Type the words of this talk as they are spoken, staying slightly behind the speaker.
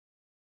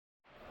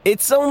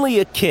It's only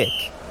a kick,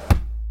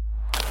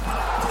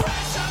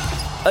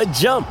 a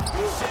jump,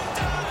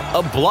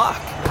 a block.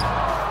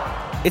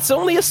 It's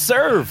only a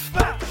serve.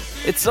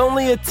 It's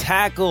only a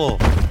tackle,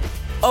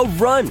 a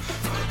run.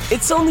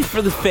 It's only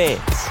for the fans.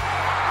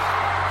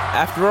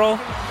 After all,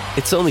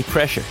 it's only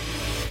pressure.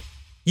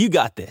 You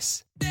got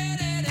this.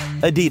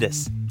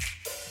 Adidas.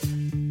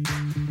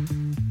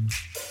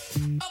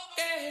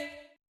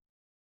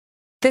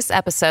 This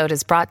episode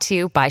is brought to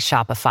you by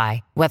Shopify.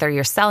 Whether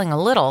you're selling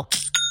a little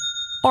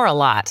or a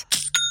lot,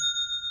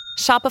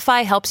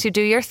 Shopify helps you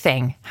do your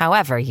thing,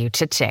 however you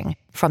cha-ching.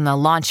 From the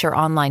launch your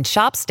online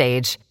shop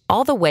stage,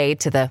 all the way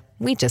to the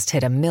we just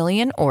hit 1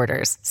 million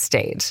orders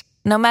stage.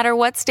 No matter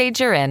what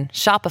stage you're in,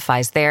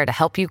 Shopify's there to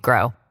help you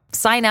grow.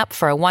 Sign up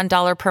for a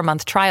 $1 per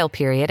month trial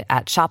period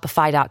at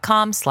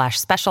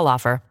shopify.com/special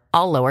offer,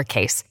 all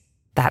lowercase.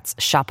 That's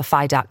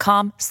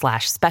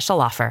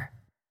shopify.com/special offer.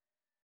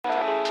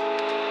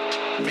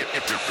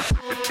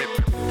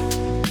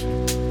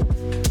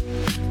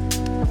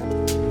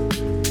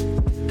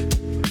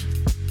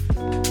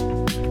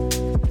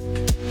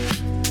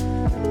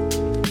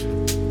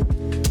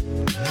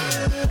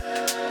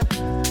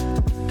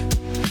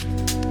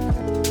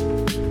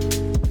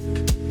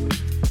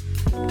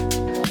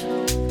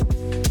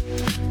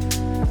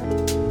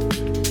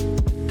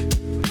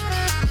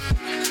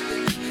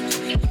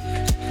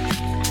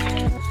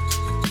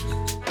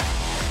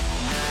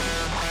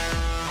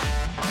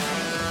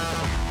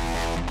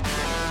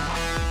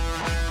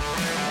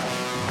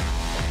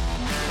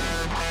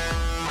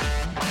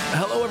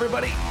 Hello,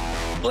 everybody.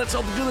 Let's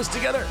all do this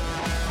together.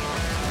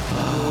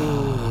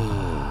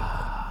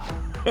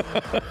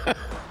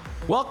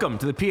 Welcome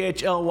to the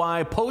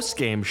PHLY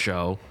postgame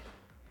show.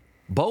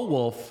 Bo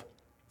Wolf,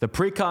 the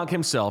precog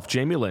himself,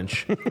 Jamie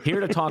Lynch, here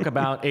to talk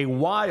about a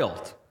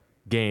wild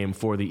game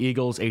for the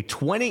Eagles, a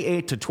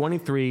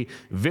 28-23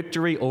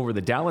 victory over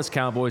the Dallas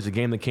Cowboys, a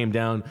game that came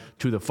down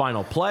to the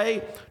final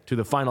play, to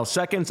the final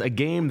seconds, a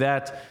game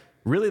that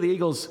really the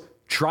Eagles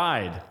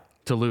tried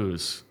to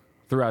lose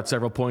throughout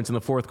several points in the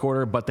fourth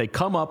quarter, but they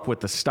come up with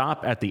the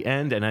stop at the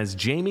end. And as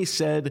Jamie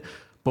said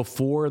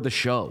before the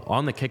show,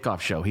 on the kickoff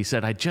show, he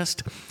said, I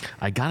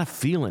got a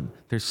feeling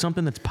there's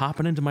something that's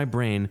popping into my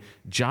brain.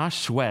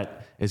 Josh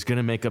Sweat is going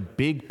to make a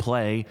big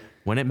play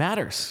when it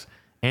matters.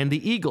 And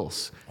the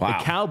Eagles, the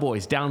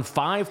Cowboys, down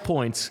 5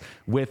 points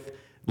with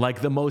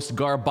like the most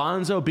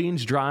garbanzo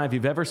beans drive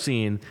you've ever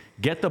seen,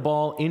 get the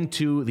ball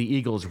into the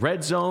Eagles'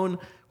 red zone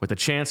with a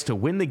chance to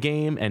win the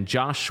game, and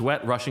Josh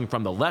Sweat, rushing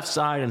from the left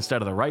side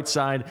instead of the right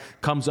side,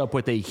 comes up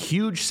with a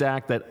huge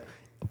sack that,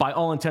 by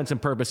all intents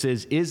and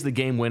purposes, is the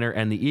game winner,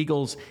 and the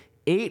Eagles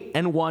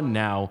 8-1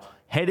 now,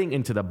 heading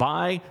into the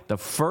bye. The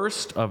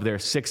first of their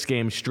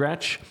 6-game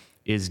stretch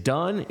is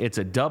done. It's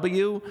a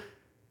W.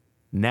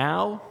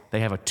 Now they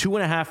have a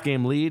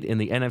 2.5-game lead in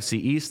the NFC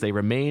East. They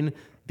remain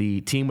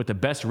the team with the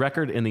best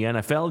record in the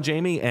NFL,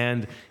 Jamie,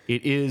 and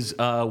it is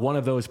one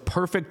of those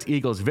perfect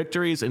Eagles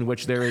victories in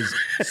which there is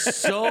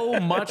so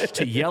much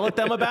to yell at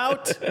them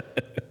about,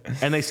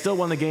 and they still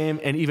won the game,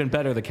 and even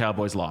better, the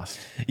Cowboys lost.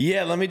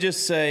 Yeah, let me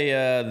just say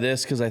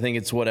this, because I think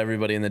it's what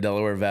everybody in the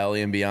Delaware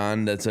Valley and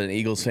beyond that's an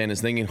Eagles fan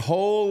is thinking.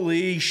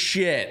 Holy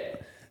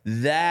shit,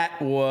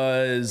 that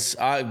was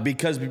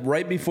because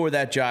right before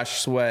that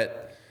Josh Sweat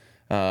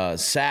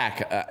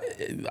sack,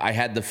 I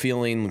had the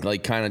feeling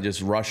like kind of just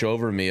rush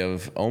over me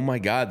of, oh my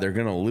God, they're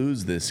going to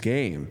lose this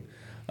game.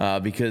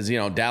 Because, you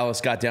know,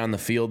 Dallas got down the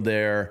field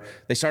there.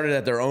 They started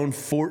at their own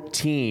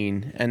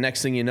 14, and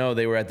next thing you know,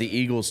 they were at the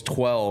Eagles'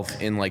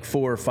 12 in like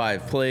 4 or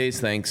 5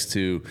 plays, thanks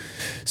to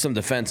some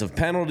defensive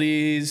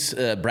penalties.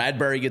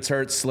 Bradbury gets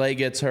hurt, Slay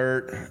gets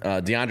hurt,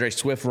 DeAndre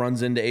Swift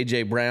runs into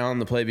A.J. Brown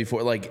the play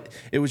before. Like,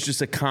 it was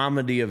just a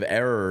comedy of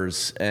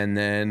errors, and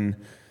then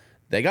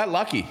they got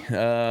lucky.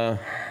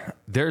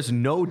 There's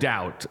no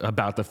doubt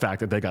about the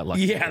fact that they got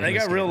lucky. Yeah, they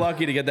got real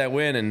lucky to get that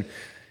win. And,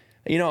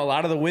 you know, a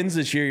lot of the wins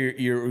this year,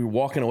 you're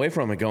walking away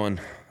from it going,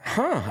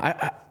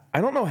 I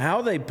don't know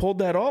how they pulled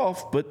that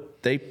off,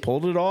 but they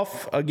pulled it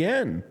off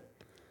again.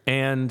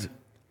 And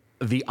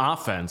the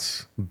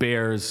offense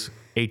bears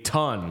a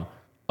ton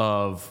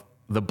of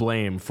the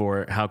blame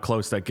for how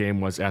close that game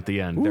was at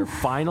the end. Oof. Their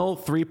final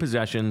 3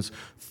 possessions,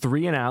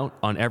 3 and out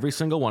on every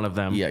single one of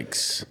them.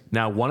 Yikes.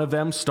 Now, one of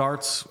them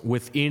starts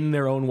within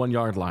their own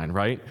 1-yard line,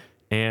 right?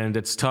 And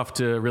it's tough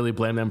to really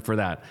blame them for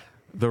that.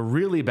 The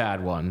really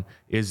bad one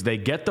is they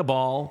get the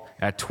ball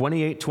at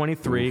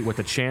 28-23 with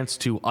a chance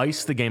to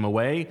ice the game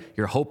away.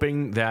 You're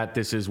hoping that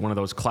this is one of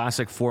those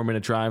classic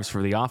 4-minute drives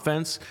for the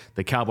offense.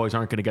 The Cowboys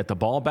aren't going to get the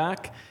ball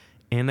back.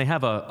 And they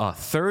have a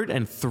 3rd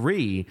and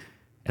 3,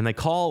 and they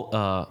call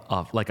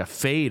like a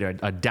fade,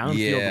 a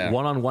downfield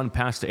one-on-one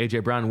pass to A.J.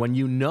 Brown when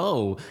you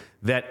know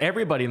that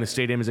everybody in the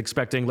stadium is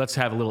expecting, let's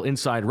have a little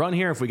inside run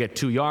here. If we get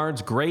 2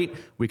 yards, great.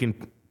 We can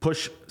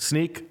push,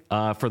 sneak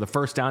for the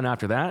first down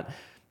after that.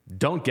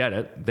 Don't get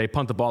it. They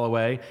punt the ball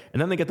away,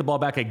 and then they get the ball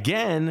back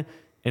again,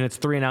 and it's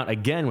 3 and out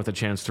again with a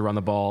chance to run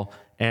the ball.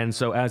 And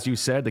so, as you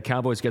said, the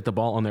Cowboys get the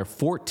ball on their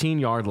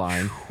 14-yard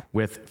line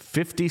with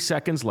 50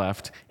 seconds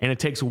left, and it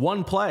takes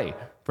one play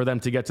for them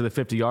to get to the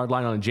 50-yard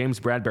line on a James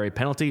Bradbury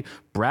penalty.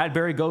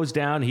 Bradbury goes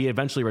down. He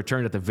eventually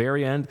returned at the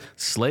very end.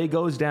 Slay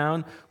goes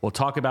down. We'll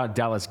talk about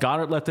Dallas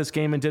Goedert left this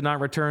game and did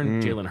not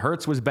return. Jalen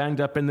Hurts was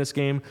banged up in this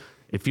game.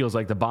 It feels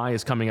like the bye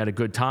is coming at a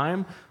good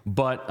time.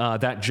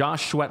 But that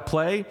Josh Sweat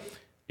play,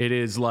 it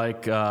is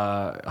like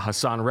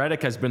Hassan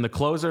Reddick has been the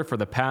closer for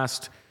the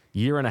past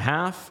year and a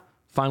half.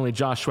 Finally,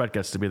 Josh Sweat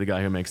gets to be the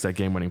guy who makes that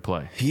game-winning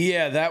play.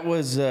 Yeah, that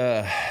was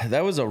a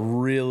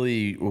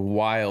really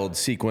wild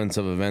sequence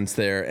of events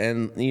there.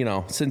 And, you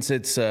know, since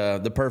it's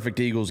the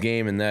perfect Eagles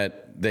game and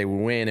that they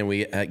win and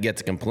we get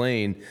to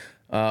complain,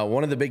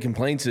 one of the big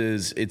complaints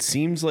is it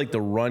seems like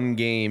the run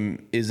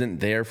game isn't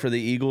there for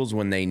the Eagles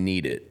when they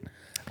need it.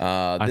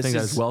 I think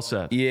that's well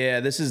said.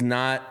 Yeah, this is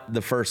not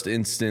the first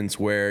instance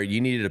where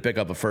you needed to pick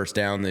up a first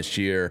down this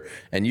year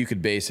and you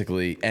could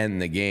basically end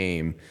the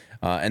game.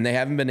 And they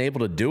haven't been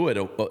able to do it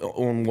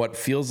on what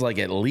feels like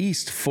at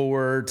least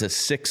 4 to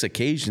 6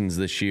 occasions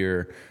this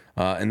year.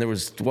 And there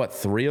was,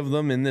 3 of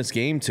them in this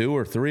game, 2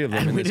 or 3 of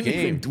them in this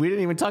game. We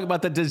didn't even talk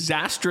about the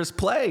disastrous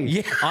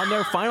play on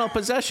their final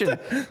possession.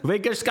 They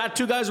just got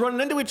 2 guys running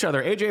into each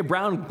other. A.J.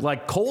 Brown,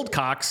 like, cold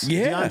cocks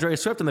DeAndre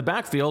Swift in the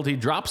backfield. He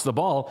drops the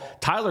ball.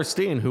 Tyler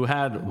Steen, who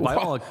had,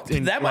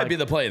 that might be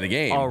the play of the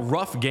game. A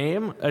rough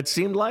game, it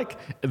seemed like.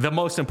 The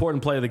most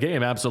important play of the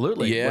game,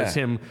 absolutely, was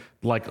him,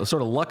 like,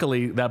 sort of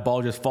luckily that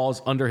ball just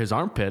falls under his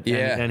armpit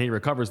and he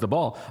recovers the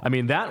ball. I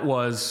mean, that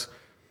was...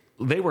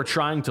 They were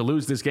trying to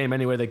lose this game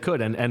any way they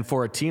could. And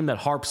for a team that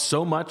harps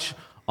so much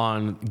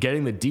on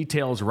getting the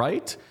details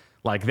right,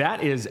 like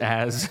that is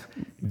as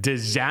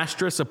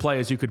disastrous a play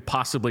as you could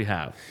possibly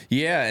have.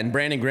 Yeah, and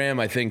Brandon Graham,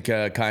 I think,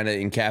 kind of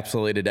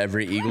encapsulated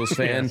every Eagles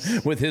fan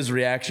with his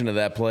reaction to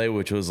that play,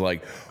 which was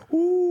like,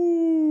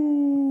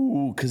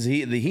 ooh, because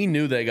he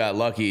knew they got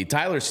lucky.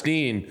 Tyler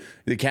Steen,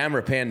 the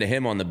camera panned to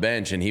him on the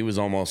bench, and he was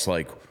almost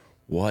like,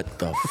 what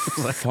the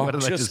fuck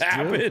just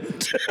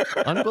happened?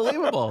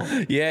 Unbelievable.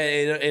 Yeah,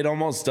 it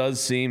almost does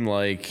seem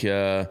like,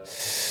 the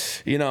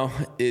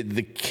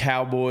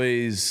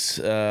Cowboys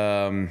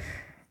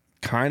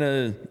kind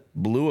of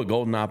blew a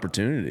golden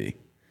opportunity.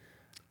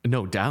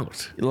 No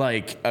doubt.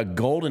 Like a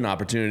golden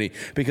opportunity.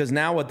 Because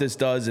now what this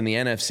does in the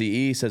NFC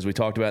East, as we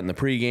talked about in the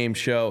pregame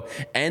show,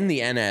 and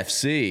the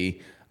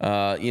NFC,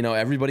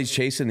 everybody's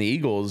chasing the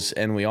Eagles,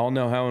 and we all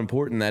know how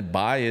important that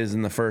bye is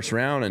in the first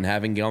round, and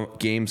having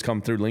games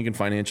come through Lincoln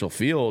Financial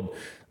Field,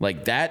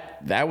 like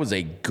that was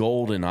a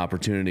golden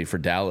opportunity for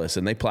Dallas,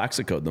 and they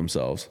Plaxicoed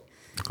themselves.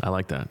 I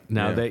like that.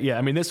 Now,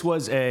 this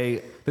was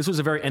a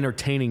very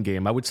entertaining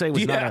game. I would say it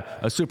was not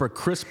a super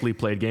crisply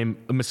played game.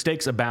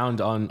 Mistakes abound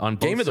on both sides.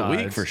 Game of the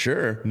week for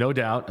sure. No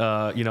doubt.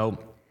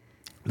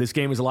 This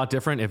game is a lot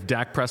different if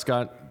Dak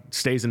Prescott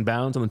stays in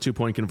bounds on the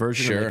 2-point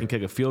conversion and they can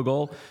kick a field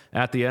goal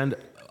at the end.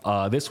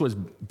 This was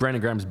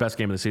Brandon Graham's best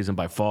game of the season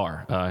by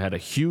far. Had a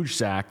huge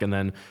sack and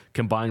then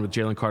combined with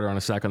Jalen Carter on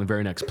a sack on the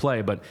very next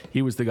play. But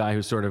he was the guy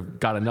who sort of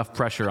got enough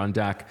pressure on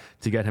Dak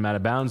to get him out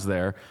of bounds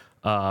there.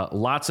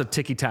 Lots of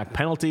ticky-tack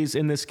penalties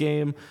in this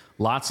game.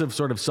 Lots of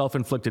sort of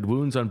self-inflicted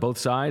wounds on both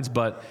sides.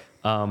 But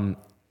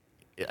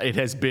it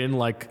has been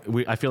like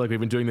I feel like we've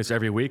been doing this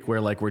every week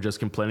where like we're just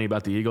complaining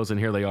about the Eagles and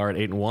here they are at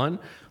 8-1.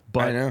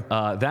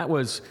 But that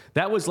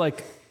was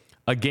like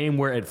a game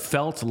where it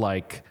felt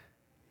like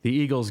the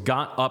Eagles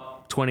got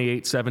up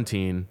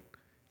 28-17,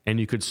 and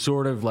you could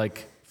sort of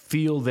like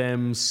feel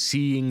them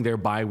seeing their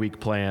bye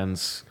week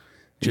plans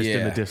just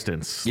in the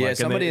distance. Yeah,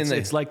 like,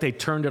 it's like they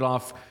turned it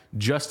off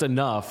just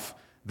enough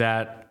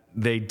that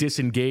they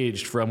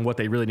disengaged from what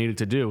they really needed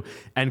to do.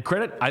 And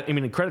credit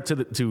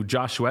to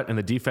Josh Sweat and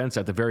the defense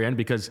at the very end,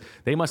 because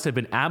they must have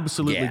been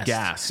absolutely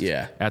gassed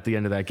at the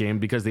end of that game,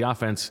 because the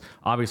offense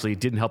obviously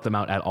didn't help them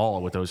out at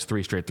all with those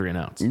 3 straight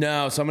 3-and-outs.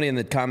 No, somebody in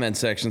the comment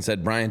section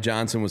said Brian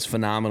Johnson was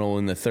phenomenal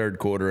in the third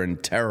quarter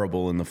and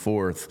terrible in the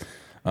fourth.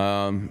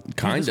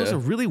 This was a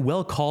really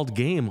well-called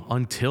game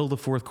until the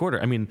fourth quarter.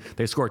 I mean,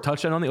 they scored a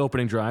touchdown on the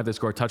opening drive. They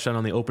scored a touchdown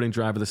on the opening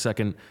drive of the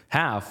second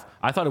half.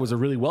 I thought it was a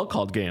really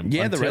well-called game.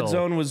 Yeah, the red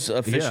zone was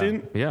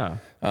efficient. Yeah.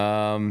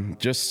 I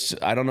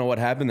don't know what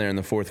happened there in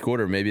the fourth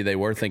quarter. Maybe they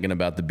were thinking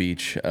about the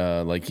beach,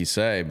 like you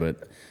say.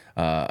 But,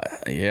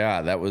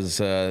 that was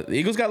the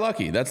Eagles got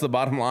lucky. That's the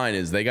bottom line,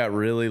 is they got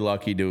really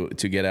lucky to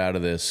get out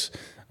of this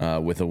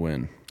with a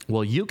win.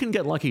 Well, you can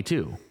get lucky,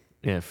 too,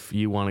 if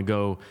you want to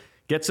go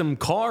get some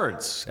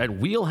cards at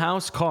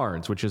Wheelhouse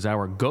Cards, which is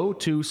our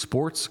go-to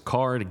sports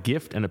card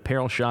gift and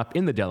apparel shop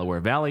in the Delaware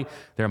Valley.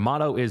 Their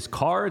motto is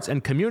cards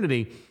and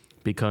community,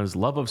 because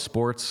love of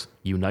sports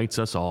unites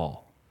us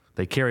all.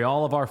 They carry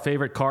all of our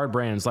favorite card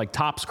brands like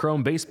Topps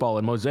Chrome Baseball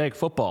and Mosaic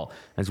Football,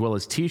 as well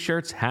as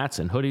t-shirts, hats,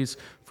 and hoodies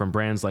from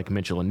brands like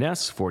Mitchell &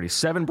 Ness,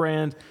 47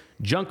 brand,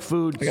 Junk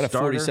Food, I got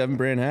Starter. a 47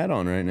 brand hat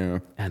on right now.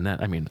 And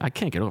I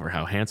can't get over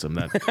how handsome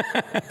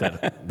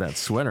that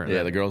sweater.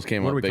 Yeah, the girls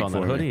came up big for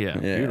that hoodie? Me.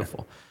 Yeah,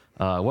 beautiful.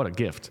 What a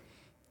gift.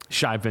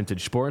 Shy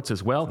Vintage Sports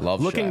as well.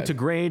 Looking Shy. to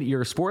grade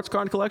your sports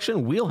card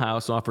collection?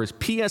 Wheelhouse offers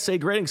PSA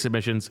grading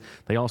submissions.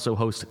 They also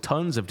host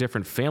tons of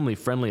different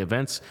family-friendly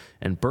events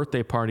and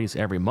birthday parties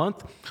every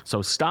month.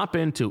 So stop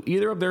into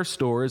either of their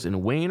stores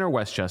in Wayne or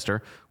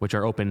Westchester, which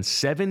are open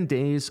 7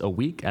 days a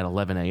week at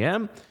 11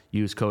 a.m.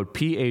 Use code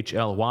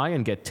PHLY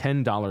and get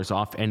 $10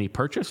 off any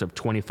purchase of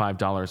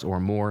 $25 or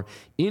more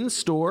in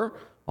store.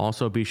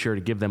 Also, be sure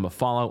to give them a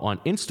follow on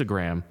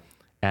Instagram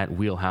at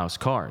Wheelhouse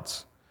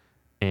Cards.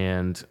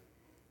 And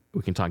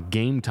we can talk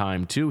game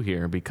time too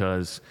here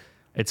because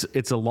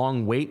it's a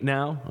long wait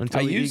now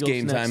until I the used Eagles'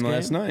 game next time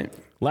last night.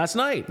 Last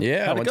night, Yeah,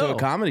 I how'd it went to go? a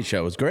comedy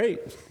show. It was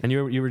great. And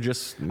you were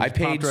just I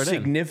paid popped right in.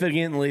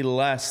 significantly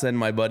less than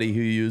my buddy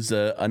who used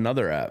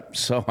another app.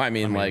 So, I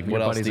mean Your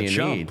what else buddy's do a you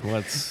chump. need?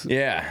 What's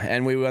Yeah,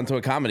 and we went to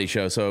a comedy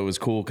show, so it was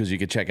cool because you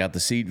could check out the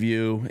seat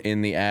view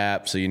in the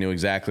app, so you knew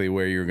exactly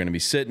where you were going to be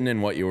sitting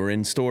and what you were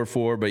in store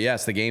for. But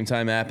yes, the Game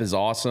Time app is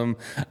awesome.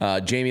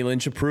 Jamie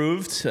Lynch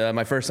approved.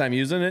 My first time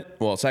using it.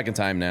 Well, second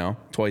time now,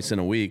 twice in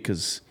a week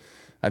because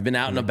I've been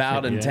out and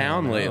about in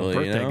town lately.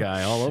 Birthday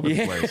guy all over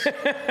the place.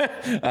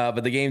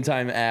 But the Game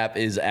Time app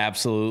is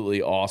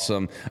absolutely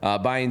awesome.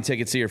 Buying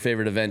tickets to your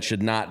favorite event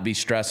should not be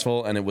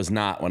stressful, and it was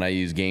not when I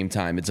used Game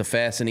Time. It's a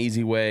fast and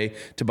easy way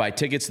to buy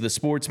tickets to the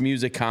sports,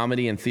 music,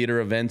 comedy, and theater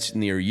events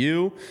near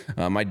you.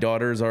 My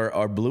daughters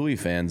are Bluey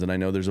fans, and I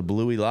know there's a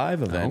Bluey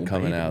Live event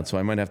coming out, so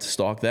I might have to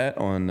stalk that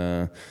on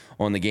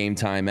the Game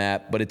Time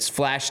app. But it's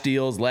flash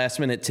deals,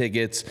 last-minute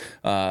tickets,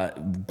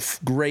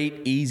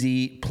 great,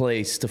 easy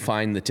place to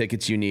find the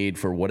tickets you need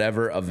for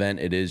whatever event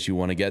it is you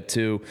want to get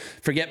to.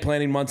 Forget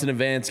planning months in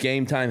advance.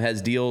 Game Time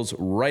has deals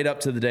right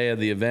up to the day of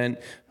the event.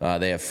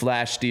 They have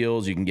flash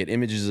deals. You can get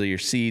images of your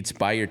seats,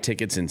 buy your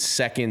tickets in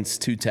seconds,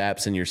 2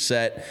 taps, and you're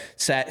set.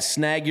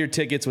 Snag your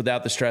tickets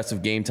without the stress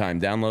of Game Time.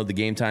 Download the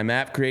Game Time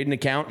app, create an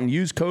account, and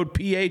use code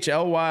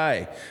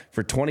PHLY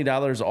for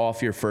 $20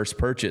 off your first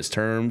purchase.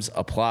 Terms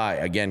apply.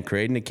 Again,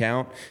 create an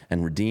account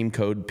and redeem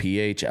code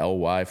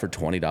PHLY for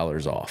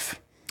 $20 off.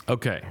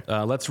 Okay,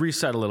 let's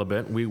reset a little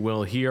bit. We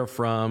will hear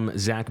from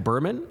Zach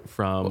Berman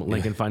from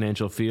Lincoln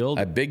Financial Field.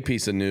 A big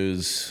piece of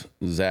news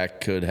Zach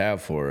could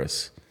have for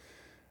us.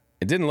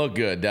 It didn't look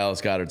good, Dallas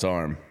Goedert's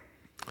arm.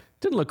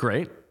 Didn't look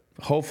great.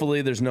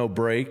 Hopefully there's no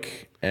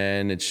break,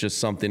 and it's just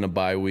something a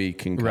bye week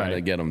can kind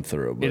of get him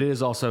through. But It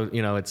is also,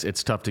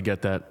 it's tough to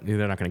get that. They're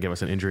not going to give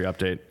us an injury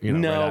update,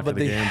 No, right after but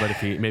the they- game. But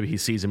if maybe he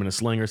sees him in a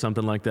sling or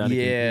something like that, he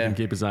can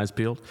keep his eyes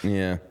peeled.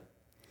 Yeah.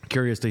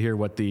 Curious to hear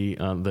what the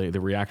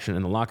reaction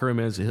in the locker room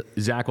is.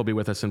 Zach will be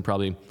with us in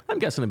probably, I'm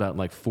guessing, about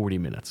like 40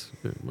 minutes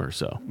or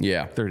so.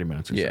 Yeah. 30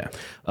 minutes or Yeah.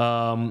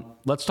 so.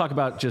 Let's talk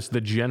about just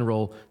the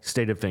general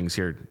state of things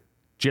here.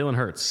 Jalen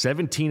Hurts,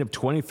 17 of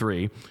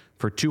 23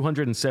 for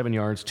 207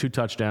 yards, 2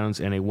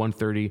 touchdowns, and a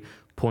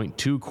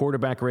 130.2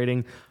 quarterback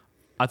rating.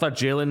 I thought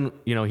Jalen,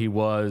 he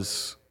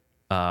was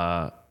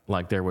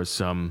like there was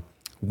some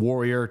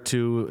warrior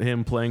to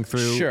him playing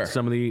through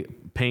some of the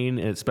pain,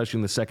 especially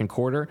in the second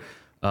quarter.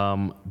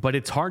 But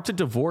it's hard to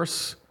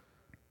divorce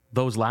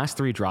those last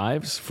 3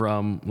 drives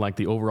from like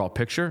the overall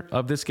picture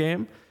of this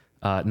game.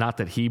 Not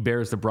that he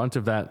bears the brunt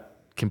of that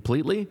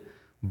completely,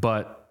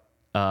 but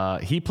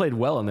he played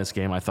well in this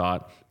game, I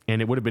thought,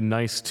 and it would have been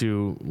nice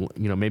to,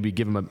 maybe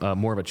give him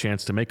more of a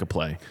chance to make a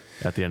play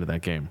at the end of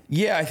that game.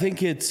 Yeah, I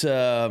think it's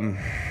 10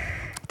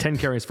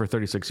 carries for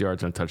 36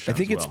 yards and a touchdown. I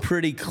think it's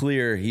pretty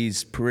clear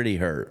he's pretty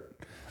hurt.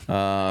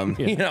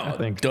 I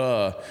think.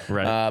 Duh.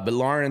 Right. But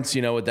Lawrence,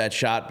 with that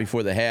shot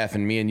before the half,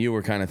 and me and you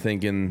were kind of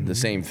thinking the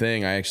same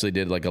thing. I actually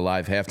did like a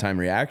live halftime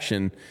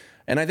reaction,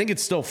 and I think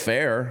it's still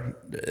fair.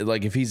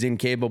 Like if he's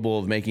incapable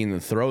of making the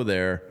throw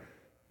there,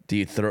 do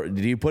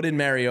you put in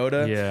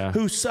Mariota? Yeah.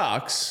 Who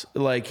sucks?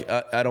 Like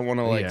I don't want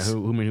to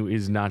who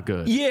is not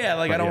good. Yeah,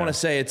 like But I don't want to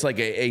say it's like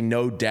a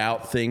no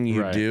doubt thing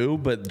you do,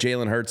 but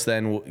Jalen Hurts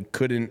then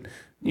couldn't,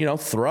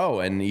 throw,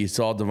 and you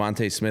saw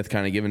Devontae Smith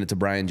kind of giving it to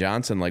Brian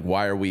Johnson. Like,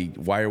 why are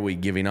we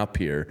giving up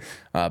here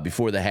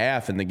before the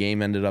half? And the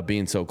game ended up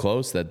being so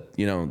close that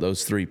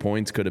those 3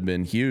 points could have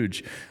been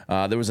huge.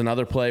 There was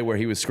another play where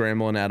he was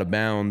scrambling out of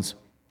bounds,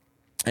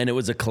 and it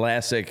was a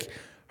classic.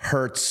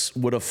 Hurts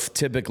would have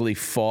typically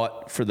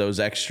fought for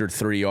those extra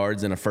 3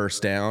 yards in a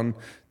first down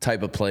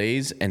type of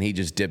plays, and he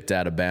just dipped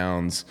out of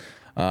bounds.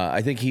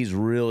 I think he's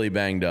really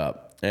banged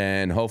up,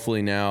 and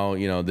hopefully now,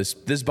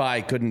 this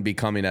bye couldn't be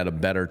coming at a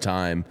better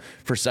time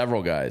for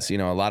several guys. A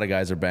lot of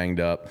guys are banged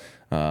up,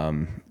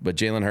 but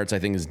Jalen Hurts, I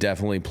think, is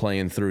definitely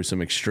playing through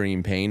some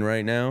extreme pain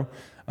right now.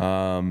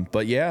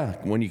 But yeah,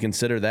 when you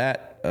consider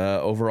that,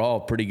 overall,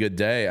 pretty good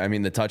day. I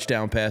mean, the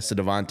touchdown pass to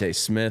Devontae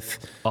Smith.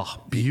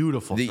 Oh,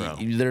 beautiful throw.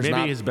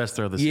 Maybe his best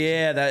throw this season.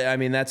 Yeah,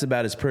 that's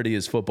about as pretty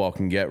as football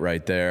can get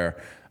right there.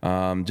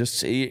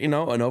 Just, an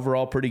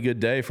overall pretty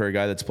good day for a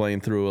guy that's playing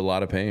through a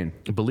lot of pain.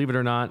 Believe it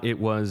or not, it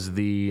was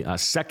the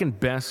second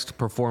best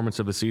performance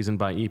of the season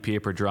by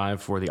EPA per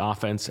drive for the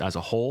offense as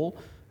a whole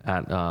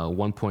at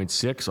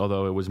 1.6,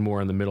 although it was more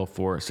in the middle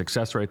for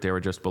success rate. They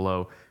were just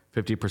below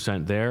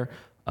 50% there.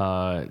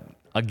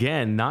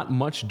 again, not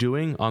much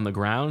doing on the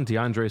ground.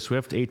 DeAndre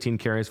Swift, 18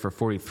 carries for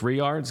 43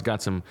 yards,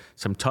 got some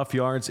tough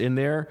yards in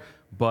there.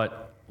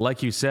 But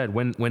like you said,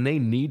 when they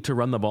need to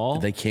run the ball,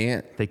 they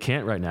can't. They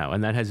can't right now,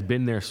 and that has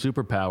been their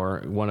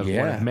superpower, one of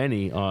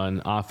many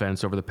on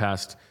offense over the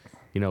past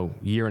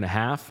year and a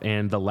half.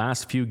 And the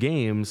last few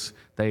games,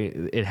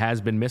 it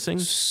has been missing.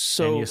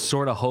 So and you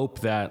sort of hope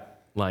that.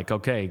 Like,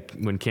 okay,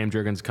 when Cam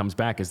Jurgens comes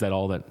back, is that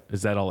all that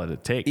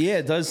it takes? Yeah,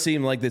 it does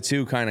seem like the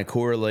two kind of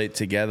correlate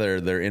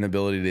together, their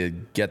inability to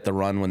get the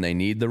run when they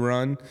need the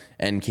run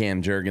and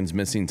Cam Jurgens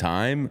missing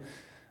time.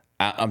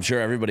 I'm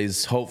sure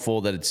everybody's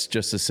hopeful that it's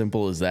just as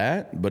simple as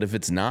that. But if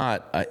it's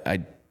not,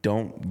 I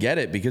don't get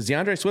it, because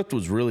DeAndre Swift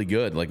was really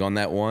good. Like on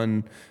that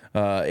one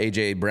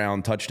A.J.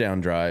 Brown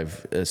touchdown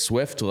drive,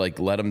 Swift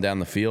led him down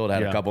the field,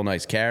 had a couple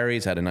nice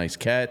carries, had a nice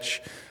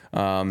catch.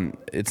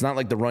 It's not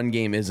like the run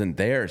game isn't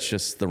there. It's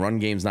just the run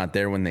game's not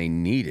there when they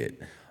need it.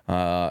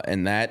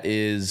 And that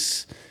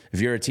is,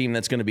 if you're a team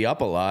that's going to be up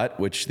a lot,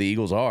 which the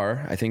Eagles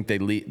are, I think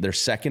they're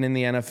second in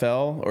the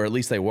NFL, or at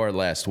least they were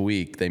last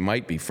week. They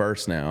might be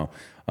first now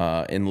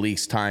in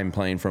least time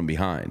playing from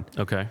behind.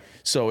 Okay.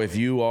 So if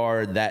you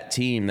are that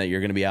team that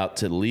you're going to be out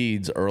to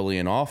leads early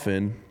and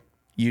often,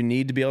 you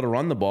need to be able to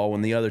run the ball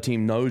when the other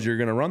team knows you're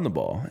going to run the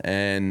ball.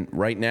 And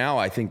right now,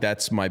 I think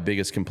that's my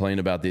biggest complaint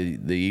about the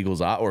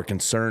Eagles, or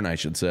concern, I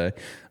should say,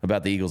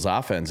 about the Eagles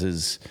offense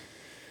is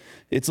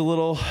it's a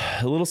little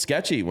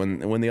sketchy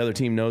when the other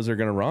team knows they're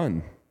going to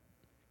run.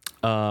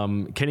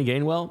 Kenny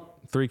Gainwell,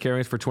 3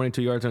 carries for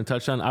 22 yards and a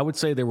touchdown. I would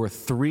say there were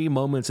 3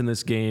 moments in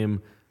this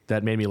game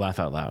that made me laugh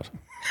out loud.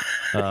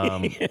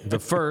 The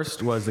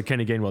first was the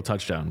Kenny Gainwell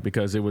touchdown,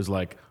 because it was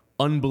like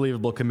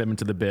unbelievable commitment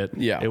to the bit.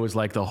 Yeah. It was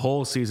like the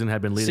whole season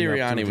had been leading up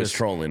to Sirianni was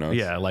trolling us.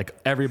 Yeah, like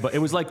everybody. It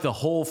was like the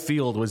whole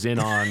field was in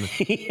on.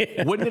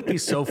 Wouldn't it be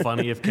so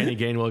funny if Kenny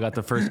Gainwell got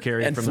the first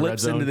carry and from the red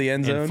zone into the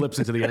end zone? And flips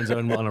into the end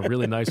zone on a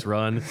really nice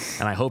run.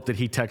 And I hope that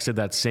he texted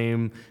that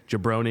same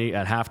jabroni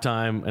at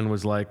halftime and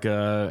was like,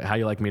 how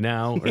you like me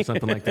now? Or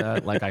something like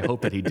that. Like, I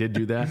hope that he did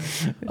do that.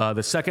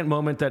 The second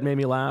moment that made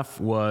me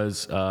laugh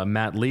was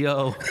Matt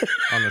Leo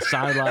on the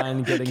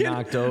sideline getting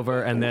knocked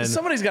over. And then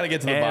somebody's got to get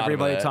to the bottom of that.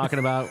 Everybody talking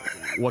about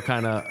what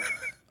kind of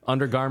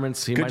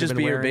undergarments he might have been wearing. Could just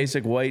be your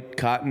basic white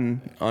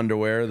cotton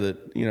underwear that,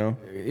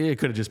 It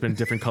could have just been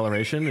different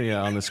coloration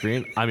on the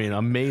screen. I mean,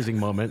 amazing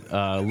moment.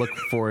 Look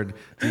forward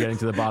to getting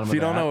to the bottom of that. If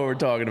you don't know what we're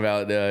talking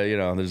about,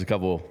 there's a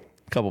couple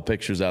couple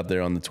pictures out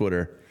there on the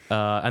Twitter.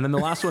 And then the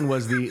last one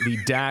was the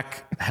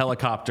Dak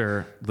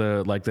helicopter,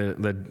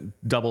 the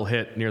double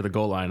hit near the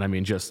goal line. I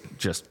mean, just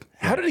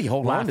how did he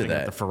hold on to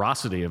that? At the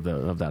ferocity of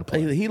that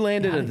play. He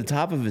landed at the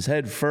top of his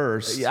head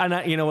first.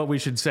 And you know what we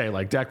should say?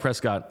 Like, Dak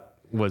Prescott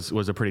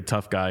was a pretty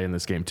tough guy in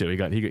this game too.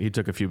 He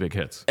took a few big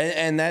hits.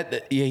 And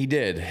that he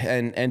did.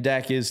 And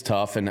Dak is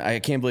tough. And I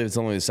can't believe it's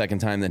only the second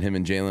time that him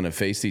and Jalen have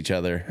faced each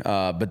other.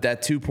 But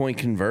that 2-point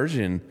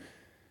conversion,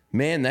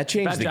 man, that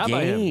changed the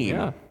game.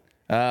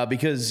 Yeah.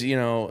 Because,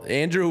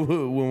 Andrew,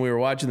 when we were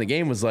watching the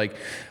game, was like,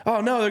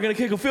 oh, no, they're going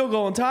to kick a field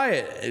goal and tie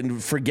it.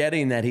 And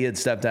forgetting that he had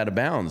stepped out of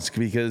bounds,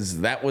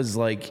 because that was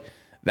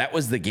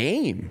the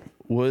game.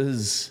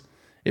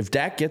 If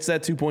Dak gets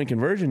that 2-point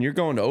conversion, you're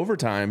going to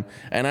overtime.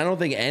 And I don't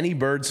think any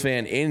Birds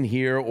fan in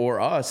here or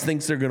us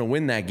thinks they're going to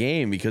win that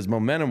game, because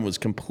momentum was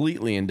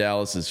completely in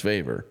Dallas's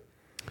favor.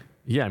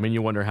 Yeah, I mean,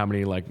 you wonder how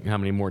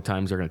many more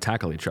times they're going to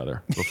tackle each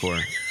other before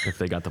if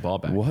they got the ball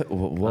back. What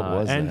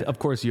was that? And of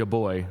course, your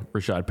boy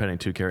Rashad Penny,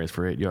 2 carries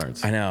for 8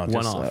 yards. I know,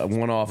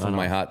 one off on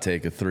my hot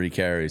take of 3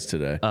 carries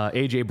today.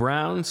 A.J.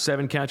 Brown,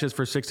 7 catches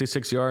for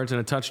 66 yards and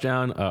a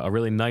touchdown. A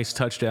really nice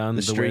touchdown.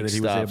 The way that he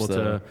was able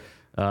to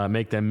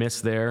make them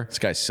miss there. This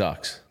guy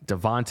sucks.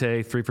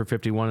 Devontae, 3 for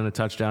 51 and a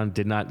touchdown.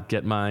 Did not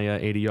get my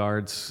 80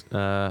 yards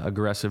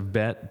aggressive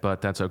bet,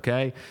 but that's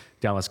okay.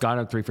 Dallas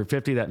Goedert, 3 for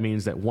 50. That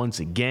means that once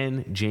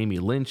again, Jamie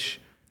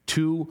Lynch,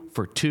 2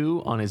 for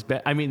 2 on his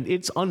bet. I mean,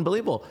 it's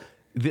unbelievable.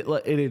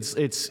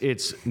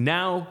 It's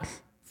now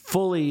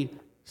fully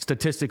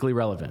statistically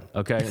relevant,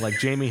 okay? Like,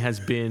 Jamie has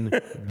been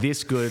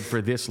this good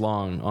for this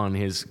long on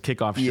his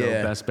kickoff show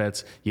best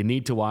bets. You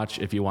need to watch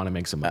if you want to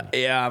make some money.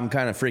 Yeah, I'm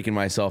kind of freaking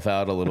myself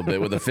out a little bit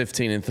with a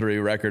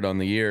 15-3 record on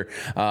the year.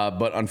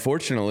 But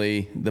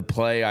unfortunately, the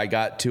play I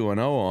got 2-0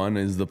 on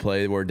is the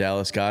play where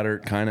Dallas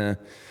Goedert kind of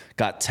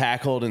got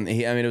tackled. And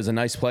it was a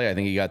nice play. I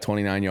think he got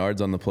 29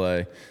 yards on the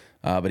play.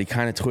 But he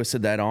kind of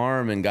twisted that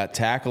arm and got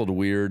tackled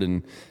weird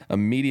and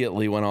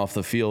immediately went off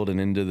the field and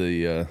into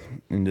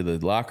the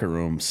locker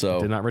room.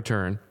 So did not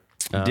return.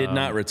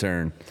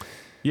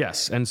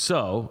 Yes, and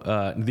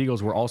so the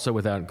Eagles were also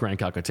without Grant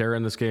Calcaterra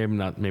in this game.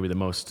 Not maybe the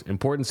most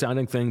important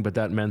sounding thing, but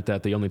that meant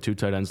that the only 2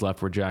 tight ends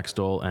left were Jack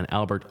Stoll and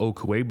Albert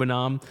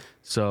Okwuegbunam.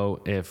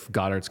 So if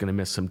Goddard's going to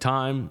miss some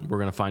time, we're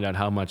going to find out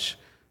how much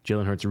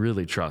Jalen Hurts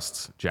really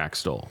trusts Jack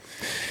Stoll.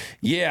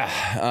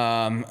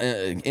 Yeah,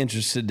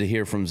 interested to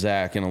hear from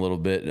Zach in a little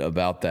bit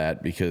about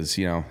that because,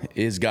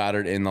 is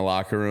Goddard in the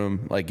locker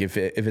room? Like, if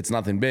it's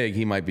nothing big,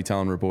 he might be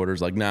telling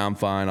reporters, like, nah, I'm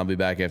fine. I'll be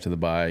back after the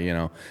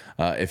bye,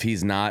 If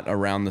he's not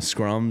around the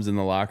scrums in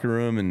the locker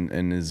room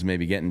and is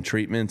maybe getting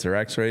treatments or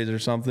x-rays or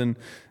something,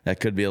 that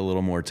could be a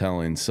little more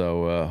telling.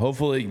 So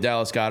hopefully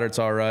Dallas Goedert's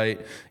all right.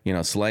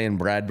 Slay and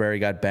Bradbury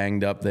got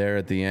banged up there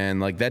at the end.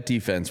 Like, that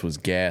defense was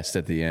gassed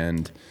at the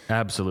end.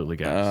 Absolutely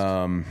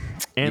gassed.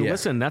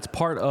 Listen, that's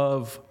part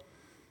of,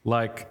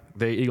 like,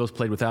 the Eagles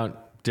played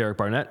without Derek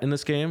Barnett in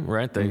this game,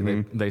 right?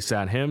 They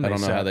sat him. I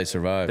don't know how they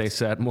survived. They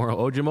sat Moro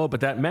Ojimo,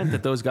 but that meant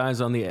that those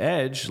guys on the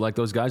edge, like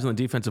those guys on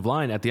the defensive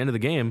line at the end of the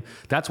game,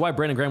 that's why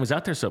Brandon Graham was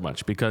out there so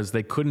much, because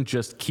they couldn't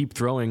just keep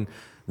throwing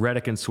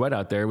Reddick and Sweat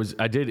out there.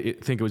 I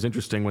did think it was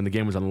interesting when the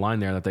game was on the line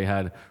there that they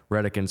had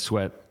Reddick and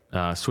Sweat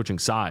switching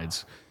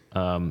sides,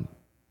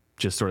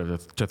 just sort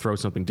of to throw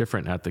something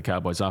different at the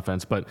Cowboys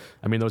offense. But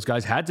I mean, those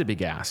guys had to be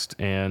gassed,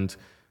 and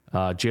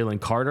Jalen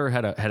Carter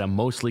had a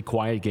mostly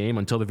quiet game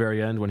until the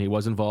very end when he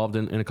was involved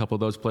in a couple of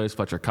those plays.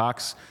 Fletcher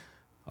Cox,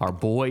 our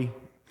boy,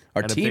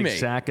 our had teammate, a big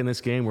sack in this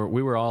game where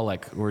we were all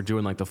like, we're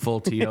doing like the full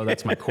TO.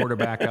 That's my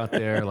quarterback out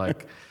there,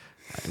 like.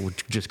 We're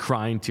just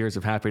crying tears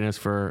of happiness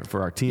for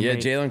our teammate. Yeah,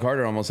 Jalen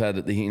Carter almost had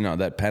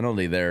that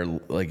penalty there.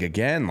 Like,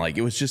 again, like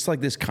it was just like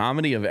this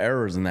comedy of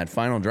errors in that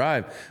final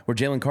drive where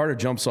Jalen Carter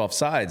jumps off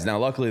sides. Now,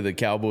 luckily, the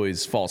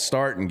Cowboys false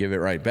start and give it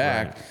right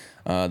back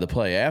the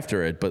play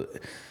after it. But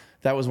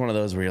that was one of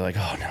those where you're like,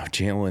 oh no,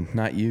 Jalen,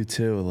 not you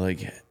too.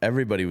 Like,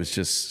 everybody was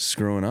just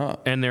screwing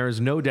up. And there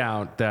is no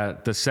doubt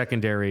that the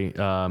secondary is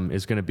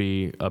going to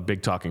be a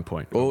big talking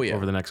point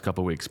over the next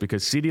couple of weeks,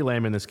 because CeeDee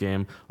Lamb in this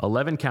game,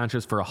 11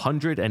 catches for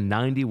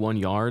 191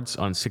 yards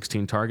on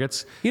 16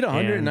 targets. He had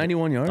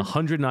 191 yards?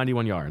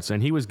 191 yards,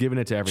 and he was giving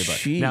it to everybody.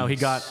 Jeez. Now,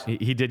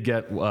 he did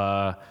get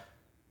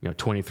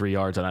 23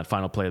 yards on that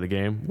final play of the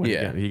game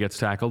when he gets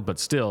tackled, but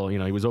still,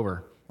 he was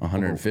over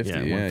 150.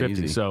 150.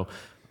 Easy. So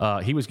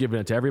he was giving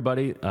it to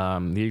everybody.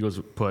 The Eagles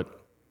put,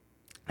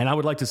 and I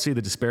would like to see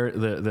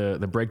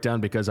the breakdown,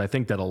 because I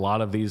think that a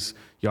lot of these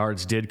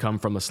yards did come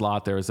from the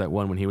slot. There was that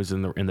one when he was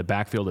in the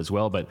backfield as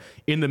well, but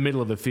in the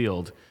middle of the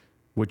field,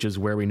 which is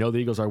where we know the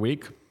Eagles are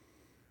weak,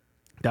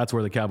 that's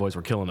where the Cowboys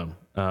were killing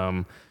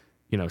them.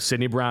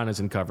 Sidney Brown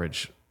is in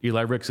coverage.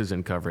 Eli Ricks is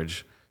in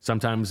coverage.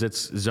 Sometimes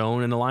it's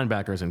zone and the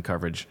linebackers in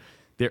coverage.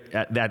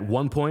 At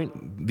one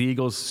point, the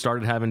Eagles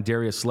started having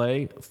Darius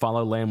Slay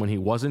follow Lamb when he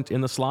wasn't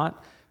in the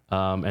slot.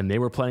 And they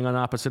were playing on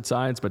opposite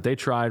sides, but they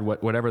tried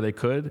whatever they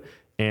could,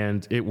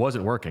 and it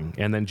wasn't working.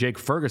 And then Jake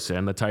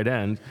Ferguson, the tight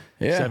end,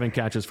 7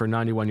 catches for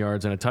 91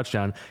 yards and a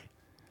touchdown.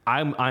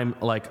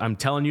 I'm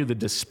telling you, the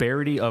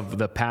disparity of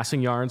the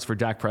passing yards for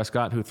Dak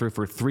Prescott, who threw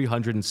for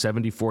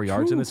 374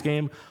 yards in this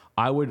game,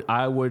 I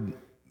would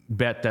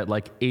bet that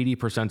like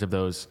 80% of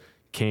those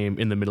came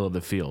in the middle of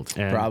the field,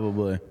 and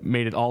probably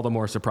made it all the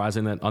more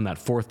surprising that on that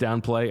 4th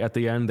down play at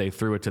the end, they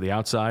threw it to the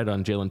outside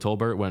on Jalen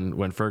Tolbert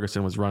when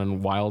Ferguson was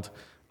running wild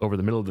over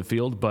the middle of the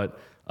field. But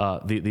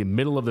the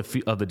middle of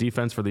the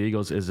defense for the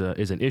Eagles is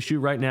an issue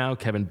right now.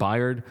 Kevin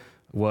Byard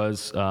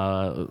was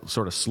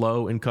sort of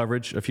slow in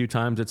coverage a few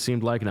times, it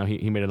seemed like. Now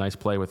he made a nice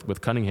play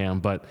with Cunningham,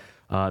 but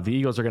the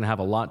Eagles are going to have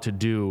a lot to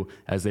do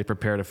as they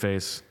prepare to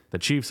face the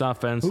Chiefs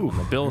offense, and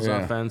the Bills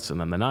offense, and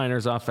then the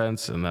Niners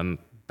offense, and then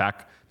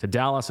back to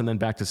Dallas, and then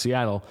back to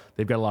Seattle.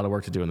 They've got a lot of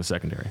work to do in the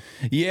secondary.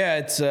 Yeah,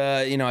 it's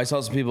I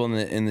saw some people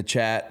in the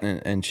chat,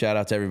 and shout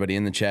out to everybody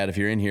in the chat. If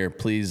you're in here,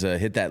 please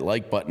hit that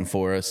like button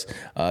for us.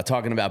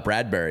 Talking about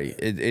Bradbury,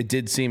 it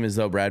did seem as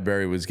though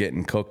Bradbury was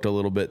getting cooked a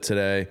little bit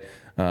today.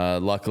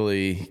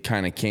 Luckily,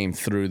 kind of came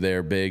through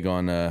there big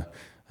on the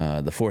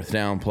 4th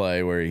down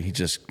play where he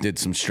just did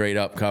some straight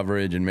up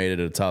coverage and made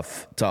it a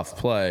tough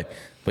play.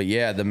 But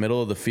yeah, the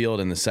middle of the field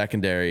and the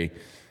secondary.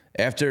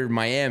 After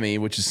Miami,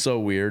 which is so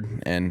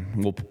weird,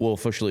 and we'll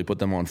officially put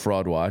them on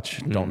fraud watch.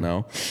 Don't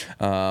know.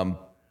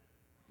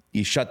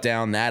 You shut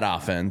down that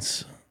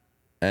offense,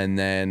 and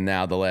then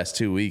now the last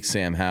 2 weeks,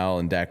 Sam Howell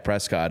and Dak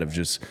Prescott have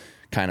just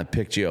kind of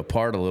picked you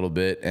apart a little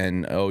bit.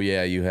 And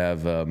you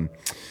have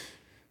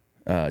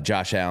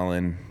Josh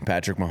Allen,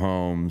 Patrick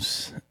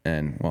Mahomes,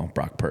 and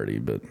Brock Purdy,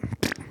 but.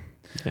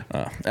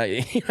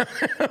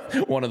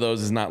 One of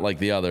those is not like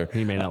the other.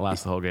 He may not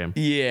last the whole game.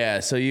 Yeah,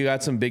 so you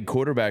got some big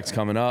quarterbacks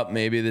coming up.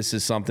 Maybe this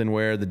is something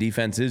where the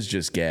defense is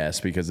just gas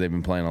because they've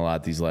been playing a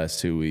lot these last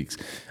 2 weeks.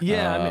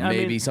 Yeah,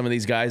 maybe some of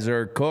these guys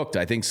are cooked.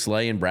 I think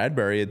Slay and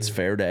Bradbury, it's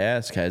fair to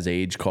ask, has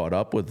age caught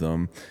up with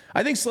them.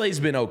 I think Slay's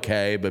been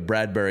okay, but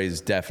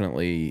Bradbury's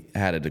definitely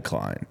had a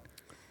decline.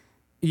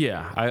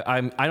 Yeah,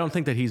 I don't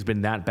think that he's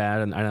been that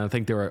bad, and I don't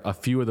think there were a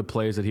few of the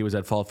plays that he was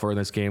at fault for in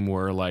this game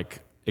were like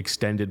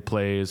extended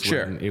plays.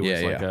 Sure. It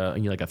was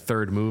like a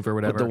third move or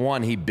whatever. But the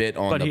one he bit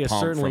on but the he pump has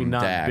certainly from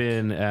not Dak.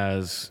 been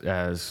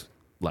as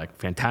like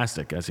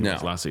fantastic as he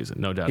was last season.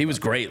 No doubt. He was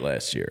great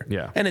last year.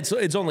 Yeah. And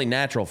it's only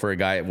natural for a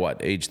guy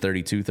at age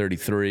 32,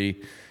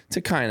 33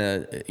 to kind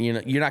of,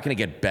 you're not going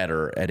to get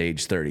better at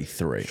age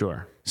 33.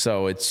 Sure.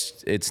 So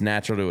it's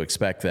natural to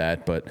expect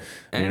that, but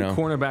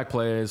cornerback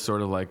play is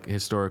sort of like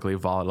historically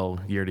volatile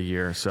year to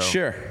year. So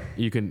sure,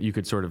 you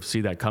could sort of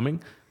see that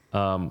coming.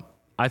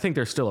 I think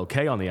they're still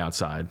okay on the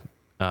outside.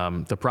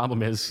 The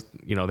problem is,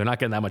 they're not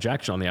getting that much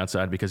action on the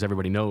outside because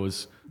everybody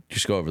knows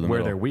just go over the where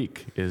middle. they're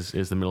weak is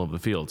the middle of the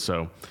field.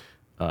 So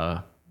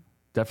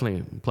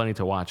definitely plenty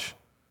to watch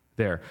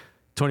there.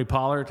 Tony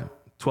Pollard,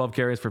 12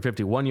 carries for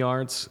 51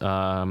 yards.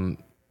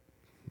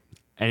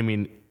 I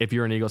mean, if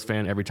you're an Eagles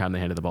fan, every time they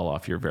handed the ball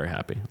off, you're very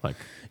happy.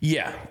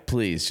 Yeah,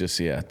 please, just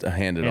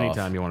hand it off.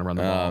 Anytime you want to run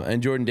the ball.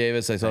 And Jordan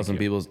Davis, I saw some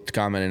people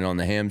commenting on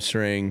the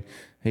hamstring.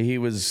 He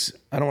was,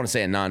 I don't want to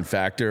say a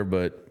non-factor,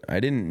 but I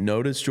didn't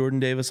notice Jordan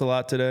Davis a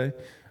lot today.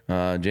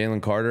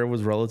 Jalen Carter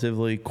was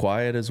relatively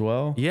quiet as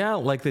well. Yeah,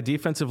 like the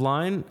defensive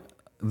line,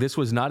 this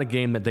was not a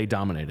game that they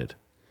dominated.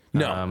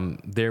 No.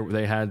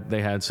 They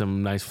had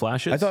some nice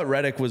flashes. I thought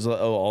Reddick was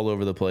all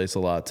over the place a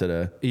lot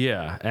today.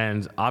 Yeah,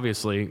 and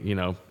obviously,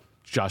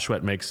 Josh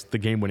Sweat makes the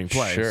game-winning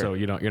play, Sure. so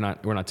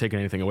we're not taking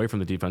anything away from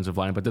the defensive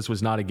line. But this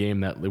was not a game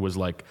that it was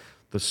like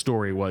the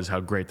story was how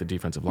great the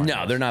defensive line.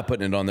 No, was. they're not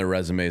putting it on their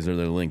resumes or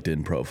their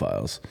LinkedIn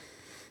profiles.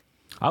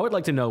 I would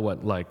like to know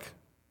what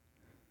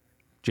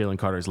Jalen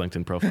Carter's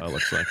LinkedIn profile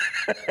looks like.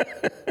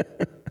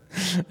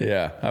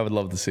 Yeah, I would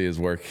love to see his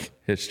work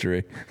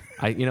history.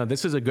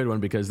 This is a good one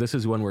because this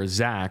is one where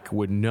Zach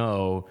would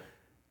know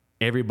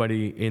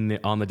everybody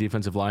on the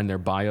defensive line, their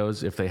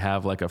bios, if they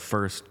have like a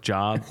first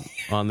job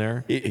on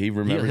there. He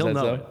remembers he'll that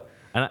know stuff? it.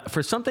 And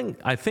for something,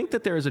 I think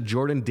that there is a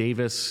Jordan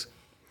Davis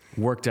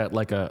worked at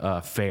like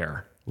a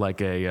fair, like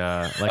he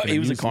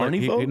was a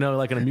carnival?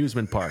 like an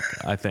amusement park.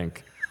 I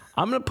think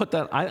I'm gonna put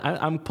that.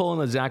 I'm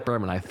pulling a Zach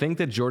Berman. I think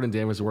that Jordan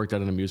Davis worked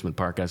at an amusement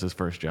park as his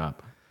first job,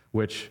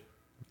 which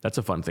that's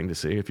a fun thing to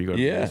see if you go to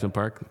the amusement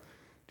park.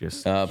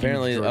 Just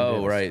apparently,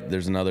 Davis. Right.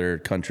 There's another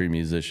country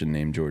musician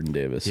named Jordan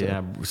Davis. So.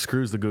 Yeah,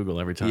 screws the Google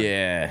every time.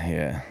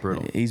 Yeah.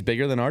 Brutal. He's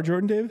bigger than our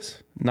Jordan Davis?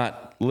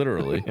 Not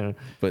literally,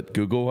 but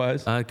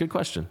Google-wise? Good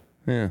question.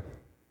 Yeah.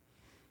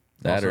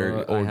 That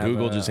Also, or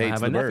Google just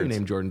hates the I have a nephew birds.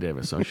 named Jordan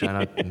Davis, so shout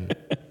out to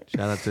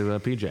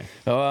PJ.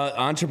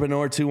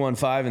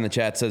 Entrepreneur215 in the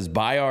chat says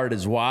Bayard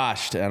is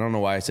washed. I don't know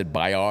why I said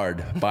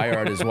Bayard.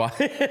 Bayard is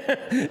washed.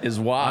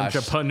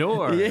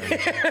 Entrepreneur.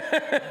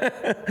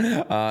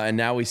 And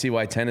now we see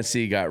why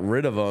Tennessee got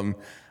rid of him.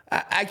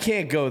 I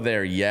can't go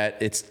there yet.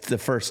 It's the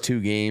first two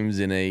games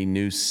in a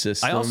new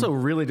system. I also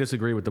really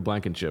disagree with the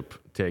Blankenship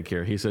take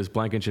here. He says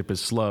Blankenship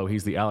is slow.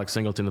 He's the Alex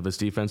Singleton of this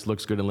defense.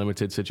 Looks good in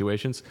limited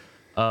situations.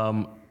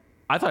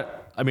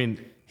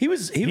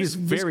 He's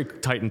very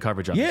tight in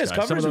coverage on this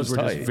guy. Some of those were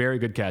just very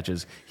good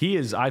catches. He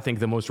is, I think,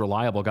 the most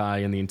reliable guy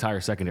in the entire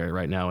secondary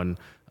right now, and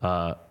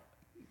I'm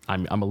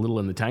a little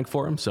in the tank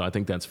for him, so I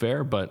think that's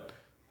fair. But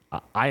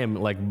I am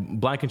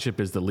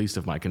Blankenship is the least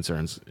of my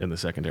concerns in the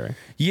secondary.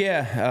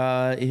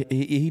 Yeah,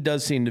 he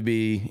does seem to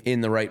be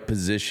in the right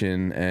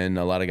position, and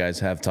a lot of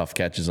guys have tough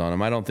catches on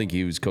him. I don't think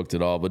he was cooked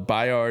at all, but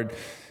Bayard.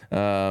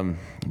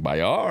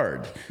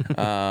 Bayard.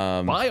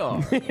 I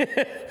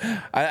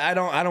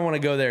don't want to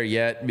go there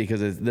yet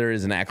because there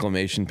is an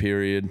acclimation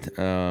period.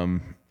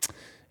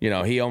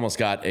 He almost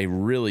got a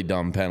really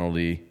dumb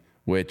penalty,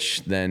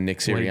 which then Nick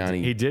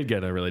Sirianni. He did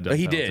get a really dumb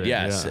He penalty. did,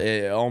 yes. Yeah.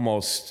 It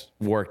almost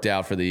worked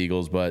out for the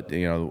Eagles, but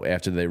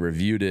after they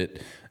reviewed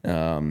it,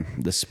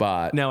 the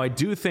spot. Now, I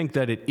do think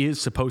that it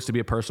is supposed to be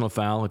a personal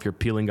foul if you're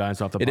peeling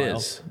guys off the pile. It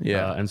is,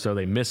 yeah. And so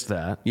they missed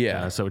that.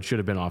 Yeah. So it should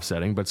have been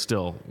offsetting, but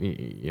still,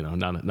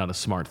 not a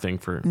smart thing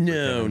for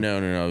No.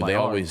 They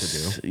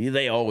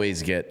to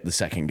always get the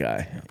second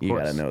guy. You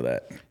got to know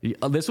that.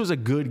 This was a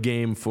good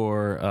game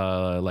for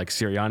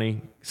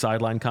Sirianni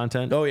sideline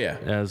content. Oh yeah,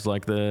 as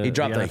he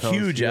dropped a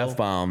huge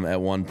F-bomb at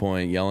one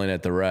point, yelling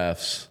at the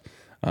refs.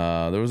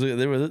 There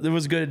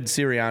was good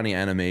Sirianni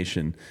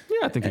animation.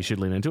 Yeah, I think he should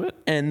lean into it.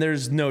 And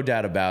there's no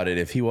doubt about it.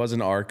 If he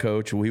wasn't our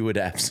coach, we would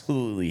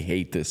absolutely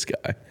hate this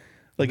guy.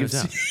 If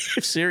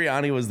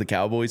Sirianni was the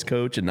Cowboys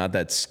coach and not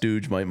that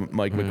stooge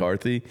Mike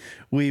McCarthy,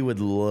 we would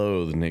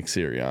loathe Nick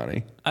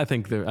Sirianni. I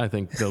think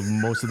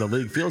most of the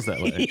league feels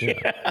that way.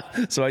 Yeah.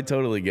 So I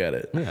totally get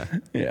it.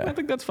 Yeah. I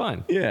think that's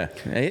fine. Yeah.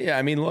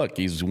 I mean, look,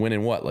 he's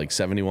winning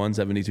 71,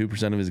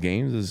 72% of his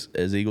games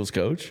as Eagles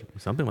coach.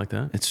 Something like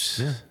that.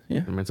 It's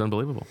it's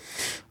unbelievable.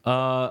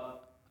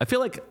 I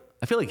feel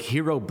like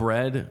hero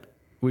bread.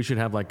 We should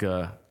have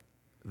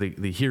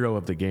the hero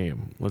of the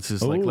game. Let's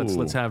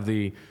have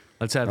the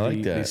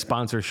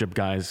sponsorship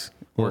guys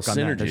work on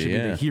that. That should be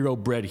the hero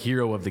bread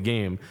hero of the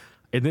game.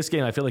 In this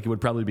game, I feel like it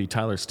would probably be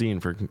Tyler Steen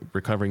for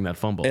recovering that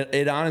fumble.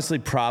 It honestly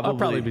it would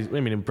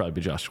probably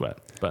be Josh Sweat.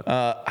 But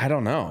I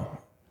don't know.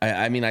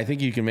 I mean, I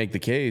think you can make the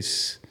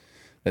case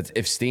that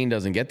if Steen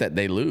doesn't get that,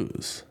 they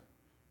lose.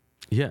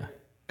 Yeah.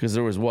 Because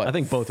there was what? I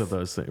think both of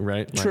those things,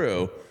 right?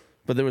 True.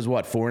 But there was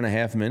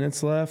 4.5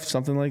 minutes left?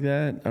 Something like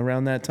that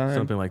around that time?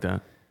 Something like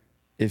that.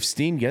 If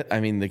Steen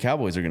the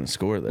Cowboys are going to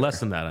score there.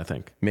 Less than that, I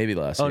think. Maybe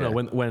less. Oh, yeah. no,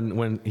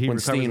 when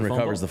Steen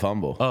recovers the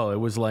fumble. Oh, it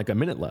was like a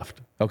minute left.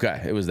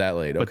 Okay, it was that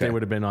late. But okay. they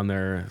would have been on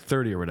their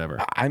 30 or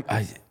whatever.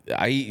 I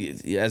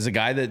as a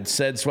guy that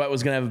said Sweat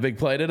was going to have a big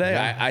play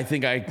today, I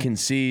think I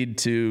concede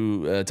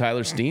to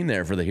Tyler Steen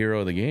there for the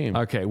hero of the game.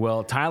 Okay,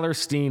 well, Tyler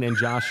Steen and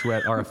Josh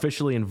Sweat are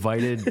officially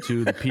invited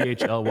to the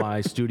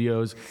PHLY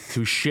studios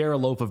to share a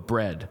loaf of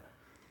bread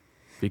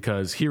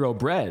because Hero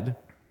Bread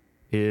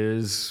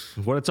is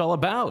what it's all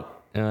about.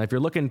 If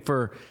you're looking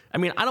for, I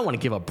don't want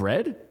to give up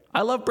bread.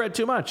 I love bread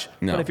too much.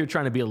 No. But if you're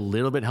trying to be a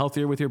little bit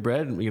healthier with your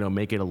bread,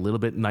 make it a little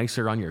bit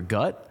nicer on your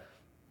gut,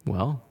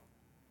 well,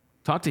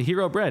 talk to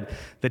Hero Bread.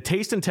 The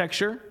taste and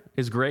texture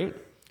is great.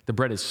 The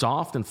bread is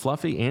soft and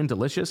fluffy and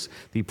delicious.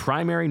 The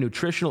primary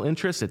nutritional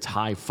interest, it's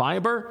high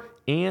fiber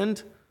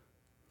and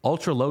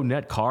ultra low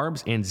net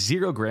carbs and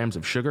 0 grams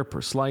of sugar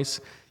per slice.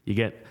 You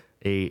get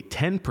a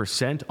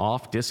 10%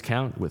 off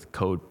discount with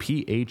code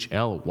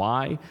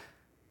PHLY.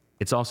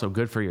 It's also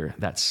good for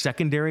that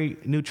secondary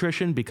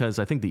nutrition because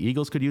I think the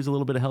Eagles could use a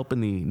little bit of help in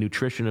the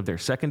nutrition of their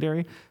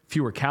secondary.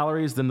 Fewer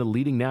calories than the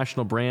leading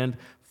national brand,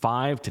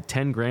 5 to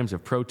 10 grams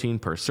of protein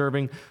per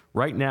serving.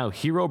 Right now,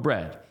 Hero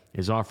Bread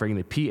is offering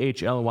the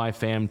PHLY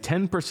fam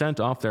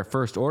 10% off their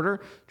first order.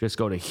 Just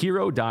go to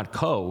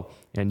hero.co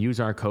and use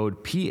our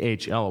code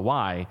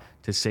PHLY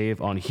to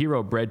save on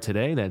Hero Bread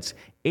today. That's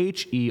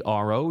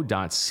HERO.co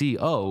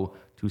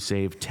to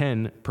save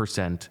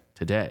 10%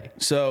 today.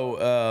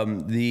 So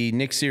the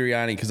Nick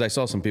Sirianni, because I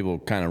saw some people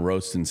kind of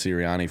roasting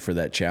Sirianni for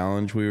that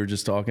challenge we were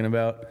just talking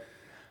about.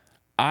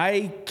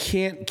 I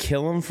can't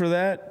kill him for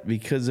that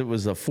because it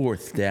was a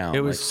 4th down.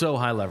 It was so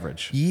high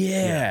leverage.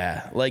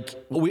 Yeah.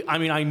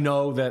 I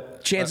know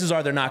that chances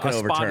are they're not going to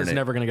overturn it. A spot is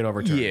never going to get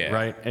overturned,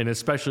 right? And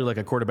especially like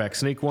a quarterback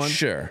sneak one.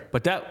 Sure.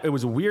 But it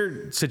was a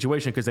weird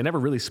situation because they never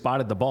really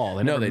spotted the ball.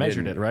 They never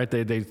measured it, right?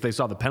 They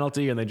saw the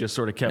penalty and they just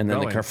sort of kept going.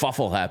 And then the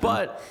kerfuffle happened.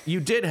 But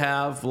you did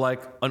have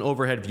like an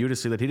overhead view to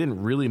see that he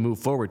didn't really move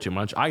forward too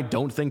much. I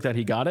don't think that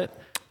he got it.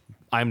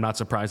 I'm not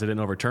surprised they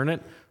didn't overturn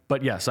it.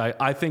 But yes,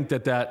 I think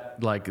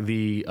that like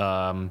the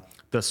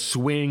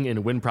swing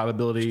and win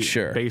probability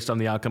based on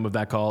the outcome of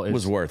that call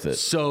was worth it.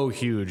 So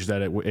huge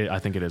that I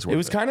think it is worth it. It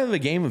was kind of a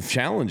game of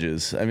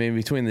challenges.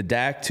 Between the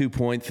Dak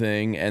 2-point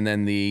thing and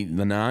then the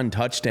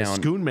non-touchdown.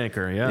 The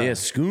Schoonmaker, yeah. Yeah,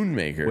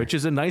 Schoonmaker. Which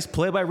is a nice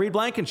play by Reed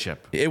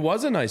Blankenship. It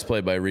was a nice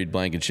play by Reed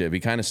Blankenship. He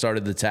kind of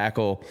started the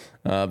tackle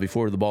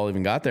before the ball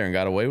even got there and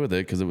got away with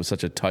it because it was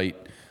such a tight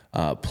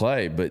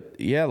play. But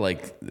yeah,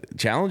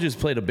 challenges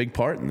played a big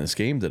part in this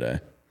game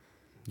today.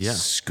 Yeah.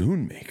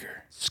 Schoonmaker.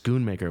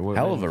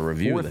 Hell of a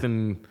review. 4th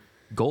and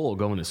goal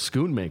going to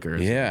Schoonmaker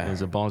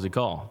is a ballsy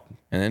call.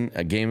 And then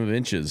a game of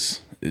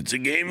inches. It's a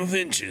game of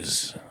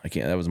inches.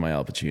 That was my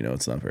Al Pacino.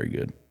 It's not very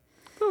good.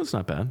 No, it's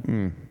not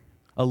bad.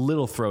 A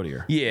little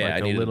throatier. Yeah, I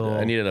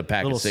needed a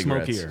pack of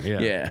cigarettes.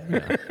 Smokier. Yeah.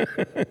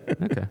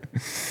 Okay.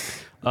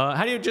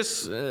 How do you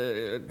just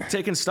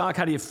taking stock?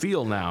 How do you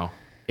feel now?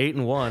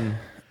 8-1.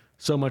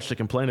 So much to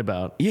complain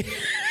about. Yeah,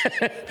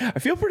 I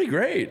feel pretty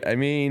great. I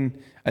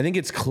think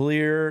it's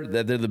clear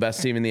that they're the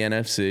best team in the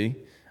NFC.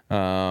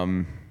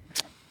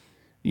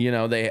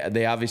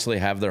 They obviously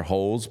have their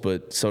holes,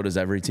 but so does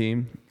every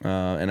team.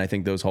 And I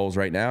think those holes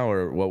right now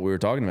are what we were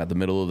talking about, the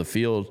middle of the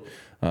field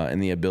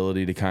and the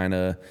ability to kind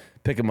of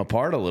pick them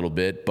apart a little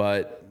bit.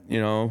 But,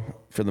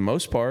 for the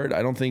most part,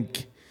 I don't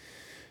think...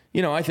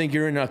 I think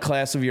you're in a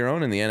class of your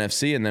own in the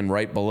NFC, and then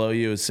right below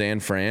you is San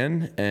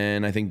Fran,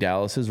 and I think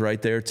Dallas is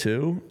right there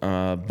too.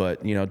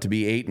 But to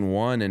be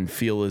 8-1 and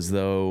feel as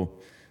though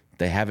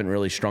they haven't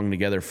really strung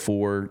together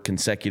 4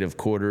 consecutive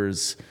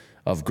quarters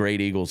of great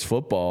Eagles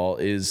football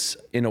is,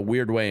 in a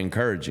weird way,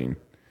 encouraging.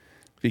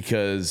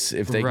 Because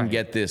if they can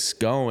get this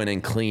going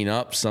and clean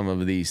up some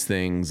of these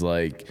things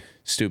like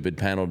stupid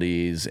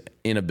penalties,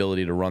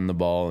 inability to run the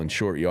ball in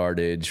short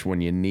yardage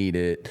when you need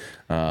it.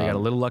 They got a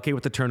little lucky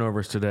with the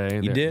turnovers today.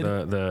 You did.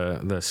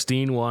 The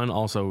Steen one,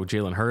 also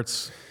Jalen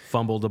Hurts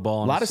fumbled the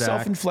ball. A lot of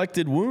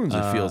self-inflicted wounds,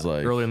 it feels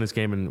like. Early in this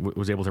game and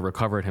was able to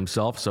recover it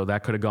himself, so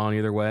that could have gone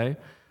either way.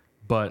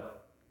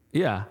 But,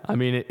 yeah,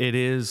 it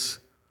is...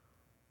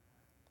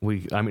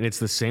 it's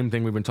the same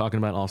thing we've been talking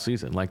about all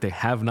season. Like, they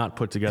have not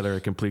put together a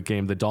complete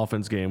game. The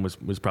Dolphins game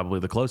was probably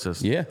the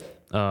closest. Yeah.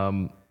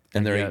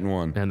 And they're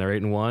 8-1. And they're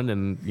 8-1,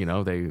 and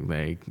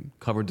they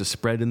covered the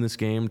spread in this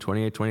game,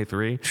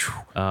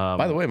 28-23.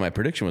 By the way, my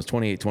prediction was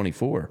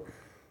 28-24.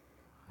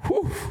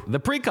 Whew. The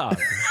precog.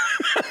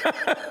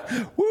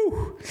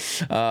 Woo.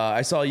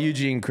 I saw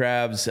Eugene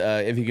Krabs.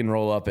 If you can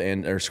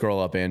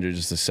scroll up, Andrew,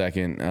 just a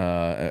second.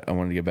 I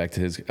wanted to get back to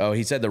his. Oh,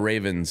 he said the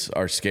Ravens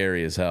are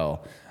scary as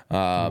hell.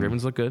 The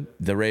Ravens look good.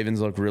 The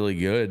Ravens look really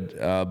good.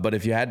 But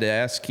if you had to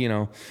ask,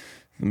 the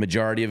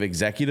majority of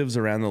executives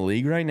around the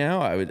league right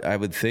now, I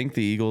would think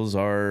the Eagles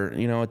are,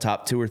 a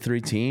top 2 or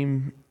 3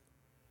 team,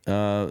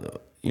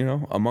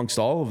 amongst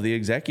all of the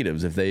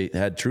executives if they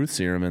had truth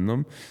serum in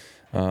them.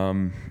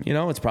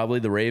 It's probably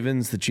the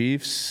Ravens, the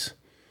Chiefs,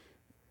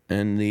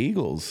 and the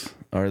Eagles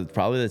are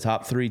probably the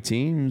top 3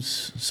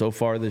 teams so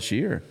far this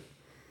year.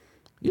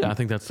 Yeah, I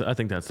think that's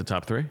the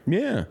top three.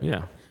 Yeah.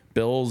 Yeah.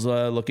 Bills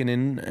looking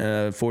in,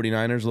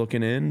 49ers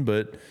looking in,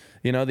 but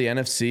the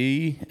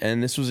NFC,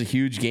 and this was a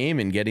huge game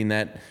in getting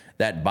that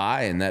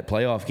bye and that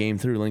playoff game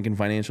through Lincoln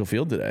Financial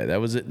Field today. That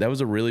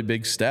was a really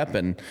big step,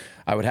 and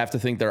I would have to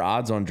think their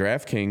odds on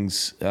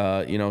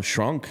DraftKings,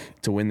 shrunk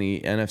to win the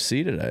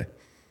NFC today.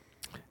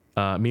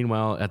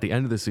 Meanwhile, at the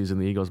end of the season,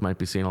 the Eagles might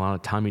be seeing a lot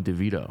of Tommy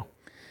DeVito.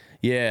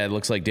 Yeah, it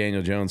looks like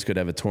Daniel Jones could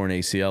have a torn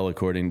ACL,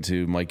 according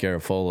to Mike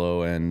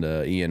Garafolo and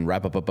Ian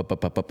Rapoport.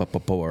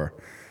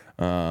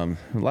 A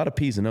lot of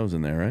P's and O's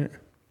in there, right?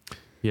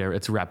 Yeah,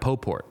 it's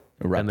Rapoport.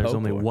 And there's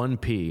only one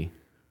P,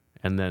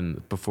 and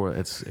then before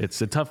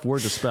it's a tough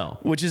word to spell.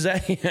 Which is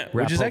actually,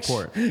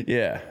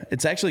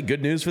 it's actually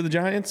good news for the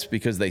Giants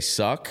because they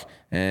suck.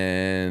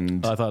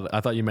 And I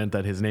thought you meant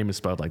that his name is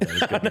spelled like that.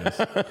 It's good news.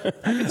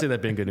 I can see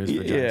that being good news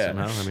for the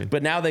Giants somehow.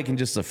 But now they can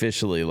just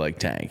officially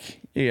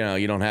tank.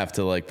 You don't have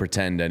to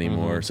pretend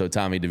anymore. Mm-hmm. So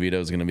Tommy DeVito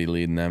is going to be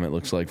leading them. It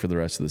looks like for the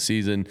rest of the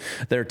season.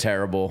 They're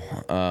terrible.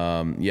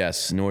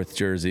 Yes, North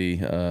Jersey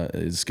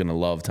is going to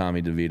love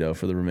Tommy DeVito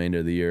for the remainder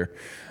of the year.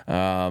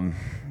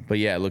 But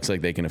yeah, it looks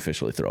like they can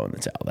officially throw in the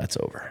towel. That's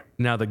over.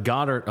 Now the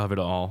Goddard of it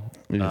all.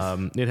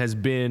 It has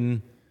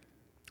been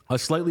a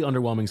slightly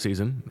underwhelming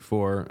season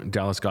for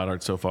Dallas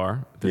Goedert so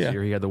far this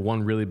year. He had the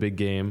one really big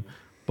game,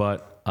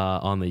 but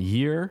on the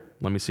year,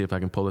 let me see if I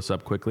can pull this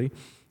up quickly.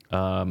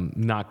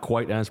 Not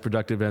quite as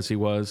productive as he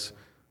was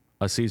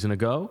a season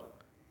ago.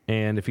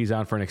 And if he's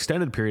out for an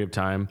extended period of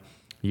time,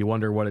 you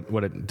wonder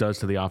what it does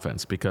to the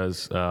offense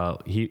because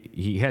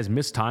he has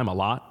missed time a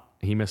lot.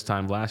 He missed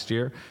time last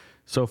year.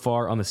 So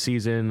far on the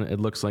season, it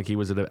looks like he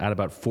was at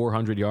about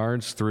 400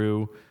 yards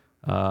through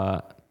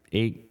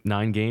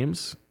 8-9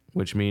 games,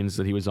 which means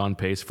that he was on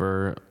pace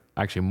for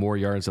actually more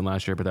yards than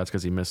last year, but that's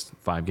because he missed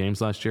 5 games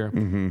last year.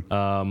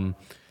 Mm-hmm.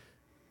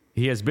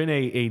 He has been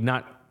a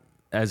not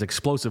as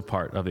explosive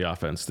part of the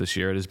offense this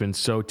year. It has been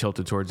so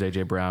tilted towards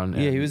A.J. Brown.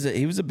 Yeah, he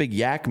was a big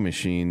yak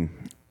machine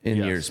in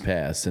years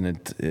past, and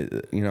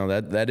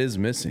that is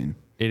missing.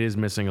 It is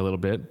missing a little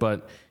bit,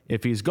 but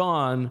if he's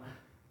gone,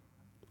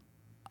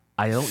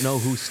 I don't know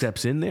who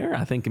steps in there.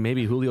 I think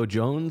maybe Julio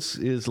Jones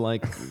is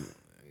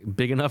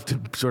big enough to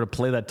sort of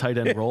play that tight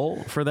end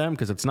role for them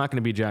because it's not going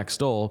to be Jack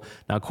Stoll.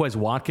 Now, Quez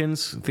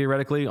Watkins,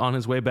 theoretically, on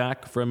his way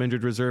back from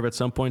injured reserve at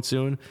some point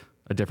soon.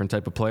 A different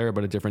type of player,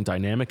 but a different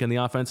dynamic in the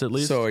offense at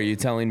least. So are you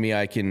telling me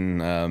I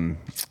can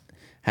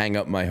hang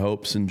up my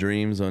hopes and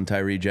dreams on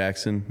Tyree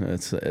Jackson?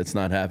 It's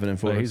not happening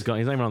for us? He's gone.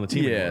 He's not even on the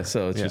team anymore.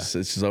 So it's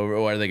just over.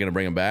 Why are they going to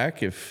bring him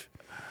back?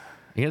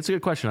 Yeah, that's a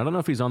good question. I don't know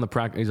if he's on a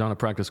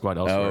practice squad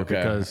elsewhere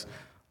because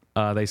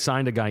they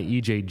signed a guy,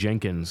 E.J.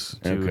 Jenkins,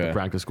 to the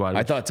practice squad.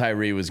 I thought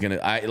Tyree was going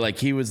to...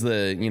 he was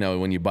the,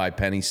 when you buy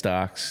penny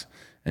stocks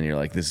and you're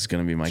like, this is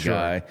going to be my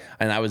guy.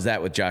 And I was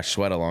that with Josh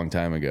Sweat a long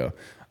time ago.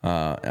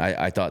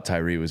 I thought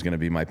Tyree was going to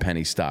be my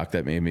penny stock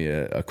that made me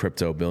a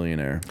crypto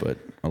billionaire, but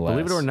alas.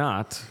 Believe it or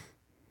not,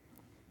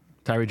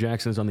 Tyree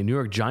Jackson is on the New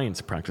York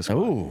Giants practice squad.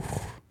 Ooh.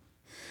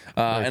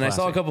 And I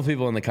saw a couple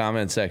people in the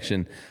comment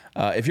section.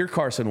 If you're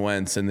Carson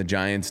Wentz and the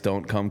Giants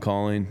don't come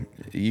calling,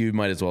 you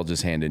might as well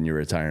just hand in your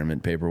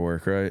retirement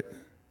paperwork, right?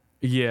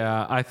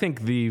 Yeah, I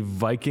think the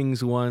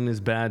Vikings one is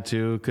bad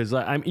too, because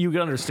you can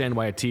understand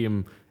why a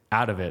team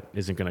out of it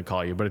isn't going to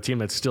call you, but a team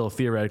that's still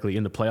theoretically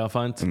in the playoff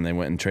hunt. And they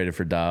went and traded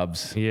for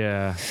Dobbs.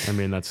 Yeah, I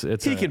mean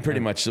he can pretty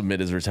much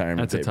submit his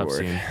retirement paperwork. That's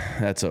a tough scene.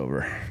 That's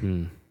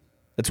over.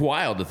 It's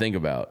wild to think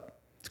about.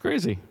 It's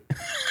crazy.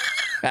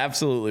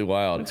 Absolutely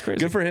wild. It's crazy.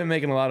 Good for him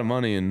making a lot of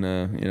money and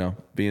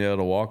being able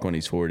to walk when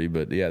he's 40.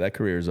 But yeah, that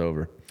career is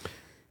over.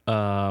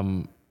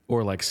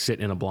 Or sit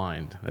in a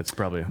blind. That's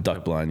probably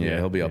duck blind. Yeah,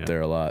 he'll be up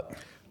there a lot.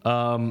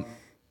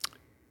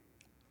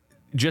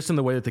 Just in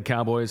the way that the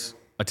Cowboys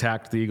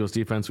attacked the Eagles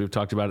defense, we've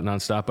talked about it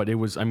nonstop. But it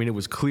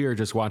was clear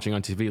just watching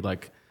on TV.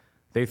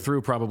 They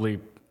threw probably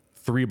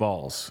 3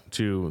 balls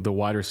to the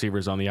wide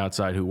receivers on the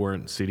outside who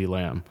weren't CeeDee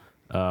Lamb.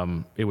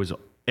 It was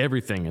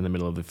everything in the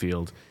middle of the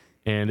field.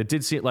 And it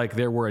did seem like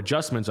there were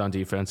adjustments on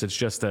defense. It's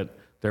just that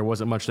there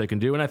wasn't much they can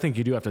do. And I think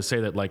you do have to say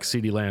that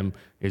CeeDee Lamb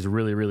is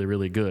really, really,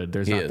 really good.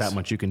 There's not that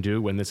much you can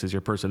do when this is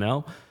your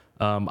personnel.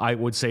 I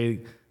would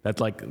say that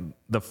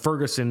the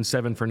Ferguson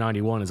 7 for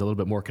 91 is a little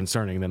bit more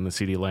concerning than the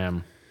CeeDee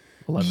Lamb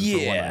 11 for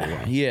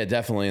 191. Yeah,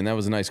 definitely. And that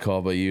was a nice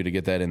call by you to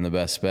get that in the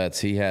best bets.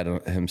 He had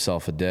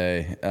himself a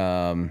day.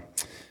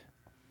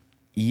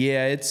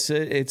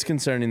 It's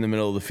concerning the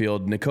middle of the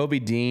field.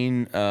 Nakobe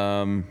Dean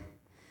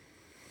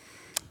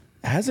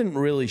hasn't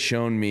really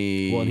shown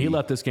me. Well, and he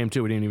left this game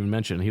too. We didn't even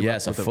mention. He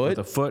left with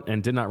a foot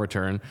and did not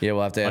return. Yeah,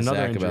 we'll have to ask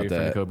Zach about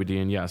that. For Nakobe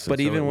Dean, yes.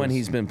 But even when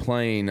he's been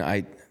playing,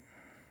 I'm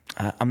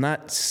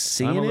not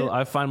seeing it.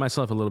 I find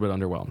myself a little bit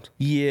underwhelmed.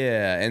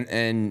 Yeah,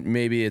 and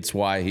maybe it's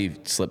why he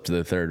slipped to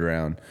the 3rd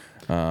round.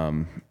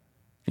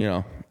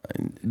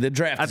 The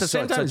draft. At the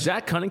same time,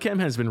 Zach Cunningham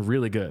has been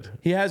really good.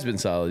 He has been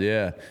solid,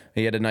 yeah.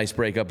 He had a nice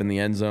break up in the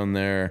end zone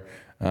there.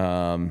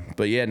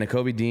 But yeah,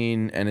 Nakobe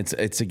Dean, and it's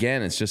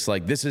just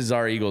this is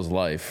our Eagles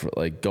life,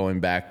 going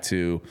back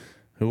to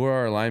Who are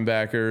our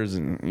linebackers?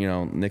 And,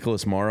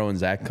 Nicholas Morrow and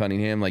Zach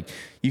Cunningham. Like,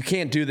 you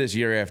can't do this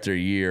year after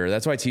year.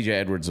 That's why TJ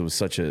Edwards was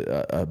such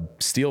a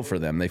steal for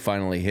them. They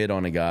finally hit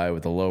on a guy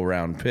with a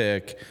low-round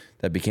pick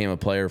that became a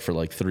player for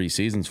like 3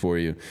 seasons for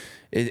you.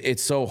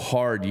 It's so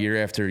hard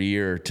year after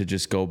year to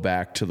just go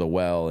back to the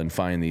well and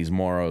find these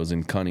Morrows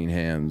and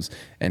Cunninghams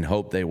and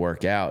hope they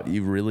work out.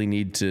 You really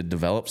need to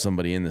develop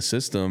somebody in the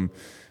system.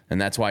 And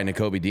that's why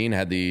Nakobe Dean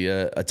had the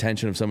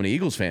attention of so many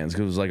Eagles fans,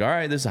 because it was like, all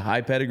right, this is a high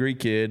pedigree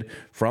kid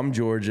from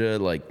Georgia.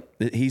 Like,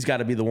 he's got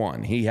to be the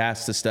one. He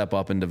has to step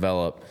up and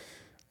develop.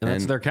 And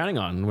that's what they're counting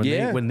on.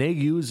 When they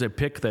use a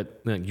pick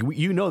that,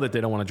 you know that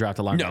they don't want to draft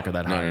a linebacker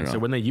that high. No. So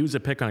when they use a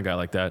pick on a guy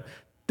like that,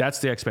 that's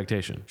the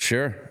expectation.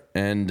 Sure.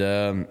 And,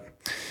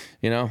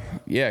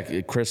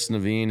 Chris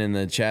Naveen in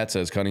the chat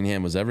says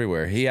Cunningham was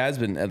everywhere.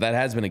 That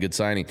has been a good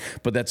signing,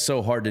 but that's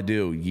so hard to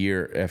do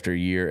year after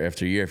year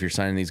after year. If you're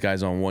signing these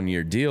guys on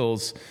 1-year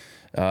deals,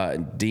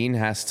 Dean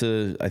has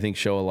to, I think,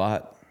 show a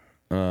lot,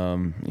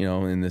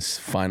 in this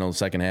final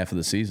second half of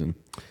the season.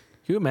 Can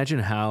you imagine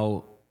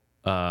how,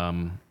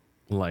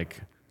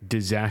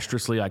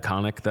 disastrously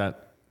iconic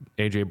that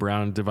A.J.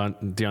 Brown,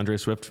 DeAndre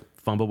Swift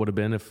fumble would have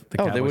been if the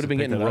Cowboys they would have been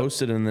getting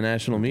roasted in the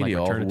national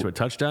media. Turned it to a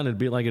touchdown. It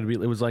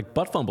was like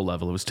butt fumble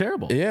level. It was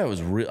terrible. Yeah, it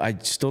was real. I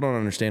still don't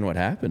understand what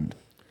happened.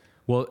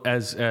 Well,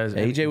 as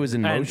AJ was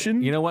in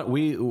motion. You know what?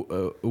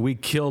 We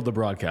killed the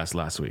broadcast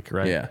last week,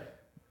 right? Yeah.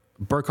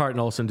 Burkhart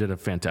and Olsen did a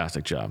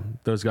fantastic job.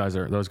 Those guys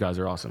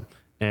are awesome.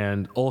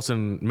 And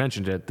Olsen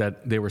mentioned it,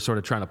 that they were sort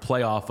of trying to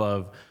play off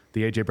of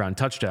the A.J. Brown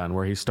touchdown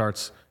where he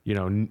starts,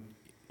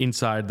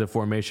 inside the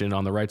formation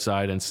on the right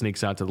side and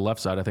sneaks out to the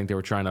left side. I think they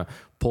were trying to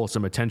pull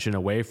some attention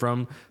away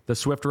from the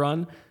Swift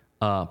run,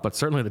 but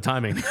certainly the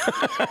timing.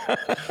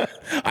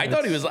 I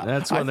thought he was.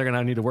 That's what they're going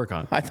to need to work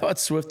on. I thought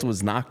Swift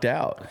was knocked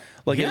out.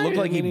 It looked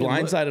like he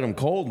blindsided him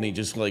cold, and he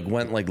just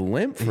went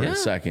limp for a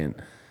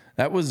second.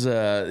 That was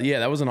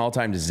an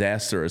all-time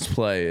disastrous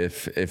play.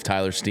 If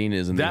Tyler Steen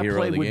isn't the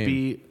hero of the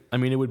game,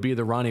 it would be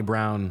the Ronnie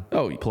Brown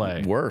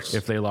play. Worse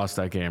if they lost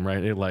that game,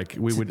 right?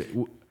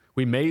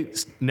 We may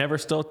never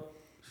still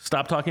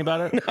stop talking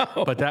about it,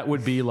 but that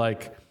would be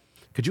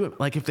could you,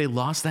 if they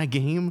lost that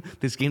game,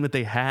 this game that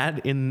they had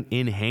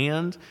in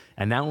hand,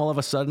 and now all of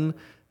a sudden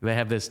they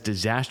have this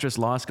disastrous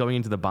loss going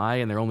into the bye,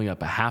 and they're only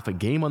up a half a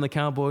game on the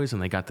Cowboys,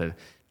 and they got the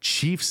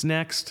Chiefs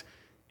next,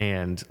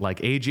 and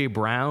A.J.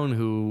 Brown,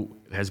 who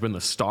has been the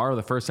star of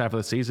the first half of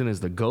the season, is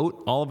the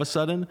GOAT all of a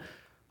sudden.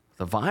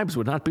 The vibes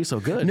would not be so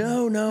good.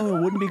 No,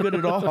 it wouldn't be good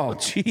at all.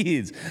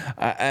 Jeez.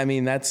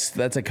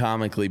 That's a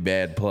comically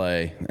bad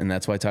play, and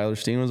that's why Tyler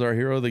Steen was our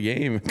hero of the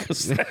game.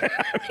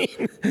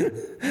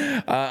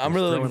 I'm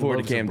really looking forward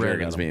to Cam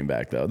Jurgens being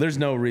back, though. There's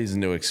no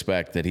reason to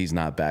expect that he's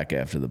not back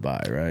after the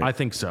bye, right? I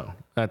think so.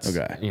 That's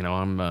okay.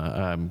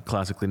 I'm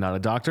classically not a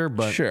doctor,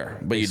 but sure.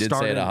 But you did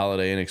say at a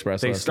Holiday Inn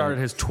Express. They started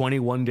his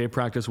 21-day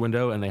practice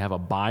window, and they have a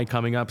bye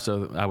coming up.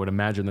 So I would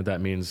imagine that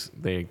means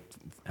they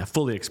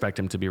fully expect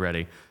him to be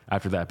ready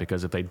after that,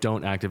 because if they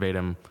don't activate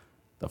him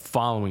the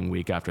following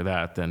week after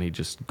that, then he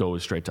just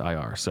goes straight to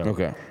IR. So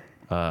okay.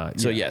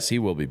 Yes, he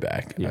will be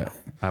back. Yeah,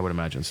 I would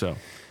imagine so.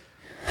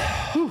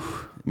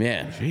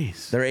 Man,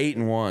 jeez, they're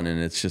 8-1,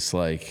 and it's just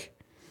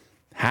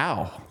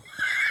how?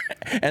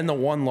 And the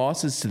one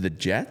loss is to the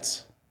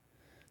Jets.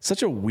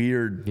 Such a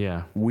weird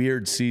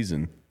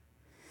season.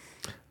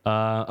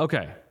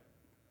 Okay.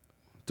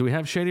 Do we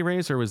have Shady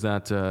Rays, or was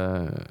that?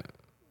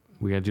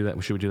 We gotta do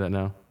that. Should we do that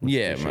now?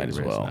 Might as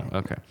well. Now.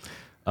 Okay.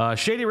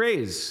 Shady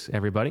Rays,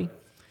 everybody.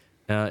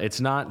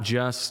 It's not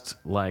just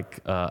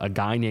a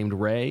guy named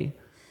Ray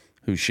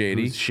who's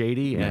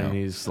shady, and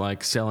he's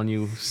selling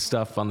you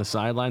stuff on the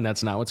sideline.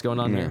 That's not what's going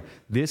on there.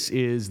 This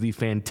is the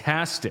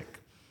fantastic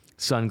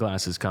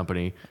sunglasses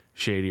company,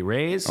 Shady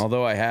Rays.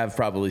 Although I have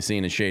probably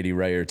seen a Shady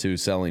Ray or two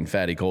selling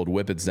fatty cold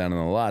whippets down in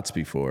the lots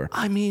before.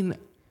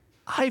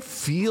 I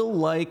feel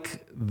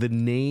like the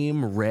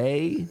name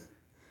Ray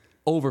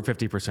over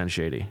 50%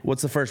 shady.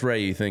 What's the first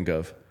Ray you think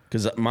of?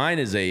 Because mine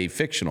is a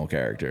fictional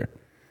character.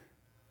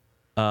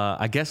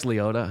 I guess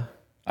Leota.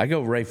 I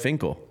go Ray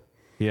Finkel.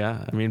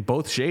 Yeah,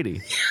 both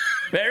shady.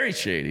 Very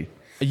shady.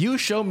 You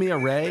show me a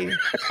Ray,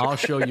 I'll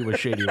show you a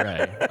Shady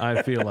Ray.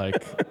 I feel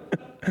like,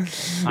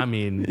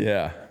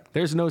 yeah.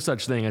 There's no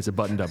such thing as a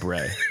buttoned-up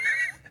Ray.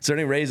 Is there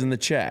any Rays in the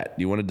chat?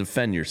 Do you want to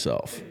defend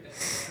yourself?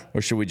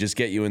 Or should we just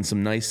get you in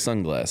some nice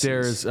sunglasses?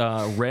 There's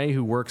Ray,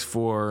 who works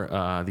for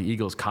the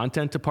Eagles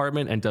content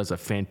department and does a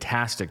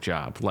fantastic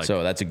job.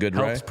 So that's a good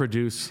Ray? Helps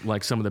produce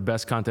some of the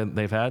best content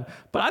they've had.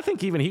 But I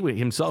think even he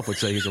himself would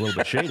say he's a little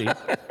bit shady.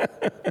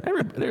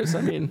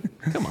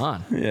 Come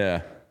on.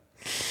 Yeah.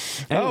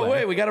 Anyway. Oh,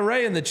 wait, we got a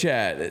Ray in the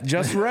chat.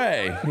 Just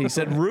Ray. He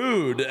said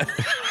rude.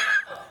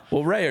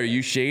 Well, Ray, are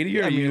you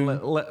shady or are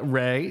you?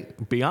 Ray,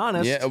 be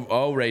honest. Yeah.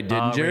 Oh, Ray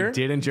Didinger.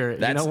 Ray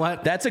Didinger. You know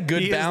what? That's a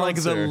good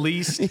balancer. He is the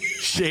least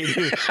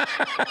shady.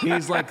 He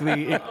is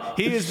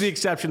the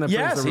exception that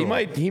proves the rule.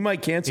 Yes, he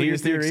might cancel your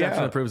theory out. He is the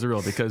exception that proves the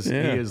rule, because he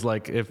is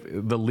if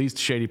the least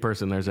shady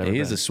person there's ever been.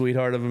 He is a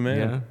sweetheart of a man.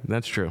 Yeah,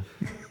 that's true.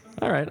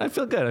 All right, I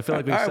feel good. I feel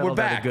like we've all right, we're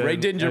back. Ray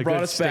Didinger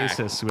brought us back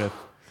with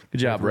Good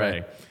job,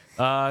 Ray.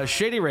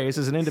 Shady Rays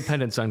is an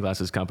independent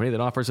sunglasses company that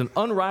offers an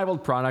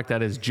unrivaled product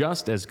that is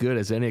just as good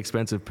as any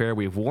expensive pair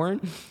we've worn.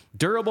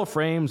 Durable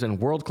frames and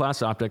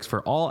world-class optics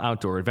for all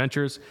outdoor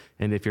adventures.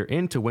 And if you're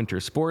into winter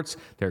sports,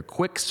 their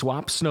quick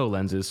swap snow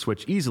lenses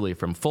switch easily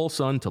from full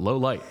sun to low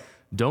light.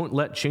 Don't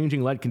let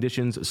changing light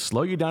conditions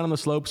slow you down on the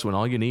slopes when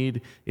all you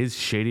need is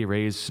Shady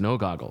Rays snow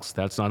goggles.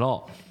 That's not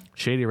all.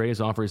 Shady Rays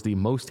offers the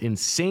most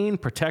insane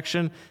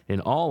protection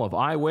in all of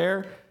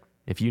eyewear.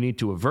 If you need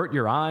to avert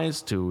your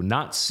eyes to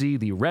not see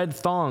the red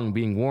thong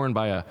being worn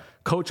by a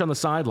coach on the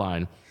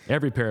sideline,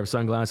 every pair of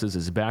sunglasses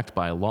is backed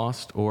by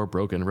lost or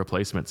broken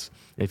replacements.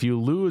 If you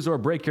lose or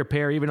break your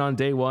pair even on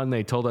day one,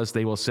 they told us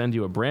they will send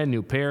you a brand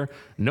new pair.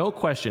 No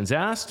questions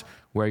asked.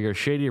 Wear your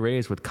Shady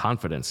Rays with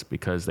confidence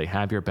because they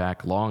have your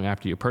back long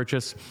after you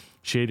purchase.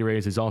 Shady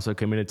Rays is also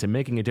committed to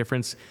making a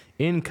difference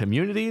in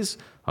communities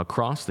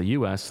across the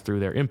U.S. through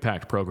their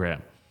Impact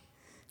program,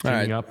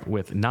 teaming up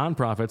with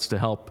nonprofits to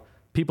help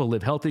people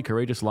live healthy,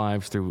 courageous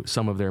lives through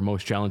some of their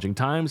most challenging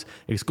times.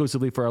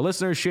 Exclusively for our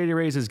listeners, Shady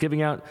Rays is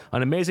giving out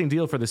an amazing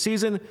deal for the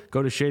season.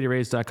 Go to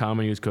shadyrays.com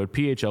and use code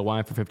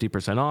PHLY for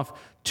 50% off.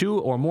 2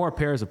 or more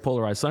pairs of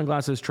polarized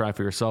sunglasses. Try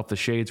for yourself the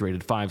shades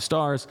rated 5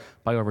 stars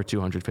by over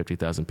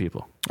 250,000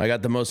 people. I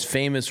got the most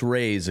famous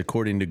Rays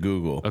according to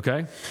Google.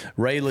 Okay.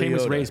 Ray Liotta.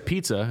 Famous Rays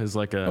Pizza is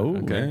like a... Oh,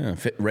 yeah.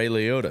 Ray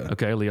Liotta.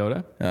 Okay,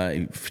 Liotta.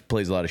 He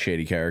plays a lot of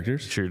shady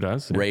characters. Sure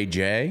does. Yeah. Ray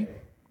J.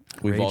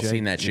 We've all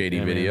seen that shady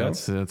video.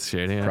 That's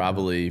shady. Yeah.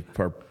 Probably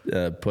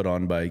put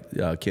on by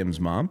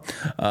Kim's mom.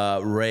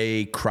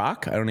 Ray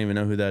Kroc. I don't even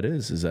know who that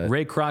is. Is that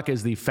Ray Kroc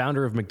is the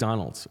founder of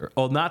McDonald's.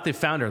 Not the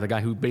founder, the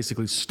guy who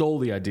basically stole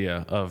the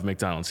idea of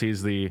McDonald's.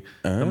 He's the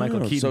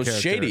Michael Keaton character. So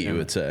shady, you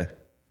would say.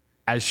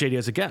 As shady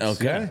as it gets.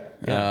 Okay.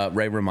 Yeah.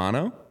 Ray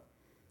Romano.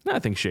 I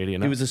think shady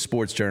enough. He was a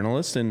sports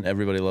journalist, and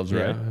everybody loves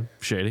Ray.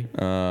 Shady.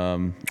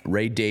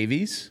 Ray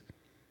Davies.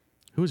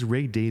 Who is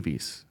Ray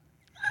Davies?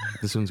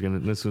 This one's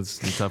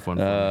a tough one.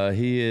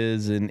 He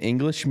is an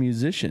English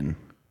musician.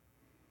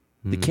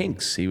 The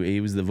Kinks. He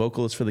was the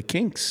vocalist for the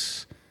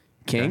Kinks.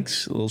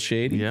 Kinks, a little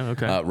shady. Yeah,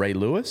 okay. Ray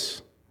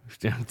Lewis.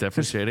 Yeah,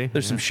 definitely shady.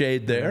 There's some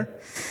shade there.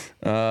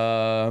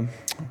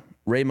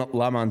 Ray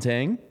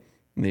LaMontagne,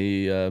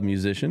 the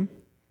musician.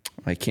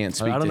 I can't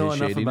speak to his shadiness. I don't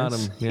know enough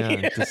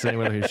about him to say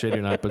whether he's shady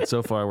or not, but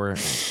so far we're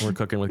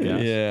cooking with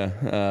gas.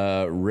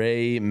 Yeah.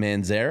 Ray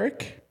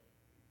Manzarek.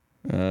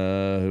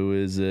 Who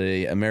is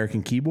a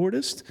American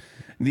keyboardist.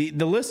 The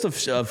list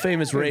of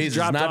famous Rays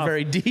is not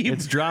very deep.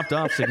 It's dropped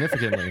off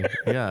significantly.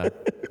 Yeah.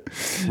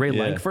 Ray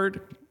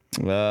Lankford.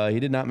 He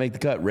did not make the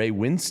cut. Ray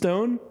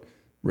Winstone.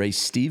 Ray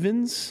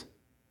Stevens.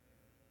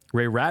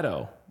 Ray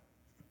Ratto.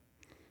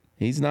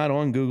 He's not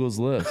on Google's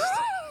list.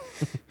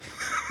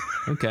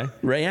 Okay.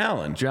 Ray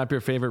Allen. Drop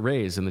your favorite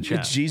Rays in the chat.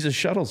 It's Jesus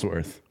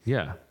Shuttlesworth.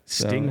 Yeah.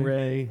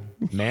 Stingray.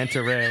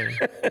 Manta Ray.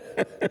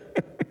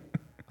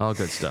 All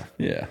good stuff.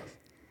 Yeah.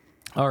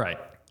 All right.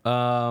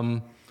 How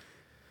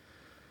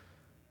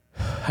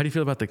do you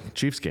feel about the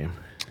Chiefs game?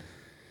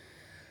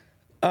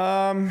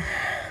 The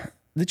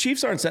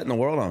Chiefs aren't setting the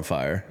world on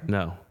fire.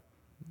 No.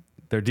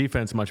 Their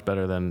defense much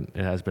better than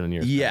it has been in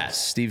years.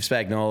 Yes. Steve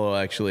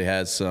Spagnuolo actually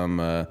has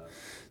some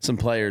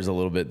players a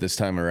little bit this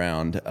time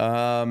around.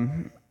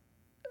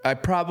 I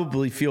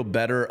probably feel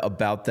better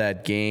about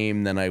that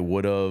game than I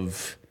would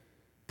have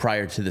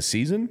prior to the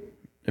season,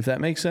 if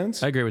that makes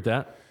sense. I agree with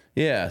that.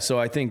 Yeah, so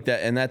I think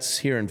that, and that's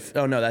here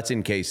that's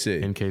in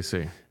KC. In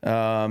KC.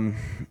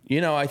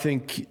 I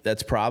think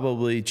that's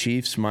probably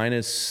Chiefs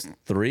minus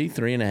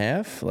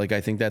 3.5. Like,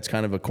 I think that's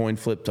kind of a coin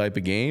flip type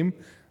of game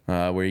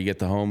where you get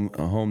the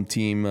home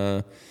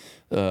team,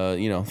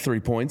 3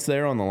 points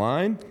there on the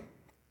line.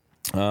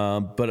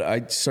 But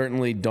I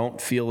certainly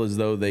don't feel as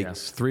though they...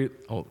 Yes,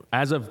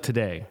 as of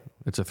today,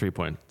 it's a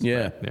 3-point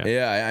spread.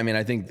 Yeah. I mean,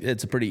 I think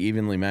it's a pretty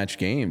evenly matched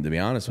game, to be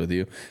honest with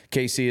you.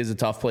 KC is a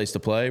tough place to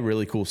play.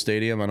 Really cool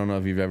stadium. I don't know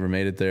if you've ever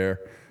made it there.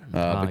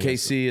 But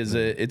KC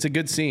it's a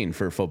good scene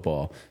for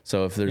football.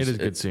 So if there's... It is a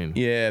good scene.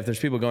 Yeah, if there's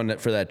people going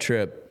for that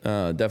trip,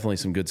 definitely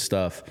some good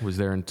stuff. Was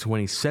there in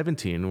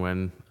 2017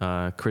 when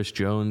Chris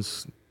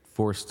Jones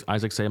forced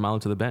Isaac Seumalo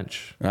to the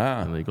bench.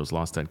 And the Eagles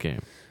lost that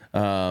game.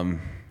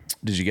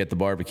 Did you get the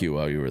barbecue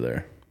while you were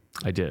there?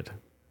 I did.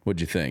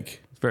 What'd you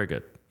think? It's very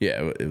good.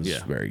 Yeah, it was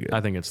very good.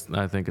 I think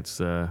it's.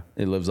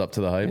 It lives up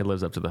to the hype. It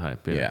lives up to the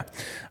hype. Yeah,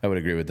 I would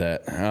agree with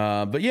that.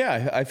 But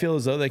yeah, I feel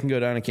as though they can go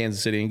down to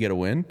Kansas City and get a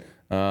win.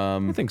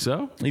 I think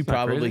so. You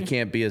probably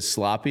can't be as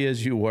sloppy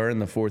as you were in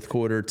the fourth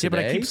quarter today.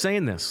 Yeah, but I keep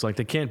saying this. Like,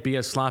 they can't be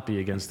as sloppy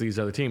against these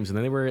other teams. And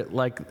then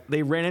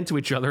they ran into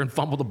each other and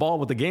fumbled the ball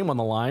with the game on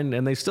the line,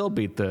 and they still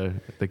beat the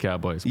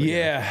Cowboys.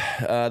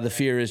 But the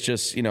fear is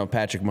just,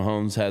 Patrick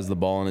Mahomes has the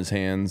ball in his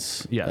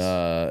hands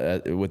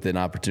with an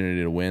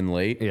opportunity to win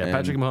late. Yeah,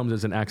 Patrick Mahomes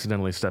isn't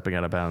accidentally stepping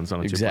out of bounds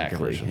on a two-point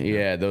conversion.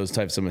 Yeah, those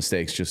types of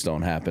mistakes just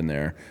don't happen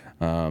there.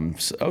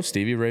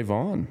 Stevie Ray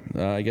Vaughan.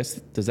 I guess,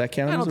 does that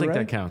count? I don't think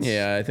that counts.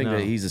 Yeah, I think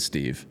that he's a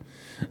Steve.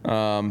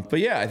 But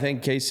yeah, I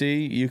think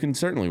KC, you can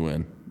certainly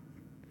win.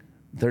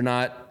 They're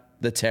not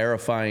the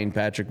terrifying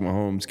Patrick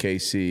Mahomes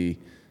KC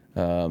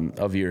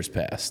of years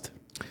past.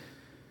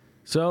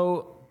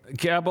 So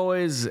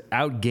Cowboys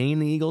outgained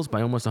the Eagles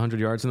by almost 100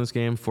 yards in this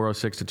game,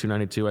 406 to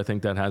 292. I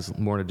think that has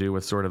more to do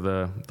with sort of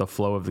the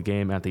flow of the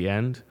game at the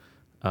end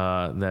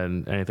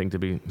than anything to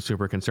be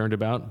super concerned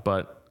about.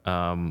 But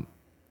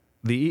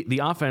the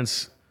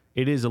offense,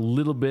 it is a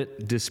little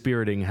bit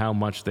dispiriting how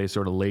much they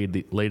sort of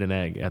laid an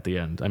egg at the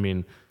end. I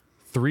mean,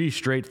 3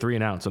 straight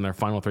 3-and-outs on their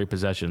final 3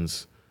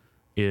 possessions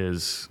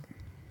is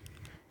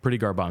pretty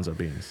garbanzo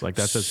beans. Like,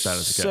 that's as bad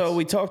as it gets. So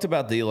we talked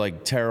about the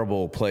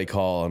terrible play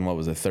call on what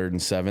was it, 3rd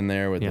and 7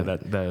 there with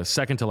the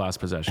second to last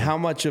possession. How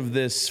much of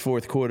this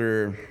fourth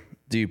quarter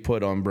do you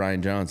put on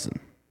Brian Johnson?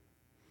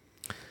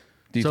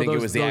 Do you think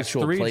it was the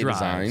actual play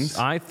designs?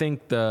 I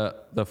think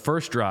the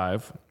first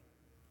drive,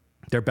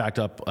 they're backed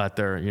up at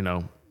their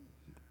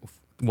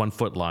 1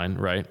 foot line,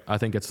 right? I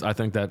think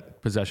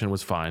that possession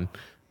was fine.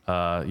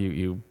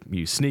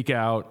 You sneak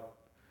out.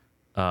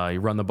 You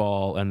run the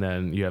ball, and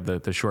then you have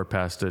the short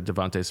pass to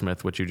Devontae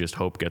Smith, which you just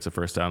hope gets a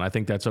first down. I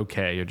think that's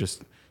okay. You're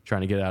just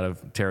trying to get out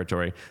of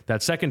territory.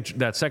 That second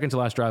to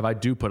last drive, I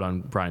do put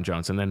on Brian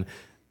Johnson. And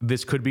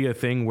this could be a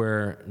thing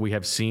where we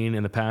have seen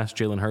in the past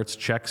Jalen Hurts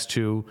checks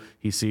to,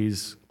 he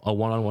sees a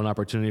one-on-one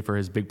opportunity for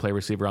his big play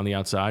receiver on the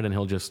outside, and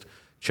he'll just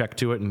check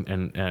to it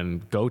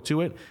and go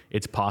to it.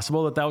 It's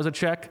possible that was a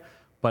check,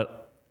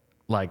 but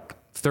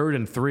 3rd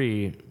and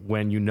 3,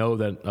 when you know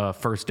that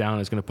first down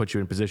is going to put you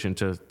in position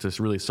to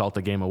really salt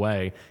the game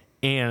away,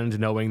 and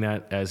knowing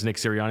that, as Nick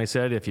Sirianni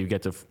said, if you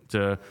get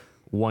to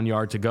 1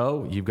 yard to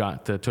go, you've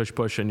got the tush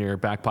push in your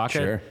back pocket.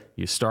 Sure.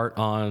 You start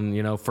on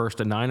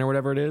 1st and 9 or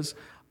whatever it is.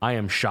 I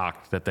am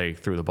shocked that they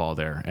threw the ball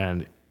there,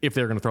 and if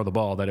they're going to throw the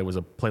ball, that it was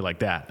a play like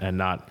that and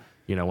not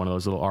one of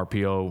those little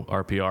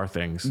RPR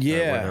things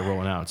where they're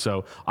rolling out.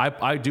 So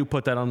I do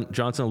put that on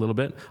Johnson a little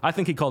bit. I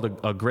think he called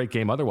a great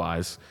game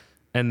otherwise,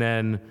 and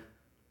then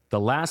the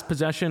last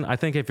possession, I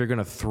think if you're going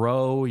to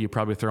throw, you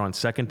probably throw on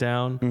 2nd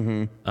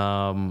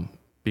down,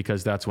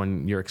 because that's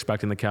when you're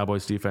expecting the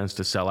Cowboys defense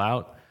to sell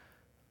out.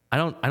 I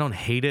don't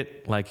hate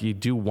it. You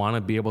do want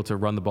to be able to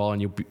run the ball,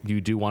 and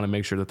you do want to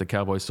make sure that the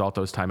Cowboys salt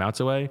those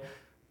timeouts away.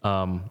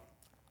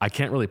 I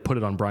can't really put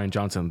it on Brian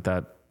Johnson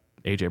that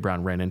A.J.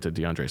 Brown ran into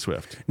DeAndre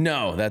Swift.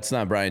 No, that's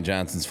not Brian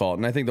Johnson's fault.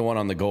 And I think the one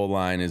on the goal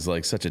line is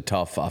such a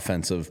tough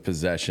offensive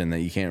possession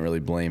that you can't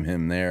really blame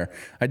him there.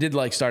 I did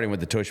like starting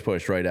with the tush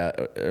push right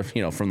out,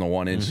 from the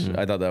 1 inch.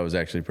 I thought that was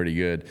actually pretty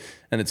good.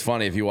 And it's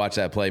funny, if you watch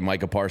that play,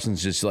 Micah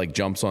Parsons just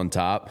jumps on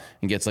top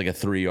and gets a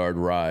 3-yard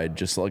ride,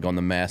 just on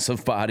the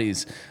massive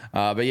bodies.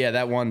 But yeah,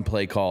 that one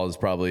play call is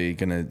probably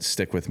going to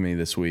stick with me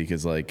this week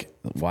is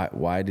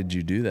why did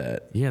you do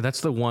that? Yeah, that's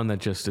the one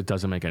that it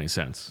doesn't make any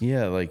sense.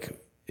 Yeah,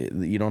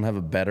 you don't have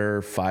a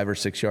better 5 or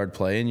 6 yard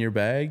play in your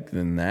bag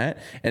than that,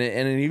 and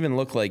it even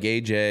looked like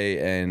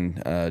AJ and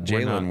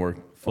Jalen were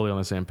fully on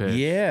the same page.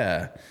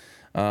 Yeah,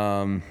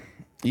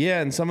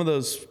 and some of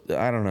those,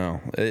 I don't know.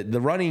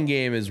 The running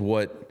game is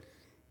what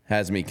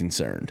has me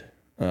concerned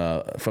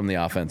from the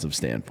offensive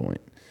standpoint.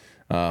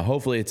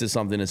 Hopefully, it's just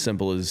something as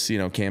simple as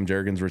Cam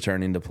Jurgens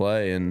returning to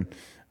play and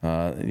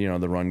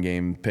the run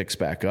game picks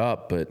back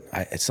up. But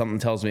something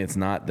tells me it's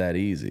not that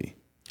easy.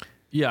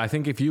 Yeah, I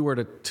think if you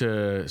were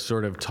to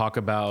sort of talk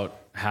about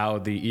how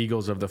the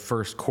Eagles of the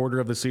first quarter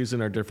of the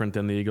season are different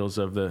than the Eagles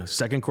of the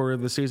second quarter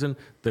of the season,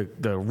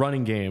 the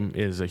running game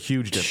is a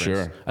huge difference.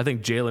 Sure. I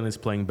think Jalen is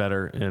playing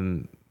better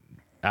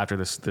after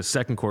the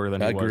second quarter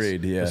than he was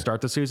to start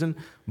the season,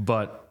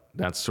 but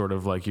that's sort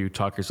of you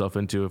talk yourself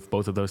into. If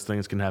both of those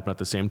things can happen at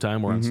the same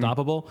time, we're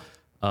unstoppable.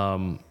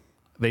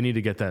 They need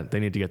to get that. They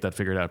need to get that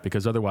figured out,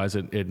 because otherwise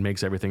it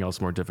makes everything else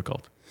more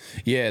difficult.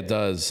 Yeah, it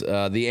does.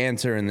 The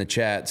answer in the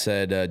chat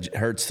said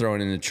Hurts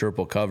throwing into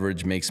triple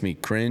coverage makes me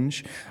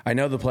cringe. I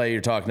know the play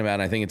you're talking about.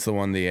 I think it's the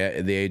one the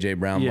A.J.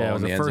 Brown ball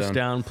in the end zone. Yeah, first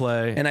down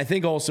play. And I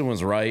think Olsen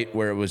was right,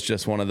 where it was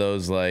just one of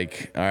those all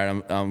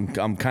right,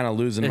 I'm kind of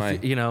losing my.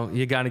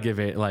 You got to give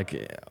it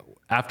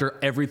after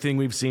everything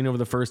we've seen over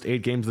the first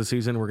 8 games of the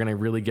season, we're going to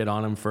really get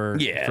on him for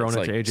throwing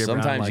it to A.J.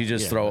 Brown. Sometimes you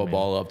just throw a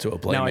ball up to a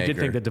playmaker. Now, I did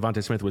think that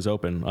Devontae Smith was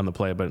open on the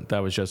play, but that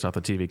was just off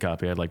the TV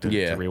copy. I'd like to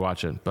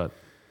rewatch it. But,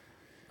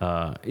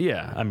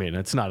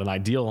 it's not an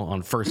ideal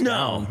on first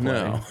down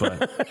play.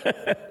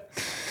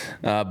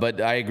 No.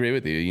 But I agree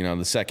with you.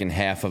 The second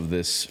half of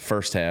this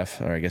first half,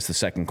 or I guess the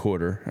second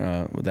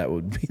quarter, that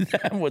would be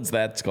what's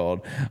that's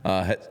called.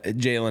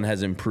 Jalen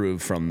has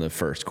improved from the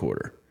first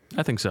quarter.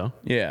 I think so.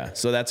 Yeah,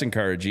 so that's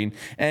encouraging.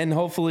 And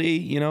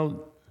hopefully,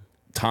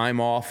 time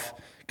off,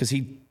 because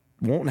he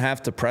won't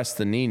have to press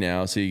the knee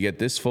now. So you get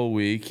this full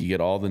week, you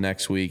get all the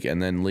next week,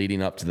 and then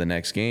leading up to the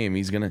next game,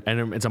 he's going to...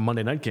 And it's a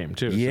Monday night game,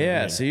 too.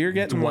 Yeah, so you're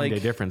getting it's a one-day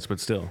difference,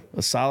 but still.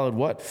 A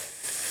solid,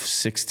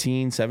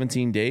 16,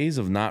 17 days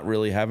of not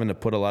really having to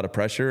put a lot of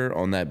pressure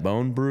on that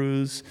bone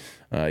bruise.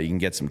 You can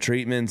get some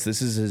treatments.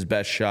 This is his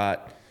best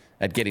shot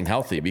at getting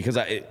healthy, because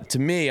to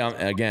me,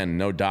 again,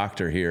 no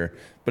doctor here,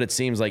 but it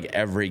seems like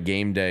every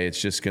game day it's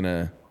just going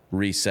to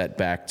reset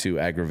back to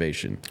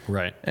aggravation.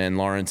 Right. And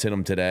Lawrence hit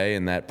him today,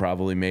 and that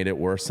probably made it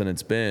worse than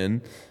it's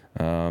been.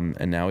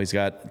 And now he's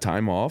got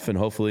time off, and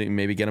hopefully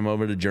maybe get him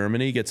over to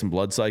Germany, get some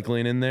blood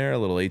cycling in there, a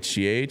little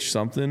HGH,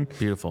 something.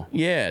 Beautiful.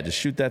 Yeah, just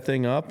shoot that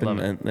thing up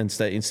and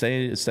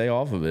stay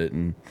off of it.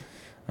 And,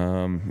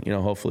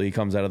 hopefully he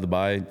comes out of the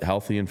bye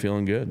healthy and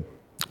feeling good.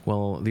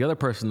 Well, the other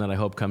person that I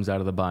hope comes out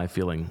of the bye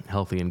feeling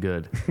healthy and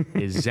good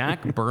is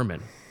Zach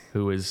Berman,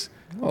 who is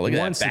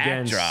once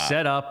again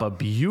set up a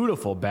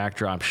beautiful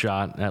backdrop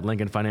shot at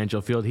Lincoln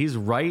Financial Field. He's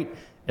right,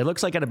 it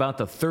looks like at about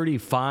the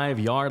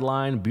 35-yard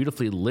line,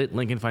 beautifully lit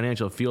Lincoln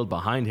Financial Field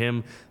behind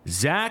him.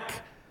 Zach,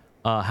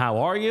 how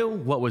are you?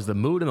 What was the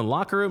mood in the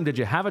locker room? Did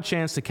you have a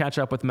chance to catch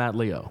up with Matt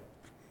Leo?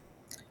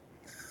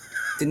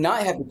 Did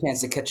not have the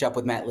chance to catch up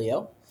with Matt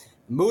Leo.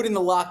 The mood in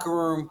the locker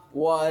room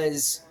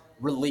was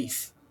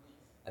relief.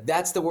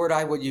 That's the word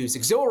I would use.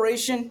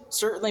 Exhilaration,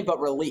 certainly, but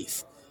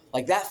relief.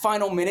 Like that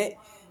final minute,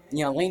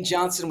 Lane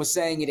Johnson was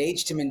saying it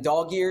aged him in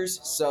dog years.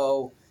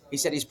 So he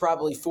said he's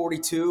probably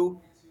 42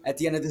 at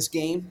the end of this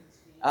game.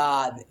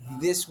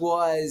 This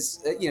was,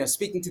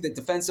 speaking to the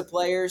defensive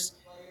players,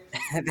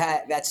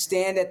 that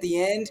stand at the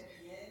end,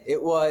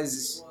 it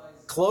was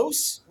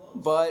close,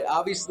 but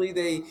obviously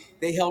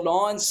they held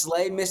on.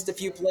 Slay missed a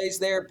few plays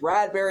there.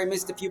 Bradbury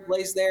missed a few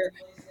plays there.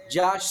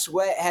 Josh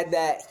Sweat had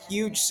that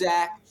huge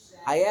sack.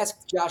 I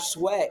asked Josh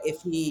Sweat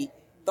if he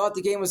thought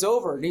the game was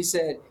over, and he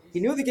said he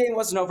knew the game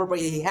wasn't over, but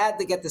he had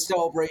to get the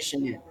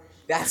celebration in.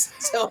 That's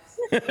so.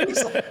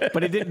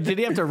 But did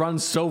he have to run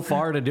so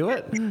far to do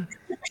it?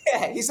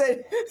 Yeah, he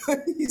said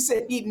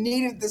he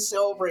needed the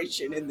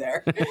celebration in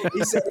there.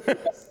 He said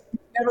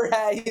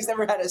he's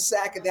never had a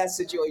sack in that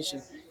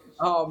situation.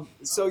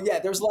 So yeah,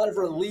 there's a lot of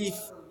relief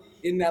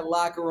in that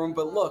locker room.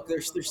 But look,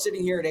 they're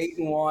sitting here at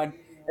 8-1,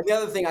 and the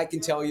other thing I can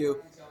tell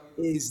you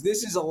is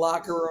this is a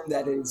locker room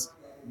that is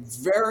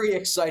very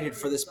excited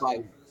for this bye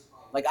week.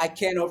 Like, I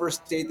can't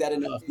overstate that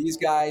enough. These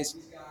guys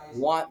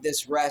want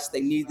this rest.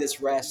 They need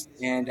this rest,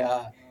 and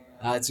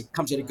it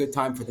comes at a good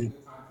time for them.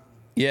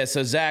 Yeah,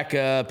 so Zach,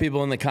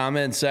 people in the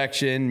comment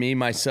section, me,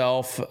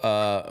 myself,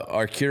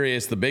 are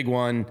curious. The big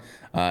one,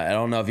 I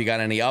don't know if you got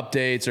any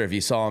updates or if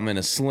you saw him in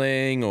a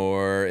sling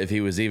or if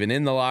he was even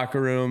in the locker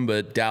room,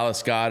 but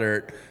Dallas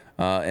Goedert,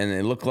 and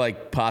it looked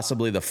like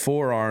possibly the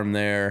forearm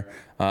there.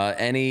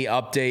 Any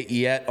update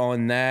yet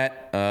on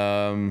that?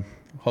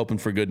 Hoping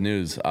for good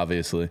news,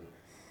 obviously.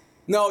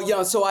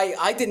 No, so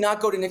I did not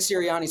go to Nick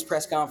Sirianni's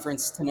press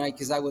conference tonight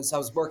because I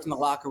was working the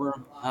locker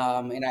room,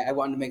 and I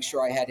wanted to make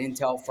sure I had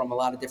intel from a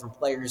lot of different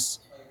players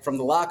from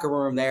the locker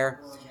room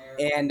there,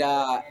 and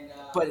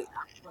but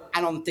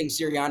I don't think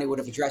Sirianni would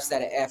have addressed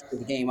that after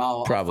the game.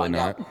 Probably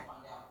not.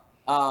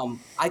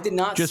 I did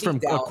not. Just see from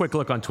Dallas. A quick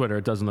look on Twitter,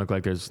 it doesn't look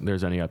like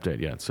there's any update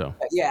yet. So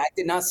Yeah, I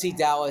did not see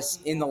Dallas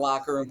in the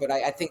locker room, but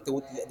I think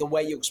the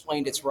way you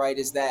explained it's right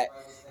is that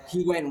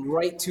he went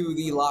right to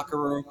the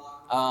locker room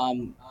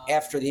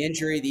after the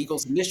injury. The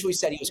Eagles initially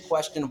said he was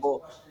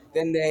questionable.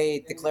 Then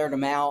they declared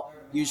him out.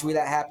 Usually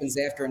that happens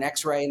after an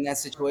X-ray in that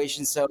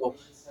situation. So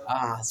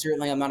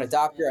certainly I'm not a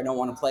doctor. I don't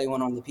want to play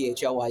one on the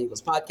PHLY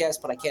Eagles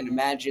podcast, but I can't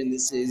imagine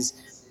this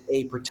is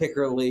a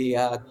particularly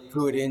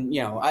good. And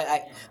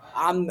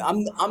I'm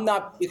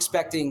not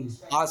expecting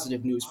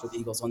positive news for the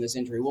Eagles on this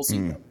injury. We'll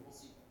see.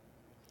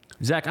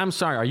 Zach, I'm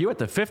sorry. Are you at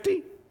the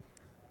 50?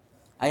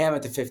 I am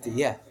at the 50.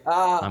 Yeah.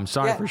 I'm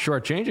sorry for yeah.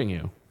 shortchanging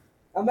you.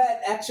 I'm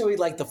at actually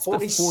like the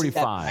 40. The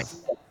 45.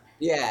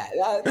 Yeah.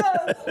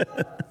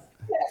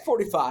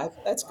 45.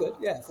 That's good.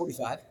 Yeah,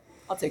 45.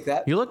 I'll take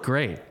that. You look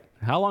great.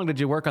 How long did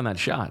you work on that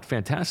shot?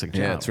 Fantastic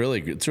job. Yeah, it's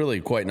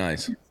really quite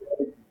nice.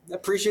 I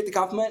appreciate the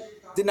compliment.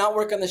 Did not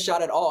work on the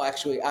shot at all,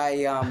 actually.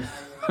 I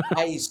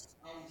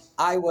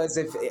was,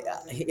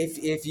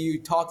 if you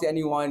talk to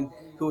anyone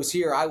who was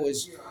here, I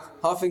was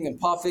huffing and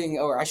puffing,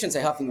 or I shouldn't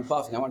say huffing and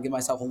puffing. I want to give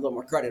myself a little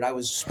more credit. I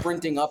was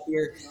sprinting up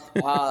here.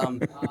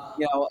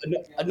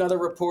 Another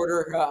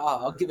reporter,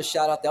 I'll give a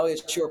shout out to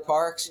Elliot Shore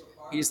Parks.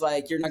 He's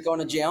like, "You're not going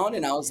to jail?"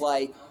 And I was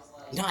like,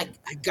 "No, I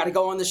got to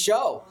go on the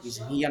show."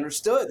 He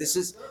understood. This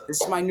is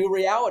my new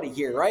reality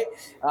here, right?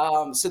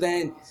 So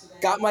then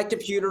got my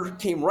computer,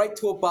 came right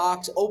to a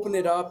box, opened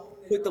it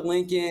up, put the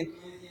link in.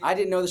 I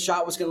didn't know the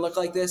shot was going to look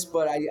like this,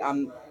 but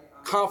I'm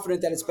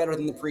confident that it's better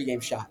than the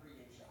pregame shot.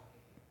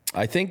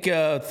 I think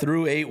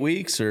through 8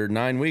 weeks or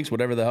 9 weeks,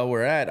 whatever the hell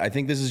we're at, I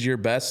think this is your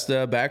best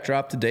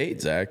backdrop to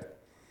date, Zach.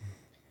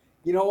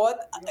 You know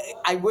what?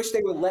 I wish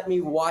they would let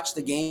me watch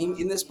the game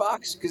in this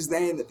box because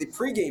then the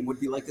pregame would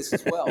be like this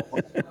as well.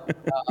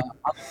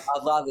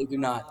 They do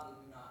not.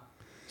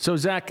 So,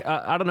 Zach,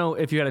 I don't know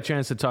if you had a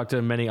chance to talk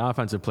to many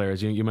offensive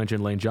players. You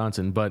mentioned Lane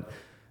Johnson, but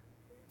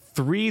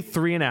 3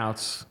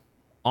 3-and-outs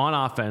on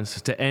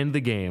offense to end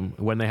the game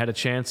when they had a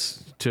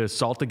chance to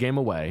salt the game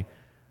away.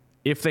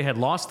 If they had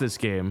lost this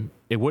game,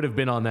 it would have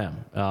been on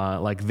them.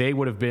 They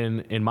would have been,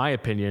 in my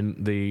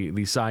opinion,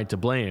 the side to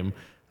blame.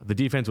 The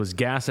defense was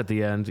gassed at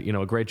the end.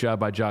 A great job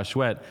by Josh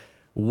Sweat.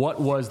 What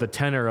was the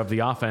tenor of the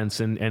offense,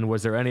 and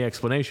was there any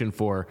explanation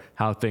for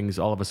how things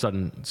all of a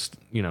sudden,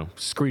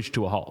 screeched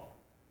to a halt?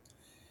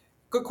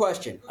 Good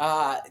question.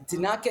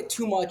 Did not get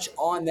too much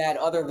on that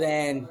other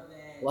than,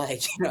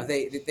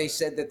 they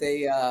said that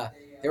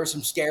they there were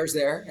some scares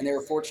there, and they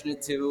were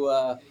fortunate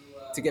to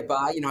get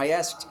by. I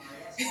asked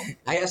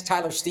I asked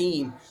Tyler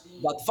Steen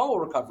about the fumble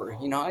recovery.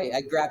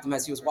 I grabbed him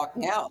as he was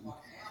walking out. And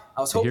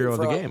I was The hoping hero of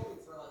for the like, game.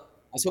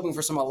 I was hoping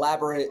for some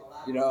elaborate,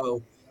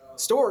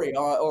 story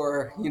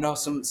or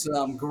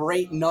some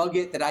great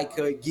nugget that I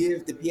could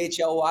give the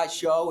PHLY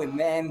show and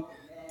then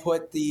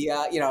put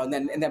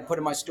and then put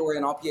in my story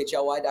on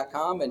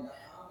allphly.com. And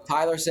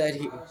Tyler said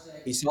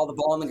he saw the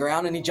ball on the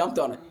ground and he jumped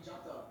on it.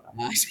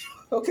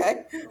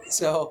 Okay,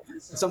 so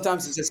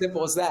sometimes it's as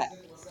simple as that.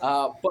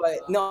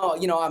 But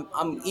no,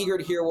 I'm eager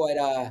to hear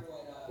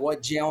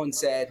what Jalen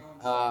said.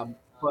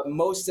 But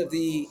most of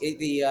the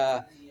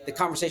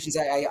conversations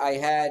I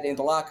had in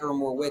the locker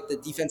room were with the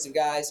defensive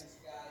guys,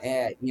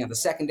 and the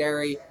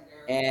secondary,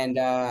 and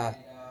I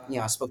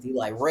spoke to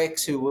Eli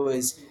Ricks, who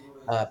was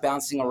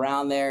bouncing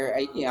around there.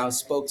 I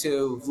spoke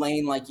to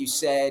Lane, like you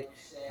said,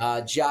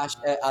 Josh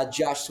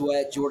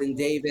Sweat, Jordan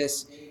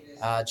Davis,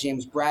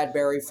 James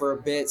Bradbury for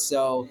a bit.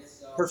 So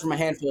heard from a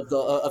handful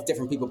of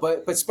different people,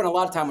 but spent a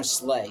lot of time with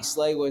Slay.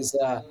 Slay was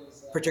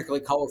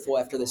particularly colorful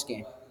after this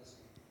game.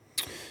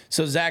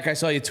 So, Zach, I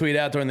saw you tweet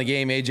out during the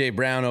game, A.J.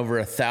 Brown over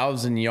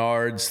 1,000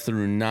 yards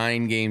through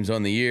 9 games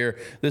on the year.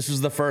 This was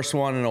the first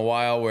one in a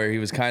while where he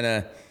was kind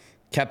of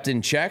kept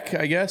in check,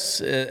 I guess,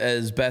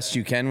 as best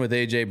you can with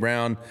A.J.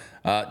 Brown.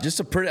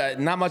 Just a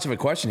pretty, not much of a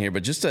question here,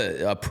 but just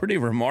a pretty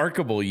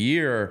remarkable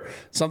year.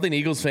 Something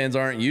Eagles fans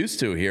aren't used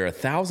to here.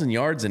 1,000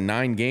 yards in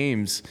 9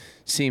 games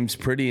seems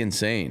pretty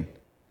insane.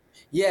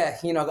 Yeah,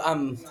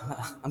 I'm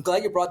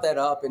glad you brought that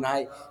up, and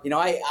I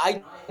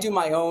do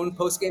my own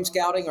post-game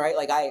scouting, right?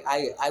 Like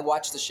I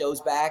watch the shows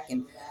back,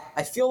 and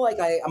I feel like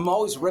I'm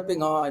always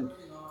ripping on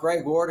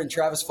Greg Ward and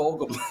Travis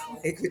Fulgham,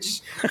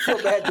 which I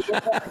feel bad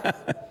doing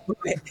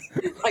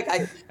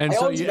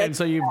that.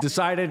 So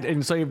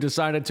you've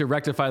decided to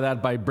rectify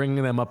that by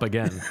bringing them up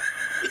again.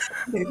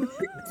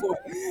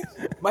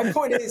 My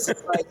point is,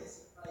 like,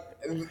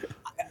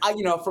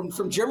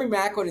 from Jeremy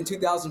Maclin in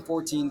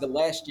 2014 to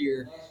last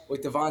year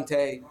with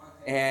Devontae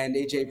and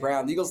A.J.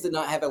 Brown, the Eagles did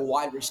not have a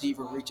wide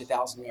receiver reach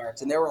 1,000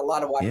 yards, and there were a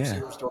lot of wide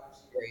receivers during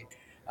the period.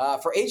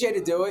 For A.J.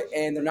 to do it,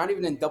 and they're not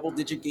even in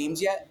double-digit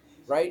games yet,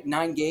 right?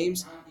 9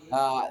 games,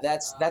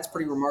 that's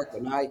pretty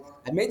remarkable. Now,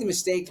 I made the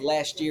mistake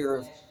last year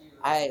of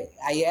I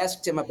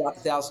asked him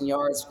about the 1,000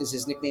 yards because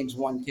his nickname's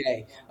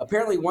 1K.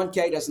 Apparently,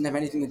 1K doesn't have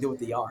anything to do with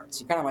the yards.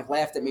 He kind of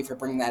laughed at me for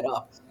bringing that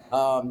up.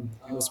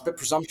 It was a bit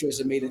presumptuous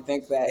of me to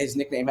think that his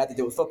nickname had to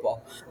do with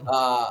football.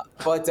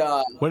 But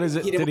what is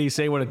it? Did he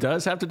say what it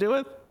does have to do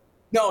with?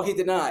 No, he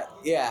did not.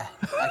 Yeah,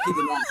 he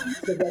did not. He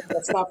said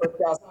that's not for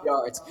 1,000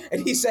 yards.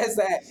 And he says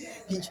that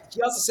he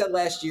also said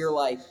last year,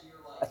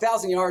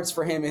 1,000 yards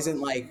for him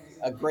isn't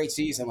a great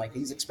season.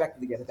 He's expected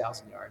to get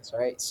 1,000 yards,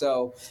 right?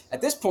 So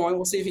at this point,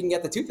 we'll see if he can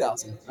get the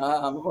 2,000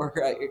 or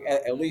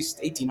at least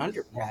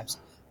 1,800 perhaps.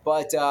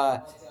 But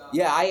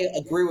yeah, I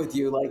agree with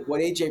you. What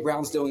A.J.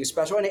 Brown's doing is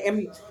special.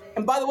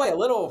 And by the way,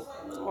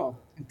 I'm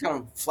kind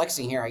of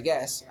flexing here, I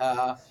guess.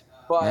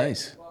 But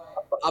nice.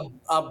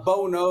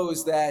 Bo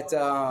knows that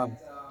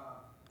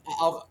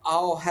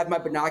I'll have my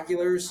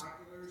binoculars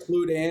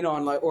clued in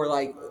on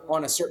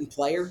on a certain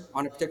player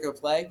on a particular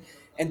play.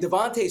 And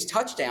Devontae's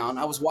touchdown,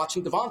 I was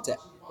watching Devontae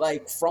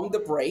from the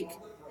break.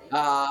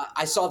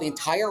 I saw the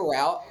entire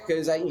route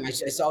because I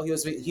saw he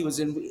was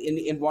in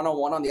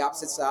 1-on-1 on the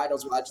opposite side. I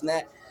was watching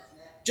that.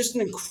 Just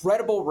an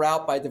incredible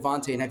route by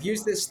Devontae. And I've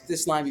used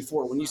this line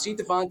before. When you see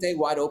Devontae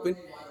wide open,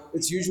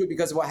 it's usually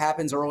because of what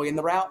happens early in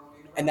the route.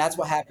 And that's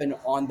what happened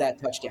on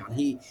that touchdown.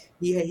 He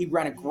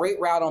ran a great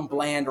route on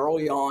Bland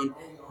early on,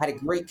 had a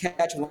great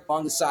catch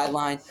along the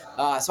sideline.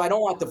 So I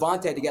don't want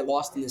Devontae to get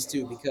lost in this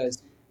too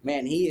because,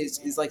 man, he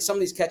is some of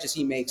these catches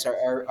he makes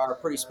are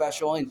pretty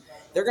special. And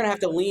they're going to have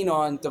to lean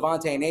on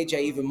Devontae and AJ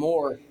even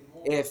more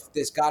if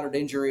this Goddard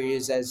injury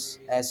is as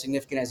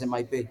significant as it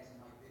might be.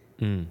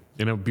 And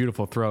a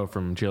beautiful throw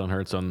from Jalen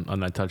Hurts on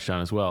that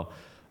touchdown as well.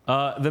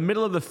 The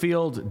middle of the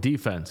field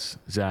defense,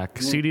 Zach.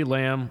 CeeDee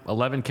Lamb,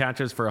 11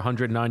 catches for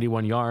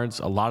 191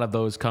 yards. A lot of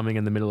those coming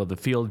in the middle of the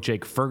field.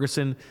 Jake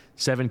Ferguson,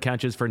 7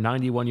 catches for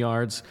 91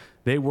 yards.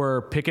 They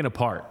were picking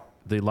apart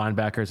the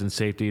linebackers and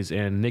safeties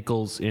and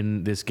nickels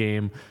in this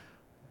game.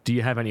 Do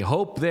you have any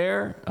hope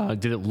there?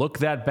 Did it look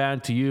that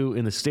bad to you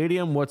in the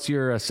stadium? What's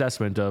your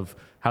assessment of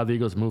how the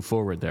Eagles move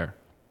forward there?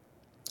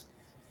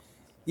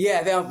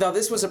 Yeah, now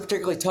this was a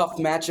particularly tough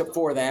matchup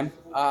for them.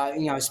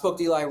 I spoke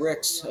to Eli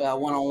Ricks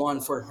one-on-one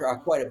for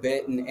quite a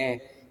bit,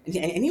 and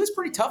he was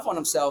pretty tough on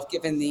himself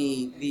given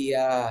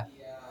I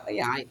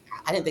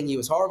didn't think he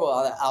was horrible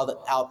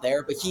out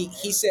there, but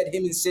he said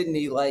him and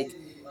Sydney,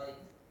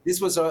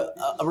 this was a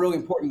really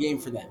important game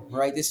for them,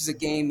 right? This is a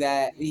game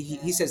that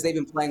he says they've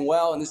been playing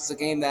well, and this is a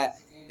game that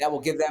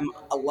will give them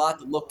a lot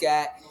to look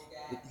at.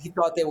 He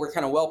thought they were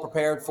kind of well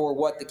prepared for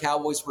what the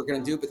Cowboys were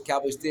going to do, but the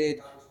Cowboys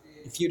did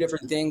a few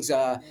different things.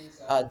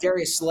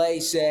 Darius Slay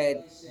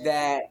said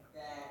that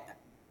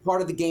part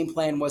of the game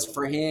plan was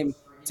for him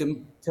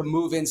to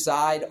move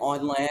inside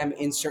on Lamb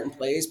in certain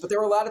plays. But there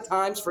were a lot of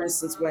times, for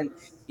instance, when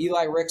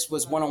Eli Ricks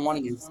was one-on-one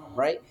against him,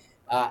 right?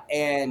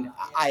 And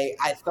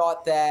I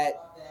thought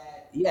that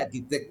yeah,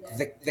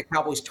 the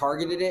Cowboys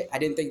targeted it. I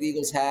didn't think the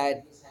Eagles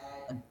had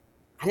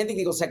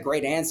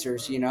great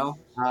answers.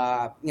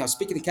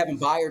 Speaking to Kevin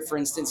Byard, for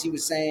instance, he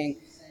was saying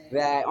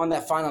that on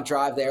that final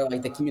drive there,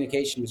 like the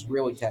communication was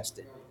really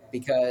tested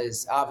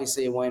because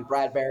obviously when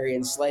Bradbury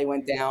and Slay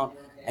went down,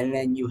 and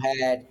then you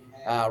had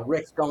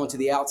Ricks going to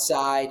the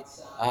outside,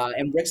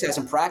 and Ricks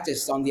hasn't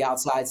practiced on the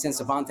outside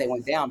since Avante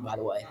went down, by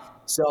the way.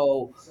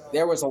 So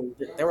there were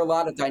a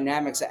lot of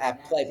dynamics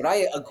at play. But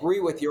I agree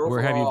with your Where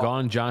overall. have you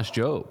gone, Josh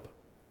Jobe?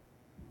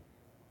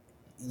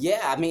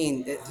 Yeah, I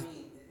mean,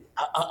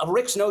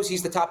 Ricks knows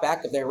he's the top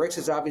back up there. Ricks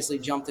has obviously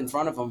jumped in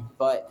front of him,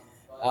 but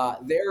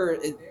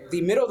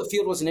the middle of the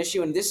field was an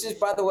issue. And this is,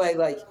 by the way,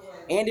 like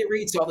Andy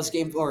Reid saw this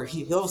game, or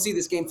he'll see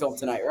this game film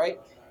tonight, right?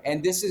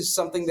 And this is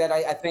something that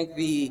I think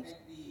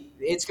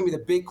it's going to be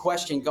the big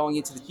question going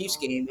into the Chiefs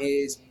game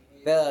is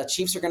the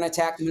Chiefs are going to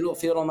attack the middle of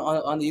the field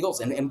on the Eagles,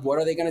 and what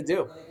are they going to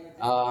do?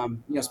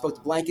 Spoke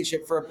to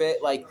Blankenship for a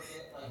bit. Like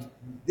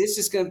this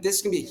is going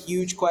to be a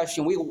huge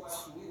question.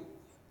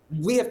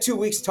 We have 2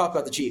 weeks to talk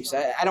about the Chiefs.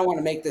 I don't want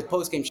to make the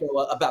postgame show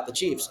about the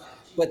Chiefs,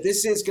 but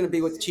this is going to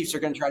be what the Chiefs are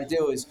going to try to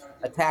do is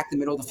attack the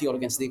middle of the field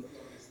against the Eagles.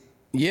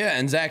 Yeah,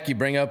 and Zach, you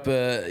bring up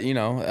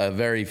a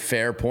very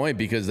fair point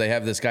because they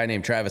have this guy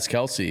named Travis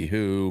Kelce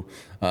who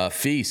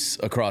feasts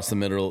across the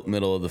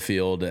middle of the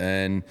field,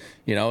 and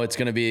it's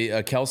going to be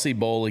a Kelce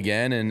Bowl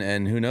again,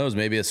 and who knows,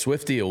 maybe a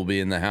Swiftie will be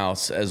in the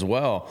house as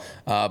well.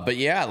 But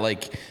yeah,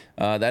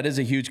 that is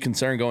a huge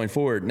concern going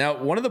forward.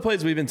 Now, one of the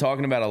plays we've been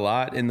talking about a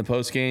lot in the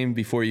postgame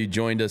before you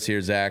joined us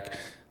here, Zach,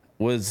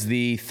 was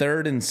the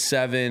 3rd and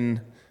 7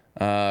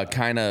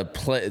 kind of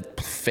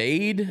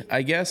fade,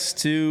 I guess,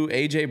 to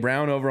A.J.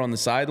 Brown over on the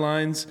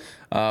sidelines.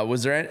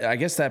 Was there? I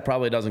guess that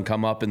probably doesn't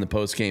come up in the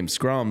post-game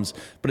scrums,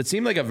 but it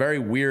seemed like a very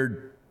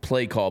weird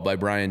play call by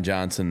Brian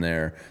Johnson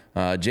there.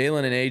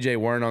 Jalen and A.J.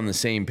 weren't on the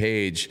same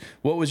page.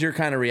 What was your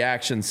kind of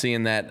reaction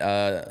seeing that,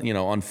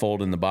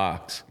 unfold in the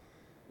box?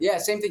 Yeah,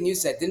 same thing you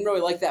said. Didn't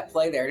really like that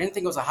play there. I didn't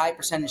think it was a high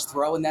percentage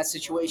throw in that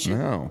situation.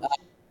 No.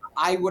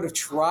 I would have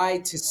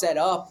tried to set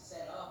up.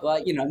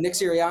 Nick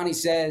Sirianni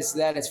says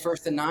that it's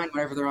 1st and 9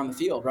 whenever they're on the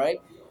field, right?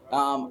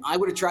 I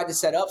would have tried to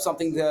set up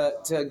something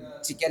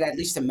to get at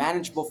least a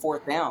manageable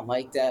 4th down,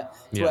 to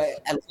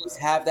at least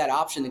have that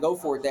option to go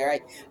for it there.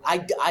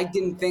 I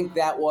didn't think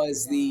that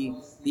was the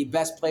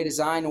best play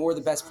design or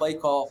the best play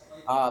call.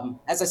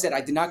 As I said,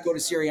 I did not go to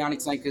Sirianni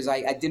tonight because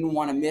I didn't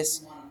want to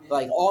miss.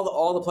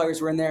 All the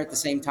players were in there at the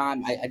same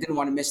time. I didn't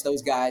want to miss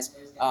those guys.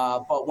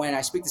 But when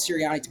I speak to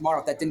Sirianni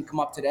tomorrow, if that didn't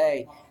come up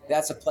today,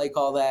 that's a play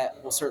call that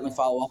we'll certainly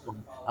follow up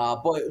on.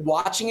 But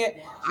watching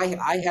it,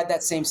 I had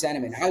that same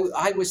sentiment.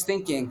 I was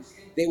thinking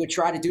they would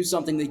try to do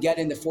something to get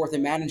into 4th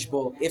and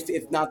manageable,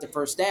 if not the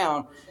 1st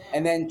down,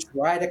 and then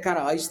try to kind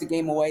of ice the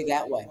game away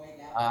that way.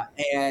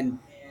 And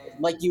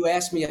like you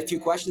asked me a few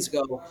questions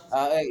ago,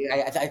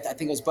 I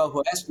think it was Bo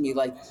who asked me,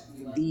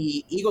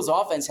 the Eagles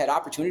offense had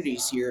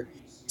opportunities here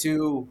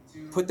to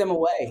put them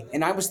away.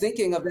 And I was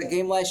thinking of that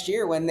game last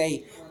year when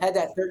they had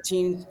that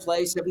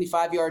 13-play,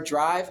 75-yard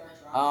drive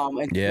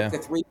and took the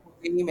 3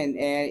 game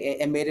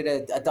and made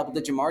it a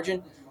double-digit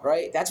margin,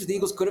 right? That's what the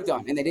Eagles could have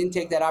done, and they didn't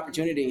take that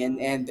opportunity.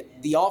 And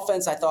the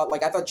offense, I thought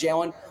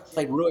Jalen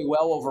played really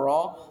well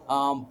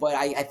overall, but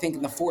I think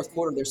in the 4th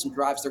quarter there's some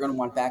drives they're going to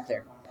want back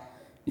there.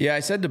 Yeah, I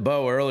said to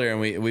Bo earlier,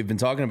 and we've been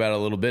talking about it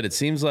a little bit, it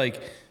seems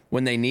like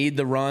when they need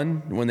the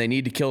run, when they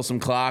need to kill some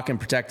clock and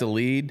protect a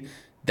lead,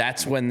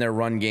 that's when their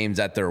run game's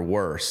at their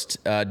worst.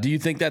 Do you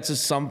think that's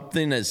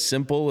something as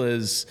simple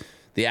as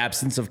the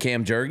absence of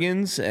Cam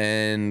Jurgens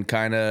and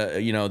kind of,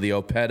 the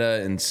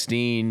Opeta and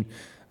Steen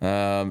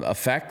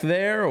effect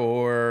there,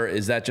 or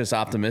is that just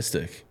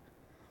optimistic?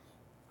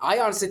 I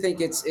honestly think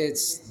it's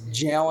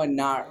Jalen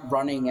not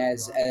running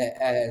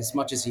as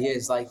much as he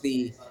is.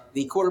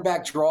 The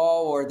quarterback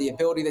draw or the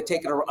ability to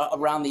take it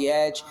around the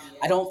edge.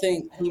 I don't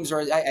think teams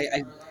are.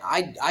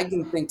 I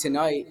didn't think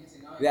tonight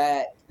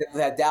that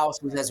Dallas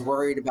was as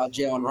worried about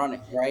Jalen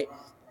running, right?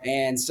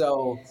 And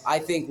so I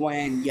think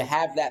when you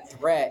have that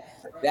threat,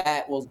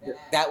 that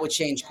would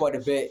change quite a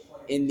bit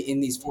in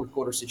these 4th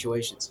quarter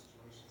situations.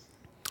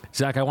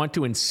 Zach, I want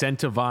to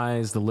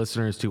incentivize the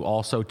listeners to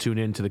also tune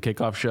in to the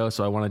kickoff show.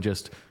 So I want to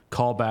just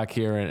call back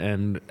here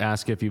and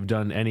ask if you've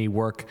done any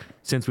work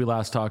since we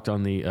last talked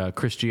on the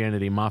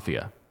Christianity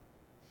Mafia.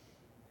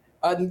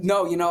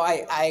 No,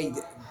 I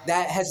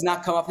that has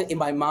not come up in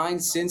my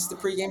mind since the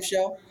pregame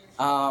show.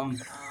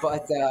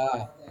 But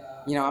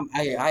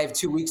I have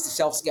 2 weeks to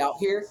self-scout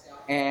here,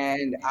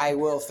 and I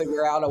will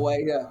figure out a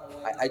way to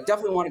 – I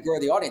definitely want to grow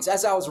the audience.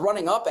 As I was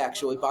running up,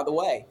 actually, by the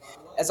way,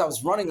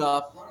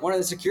 one of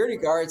the security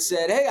guards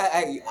said,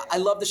 "Hey, I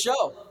love the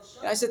show."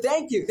 And I said,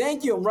 Thank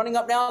you. I'm running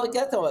up now to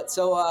get to it.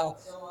 So,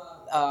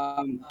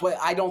 but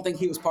I don't think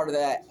he was part of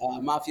that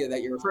mafia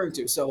that you're referring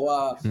to. So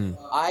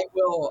I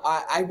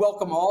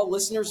welcome all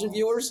listeners and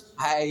viewers.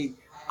 I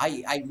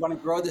want to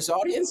grow this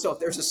audience, so if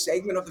there's a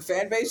segment of the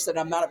fan base that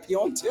I'm not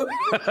appealing to.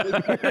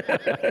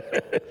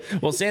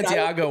 Well,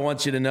 Santiago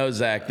wants you to know,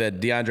 Zach, that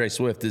DeAndre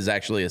Swift is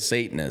actually a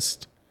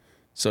Satanist.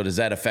 So does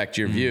that affect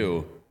your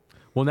view?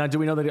 Well, now, do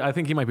we know that? I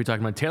think he might be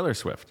talking about Taylor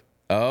Swift.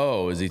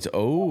 Oh, is he?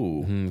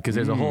 Because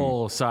there's a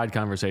whole side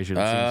conversation.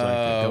 It seems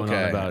like going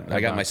on about I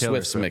got my Taylor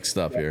Swifts mixed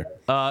up here.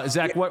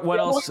 Zach, what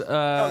else?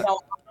 No,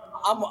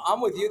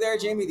 I'm with you there,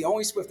 Jamie. The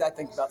only Swift I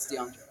think about is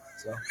DeAndre.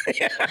 So.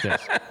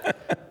 Yes.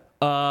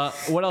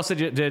 What else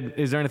did?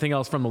 Is there anything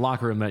else from the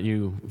locker room that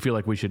you feel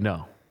like we should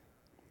know?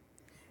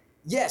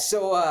 Yeah.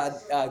 So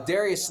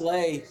Darius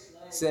Slay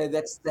said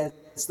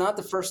it's not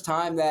the first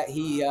time that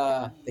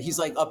he's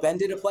like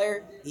upended a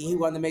player. He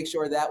wanted to make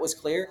sure that was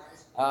clear.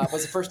 It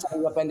was the first time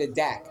he upended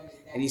Dak,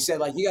 and he said,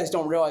 like, you guys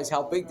don't realize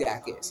how big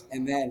Dak is.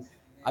 And then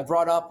I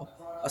brought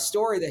up a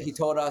story that he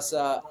told us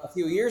a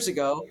few years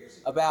ago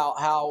about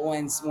how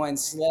when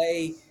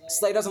Slay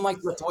doesn't like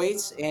to lift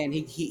weights, and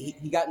he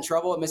got in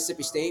trouble at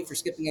Mississippi State for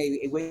skipping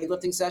a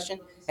weightlifting session,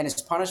 and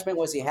his punishment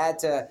was he had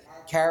to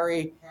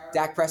carry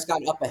Dak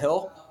Prescott up a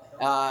hill.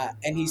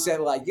 And he said,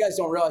 like, you guys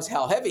don't realize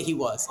how heavy he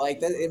was.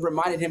 Like, it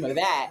reminded him of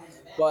that.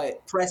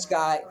 But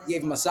Prescott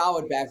gave him a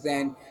solid back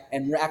then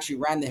and actually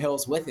ran the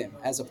hills with him,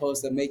 as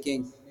opposed to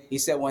making, he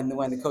said, when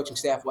the coaching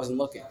staff wasn't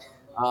looking.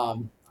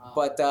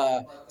 But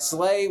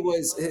Slay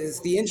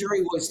the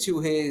injury was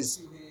to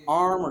his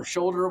arm or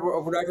shoulder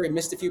or whatever. He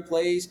missed a few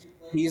plays.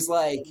 He's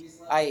like,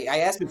 I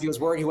asked him if he was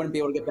worried he wouldn't be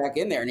able to get back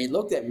in there. And he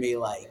looked at me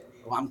like,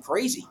 well, I'm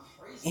crazy.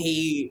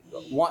 He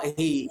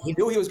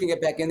knew he was going to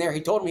get back in there.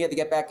 He told him he had to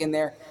get back in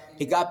there.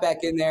 He got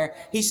back in there.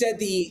 He said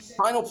the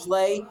final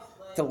play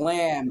to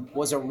Lamb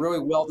was a really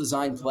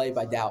well-designed play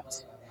by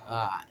Dallas.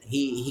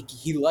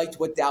 He liked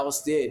what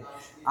Dallas did.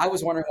 I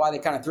was wondering why they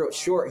kind of threw it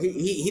short.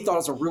 He thought it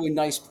was a really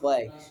nice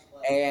play,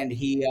 and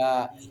he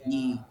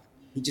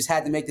just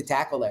had to make the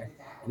tackle there.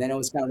 And then it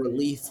was kind of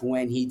relief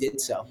when he did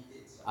so.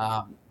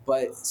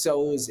 But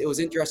so it was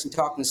interesting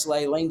talking to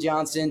Slay. Lane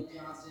Johnson,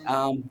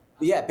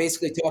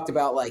 basically talked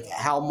about like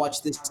how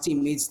much this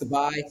team needs to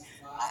buy.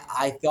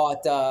 I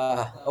thought,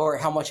 or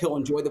how much he'll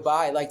enjoy the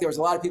bye. Like, there was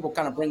a lot of people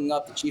kind of bringing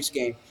up the Chiefs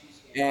game,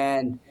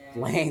 and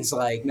Lane's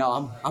like,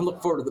 no, I'm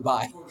looking forward to the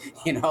bye,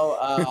 and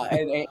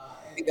I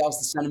think that was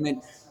the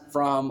sentiment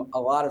from a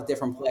lot of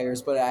different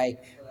players. But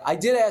I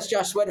did ask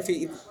Josh Sweat if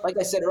he, like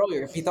I said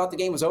earlier, if he thought the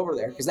game was over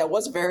there, because that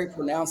was a very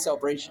pronounced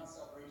celebration,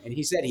 and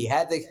he said he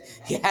had to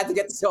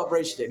get the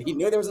celebration in. He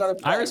knew there was another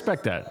play. I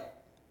respect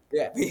that.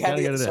 Yeah, he had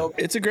to get the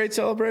celebration. It's a great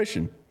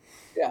celebration.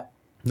 Yeah,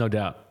 no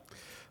doubt.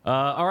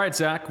 All right,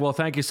 Zach. Well,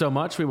 thank you so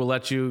much. We will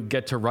let you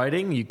get to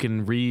writing. You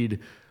can read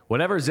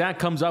whatever Zach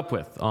comes up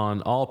with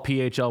on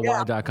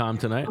allphly.com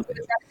tonight. I'm going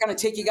to kind of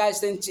take you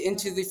guys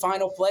into the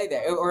final play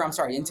there,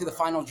 into the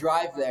final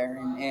drive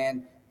there,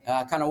 and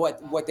kind of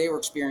what they were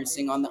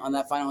experiencing on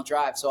that final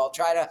drive. So I'll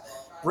try to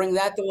bring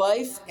that to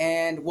life,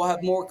 and we'll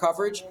have more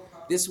coverage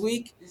this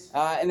week,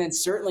 and then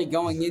certainly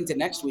going into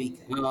next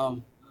week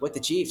with the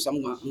Chiefs.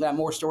 I'm going to have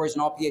more stories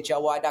on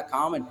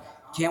allphly.com, and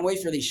can't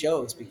wait for these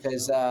shows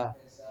because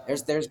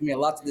there's going to be a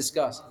lot to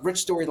discuss.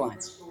 Rich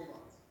storylines.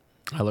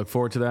 I look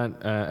forward to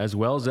that as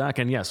well, Zach.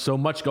 And yes, so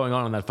much going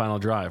on that final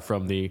drive,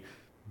 from the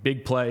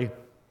big play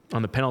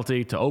on the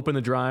penalty to open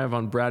the drive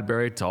on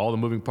Bradbury to all the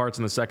moving parts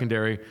in the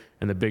secondary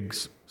and the big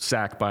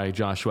sack by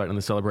Josh Sweat in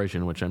the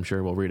celebration, which I'm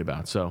sure we'll read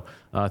about. So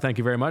thank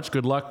you very much.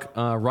 Good luck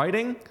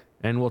writing,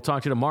 and we'll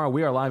talk to you tomorrow.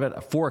 We are live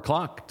at 4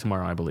 o'clock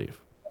tomorrow, I believe.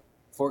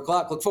 4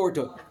 o'clock. Look forward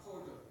to it.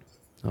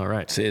 All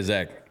right. See you,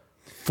 Zach.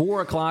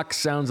 4 o'clock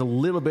sounds a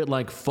little bit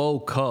like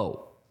faux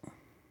co.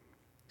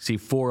 See,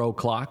 4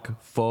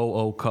 o'clock,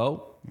 faux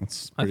co.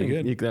 That's pretty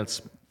good.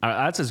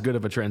 That's as good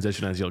of a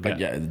transition as you'll get.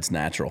 Yeah, it's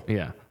natural.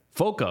 Yeah.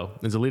 FOCO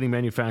is a leading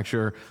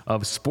manufacturer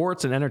of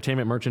sports and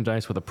entertainment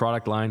merchandise with a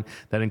product line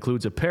that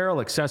includes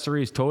apparel,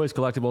 accessories, toys,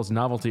 collectibles,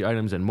 novelty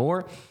items, and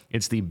more.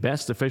 It's the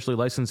best officially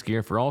licensed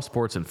gear for all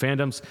sports and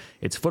fandoms.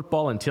 It's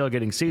football and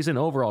tailgating season.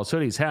 Overalls,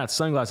 hoodies, hats,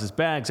 sunglasses,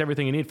 bags,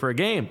 everything you need for a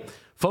game.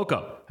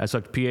 FOCO has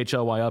hooked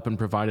PHLY up and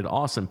provided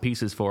awesome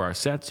pieces for our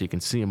sets so you can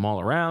see them all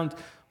around.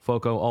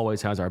 FOCO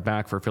always has our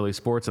back for Philly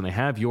sports, and they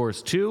have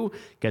yours too.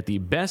 Get the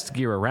best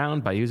gear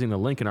around by using the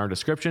link in our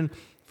description.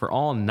 For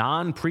all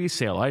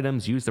non-presale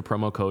items, use the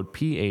promo code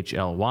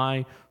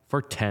PHLY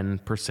for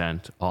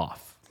 10%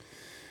 off.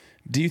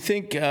 Do you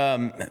think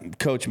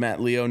Coach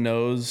Matt Leo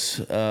knows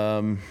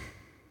why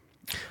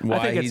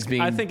he's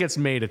being... I think it's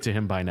made it to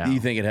him by now. You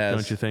think it has?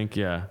 Don't you think?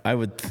 Yeah. I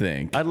would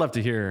think. I'd love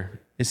to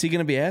hear... Is he going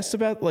to be asked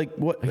about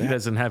what? He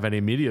doesn't have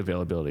any media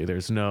availability.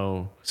 There's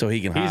no... So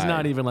he can hide. He's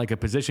not even like a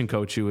position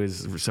coach who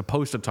is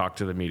supposed to talk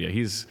to the media.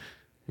 He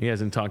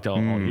hasn't talked all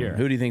year.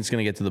 Who do you think is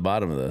going to get to the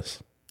bottom of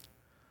this?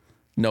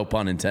 No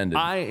pun intended.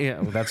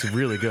 That's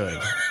really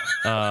good.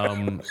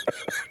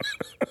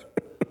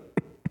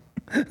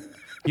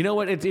 You know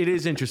what? It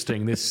is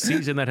interesting. This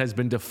season that has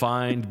been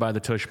defined by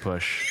the tush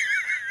push.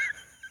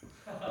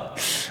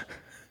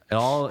 It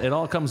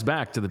all comes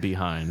back to the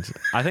behind.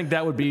 I think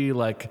that would be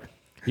like...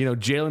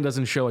 Jalen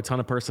doesn't show a ton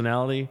of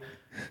personality,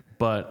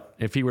 but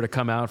if he were to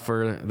come out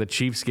for the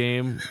Chiefs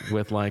game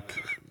with like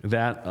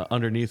that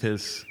underneath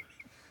his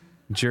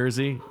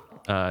jersey,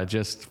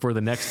 just for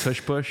the next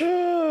tush push,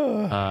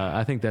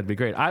 I think that'd be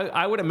great.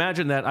 I would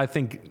imagine that. I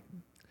think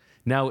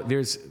now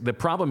the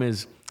problem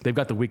is they've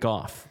got the week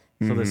off.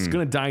 So this is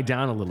going to die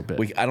down a little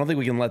bit. I don't think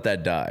we can let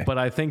that die. But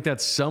I think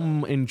that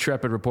some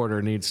intrepid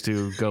reporter needs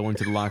to go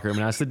into the locker room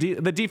and ask the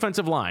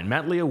defensive line.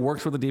 Matt Leo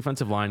works with the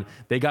defensive line.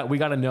 We got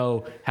to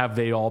know, have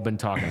they all been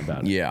talking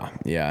about it? Yeah.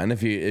 And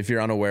if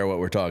you're unaware what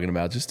we're talking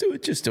about, just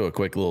do a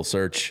quick little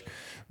search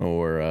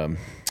or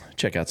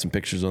check out some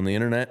pictures on the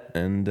internet,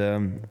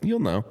 and you'll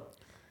know.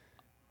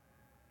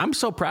 I'm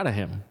so proud of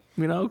him.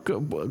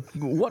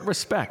 What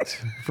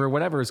respect for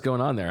whatever is going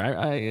on there.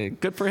 I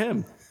good for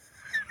him.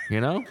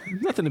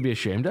 Nothing to be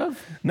ashamed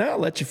of. No,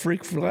 let your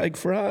freak flag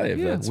fly if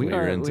that's what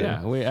you're into.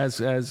 Yeah,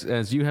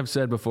 as you have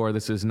said before,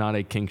 this is not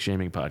a kink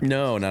shaming podcast.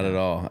 No, not at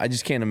all. I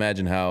just can't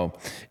imagine how,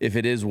 if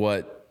it is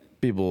what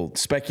people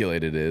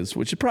speculate it is,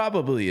 which it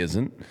probably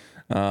isn't,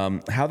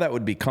 how that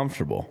would be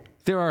comfortable.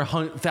 There are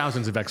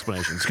thousands of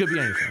explanations. Could be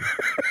anything.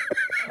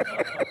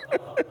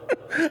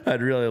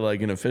 I'd really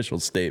like an official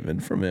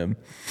statement from him,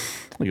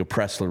 like a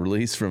press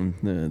release from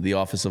the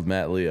office of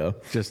Matt Leo.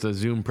 Just a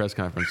Zoom press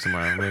conference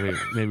tomorrow.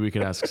 Maybe we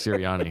could ask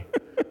Sirianni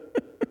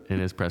in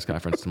his press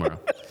conference tomorrow.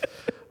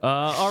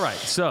 All right,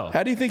 so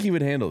how do you think he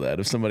would handle that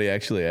if somebody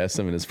actually asked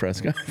him in his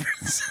press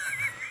conference?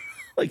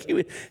 Like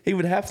he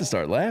would have to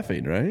start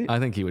laughing, right? I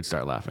think he would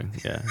start laughing.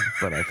 Yeah,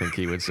 but I think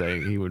he would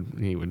say he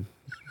would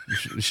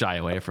shy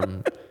away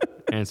from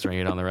answering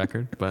it on the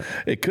record. But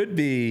it could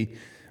be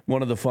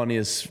one of the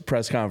funniest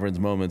press conference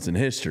moments in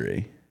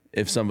history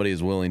if somebody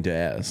is willing to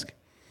ask.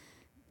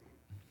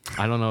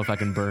 I don't know if I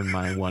can burn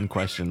my one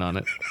question on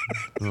it.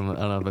 I don't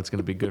know if that's going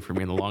to be good for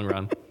me in the long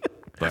run.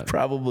 But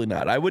probably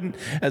not. I wouldn't,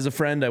 as a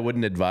friend, I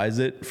wouldn't advise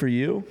it for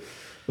you.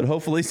 But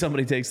hopefully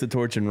somebody takes the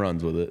torch and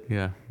runs with it.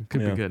 Yeah,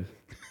 could be good.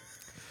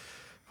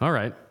 All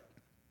right.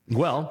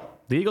 Well,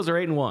 the Eagles are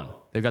 8-1.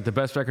 They've got the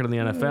best record in the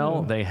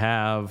NFL. They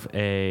have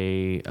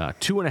a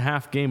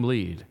 2.5 game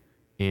lead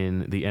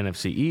in the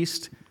NFC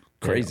East.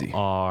 Crazy. They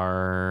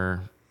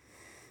are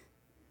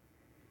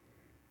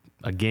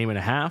a game and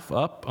a half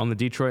up on the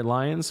Detroit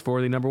Lions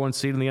for the number one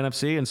seed in the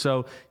NFC. And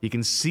so you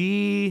can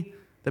see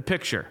the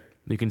picture.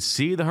 You can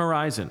see the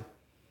horizon.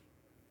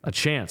 A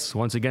chance,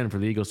 once again, for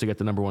the Eagles to get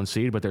the number one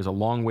seed, but there's a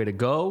long way to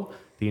go,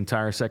 the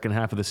entire second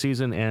half of the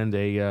season, and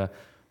a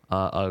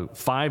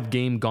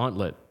 5-game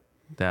gauntlet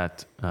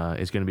that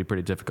is going to be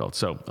pretty difficult.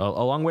 So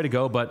a long way to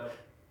go, but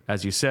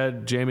as you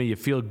said, Jamie, you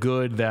feel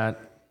good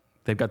that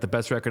they've got the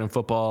best record in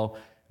football.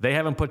 They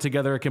haven't put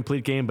together a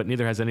complete game, but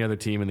neither has any other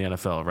team in the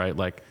NFL, right?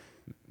 Like,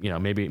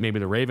 maybe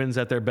the Ravens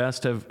at their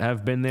best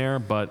have been there,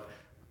 but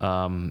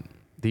the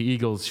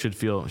Eagles should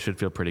feel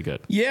pretty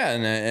good. Yeah,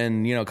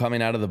 and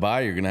coming out of the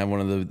bye, you're going to have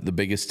one of the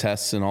biggest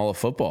tests in all of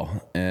football.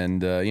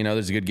 And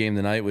there's a good game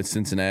tonight with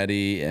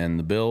Cincinnati and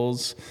the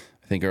Bills.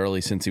 I think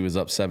early since he was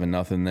up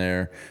 7-0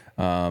 there.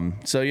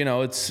 So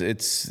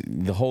it's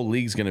the whole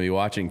league's going to be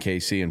watching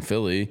KC and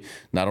Philly.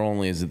 Not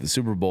only is it the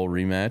Super Bowl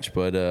rematch,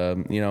 but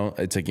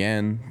it's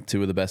again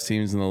two of the best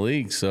teams in the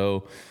league.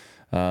 So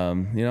it's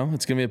going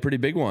to be a pretty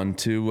big one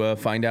to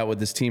find out what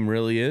this team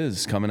really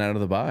is coming out of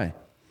the bye.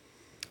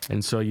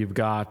 And so you've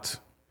got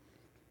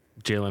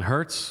Jalen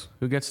Hurts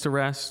who gets to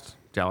rest.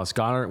 Dallas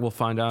Goedert, we'll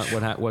find out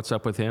what's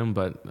up with him,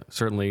 but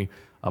certainly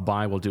a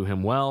bye will do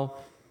him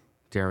well.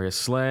 Darius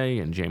Slay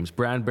and James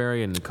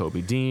Bradbury and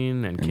Kobe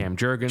Dean and Cam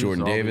Jurgens.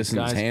 Jordan Davis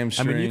and his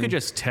hamstring. I mean, you could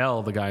just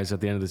tell the guys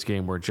at the end of this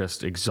game were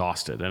just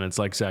exhausted. And it's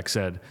like Zach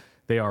said,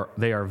 they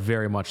are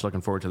very much looking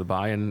forward to the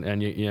bye.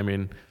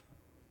 And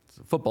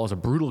football is a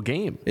brutal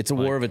game. It's a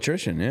war of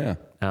attrition,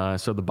 yeah.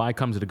 So the bye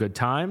comes at a good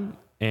time.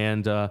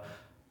 And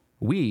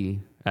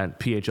we at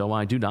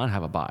PHLY do not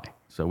have a bye.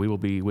 So we will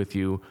be with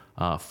you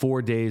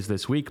 4 days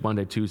this week,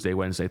 Monday, Tuesday,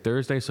 Wednesday,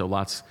 Thursday. So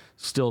lots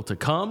still to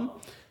come.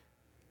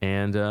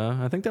 And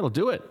I think that'll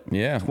do it.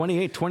 Yeah.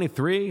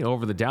 28-23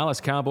 over the Dallas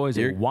Cowboys.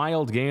 A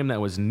wild game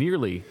that was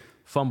nearly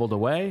fumbled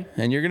away.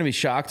 And you're going to be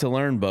shocked to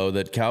learn, Bo,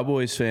 that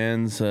Cowboys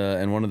fans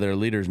and one of their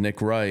leaders,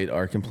 Nick Wright,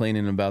 are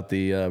complaining about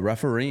the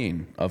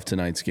refereeing of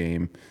tonight's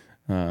game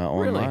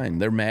online. Really?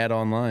 They're mad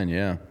online,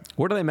 yeah.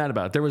 What are they mad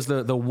about? There was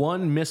the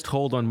one missed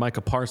hold on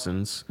Micah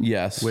Parsons.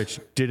 Yes. Which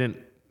didn't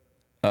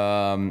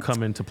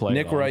come into play.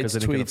 Nick Wright's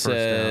tweet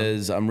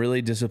says, I'm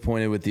really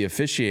disappointed with the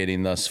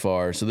officiating thus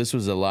far. So this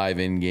was a live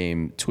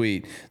in-game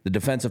tweet. The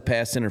defensive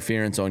pass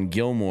interference on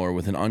Gilmore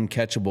with an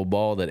uncatchable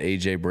ball that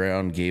A.J.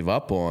 Brown gave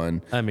up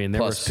on. I mean,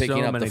 there were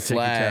so many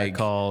ticky-tack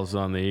calls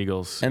on the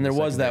Eagles. And there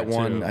was that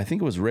one, I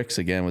think it was Rick's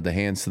again, with the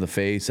hands to the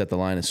face at the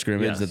line of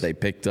scrimmage that they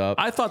picked up.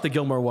 I thought the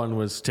Gilmore one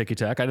was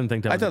ticky-tack. I didn't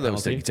think that was a penalty. I thought that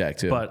was ticky-tack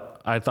too.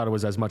 But I thought it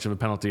was as much of a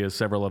penalty as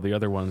several of the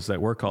other ones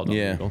that were called on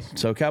the Eagles.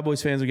 So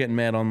Cowboys fans are getting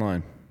mad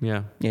online.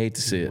 Yeah. You hate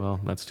to see it. Well,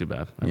 that's too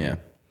bad. I mean,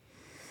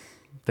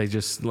 they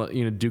just,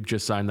 Duke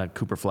just signed that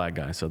Cooper Flagg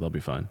guy, so they'll be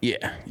fine.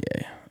 Yeah.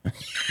 Okay.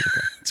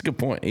 It's a good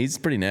point. He's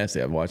pretty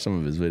nasty. I've watched some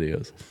of his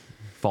videos.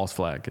 False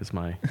Flag is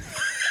my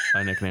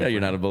nickname. Yeah, you're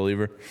not a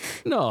believer?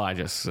 No, I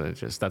just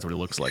that's what he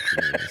looks like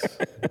to me.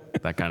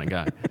 That kind of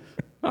guy.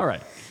 All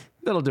right.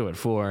 That'll do it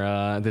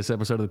for this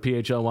episode of the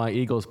PHLY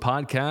Eagles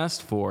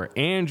podcast. For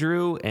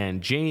Andrew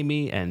and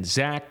Jamie and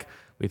Zach,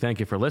 we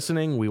thank you for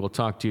listening. We will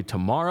talk to you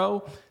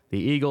tomorrow. The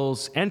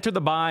Eagles enter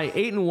the bye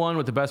 8-1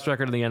 with the best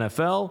record in the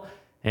NFL.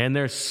 And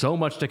there's so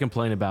much to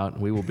complain about.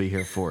 We will be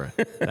here for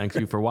it. Thank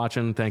you for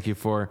watching. Thank you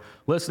for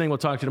listening. We'll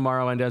talk to you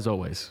tomorrow. And as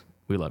always,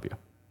 we love you.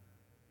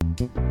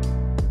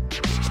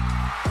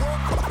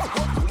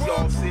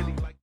 Y'all silly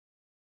like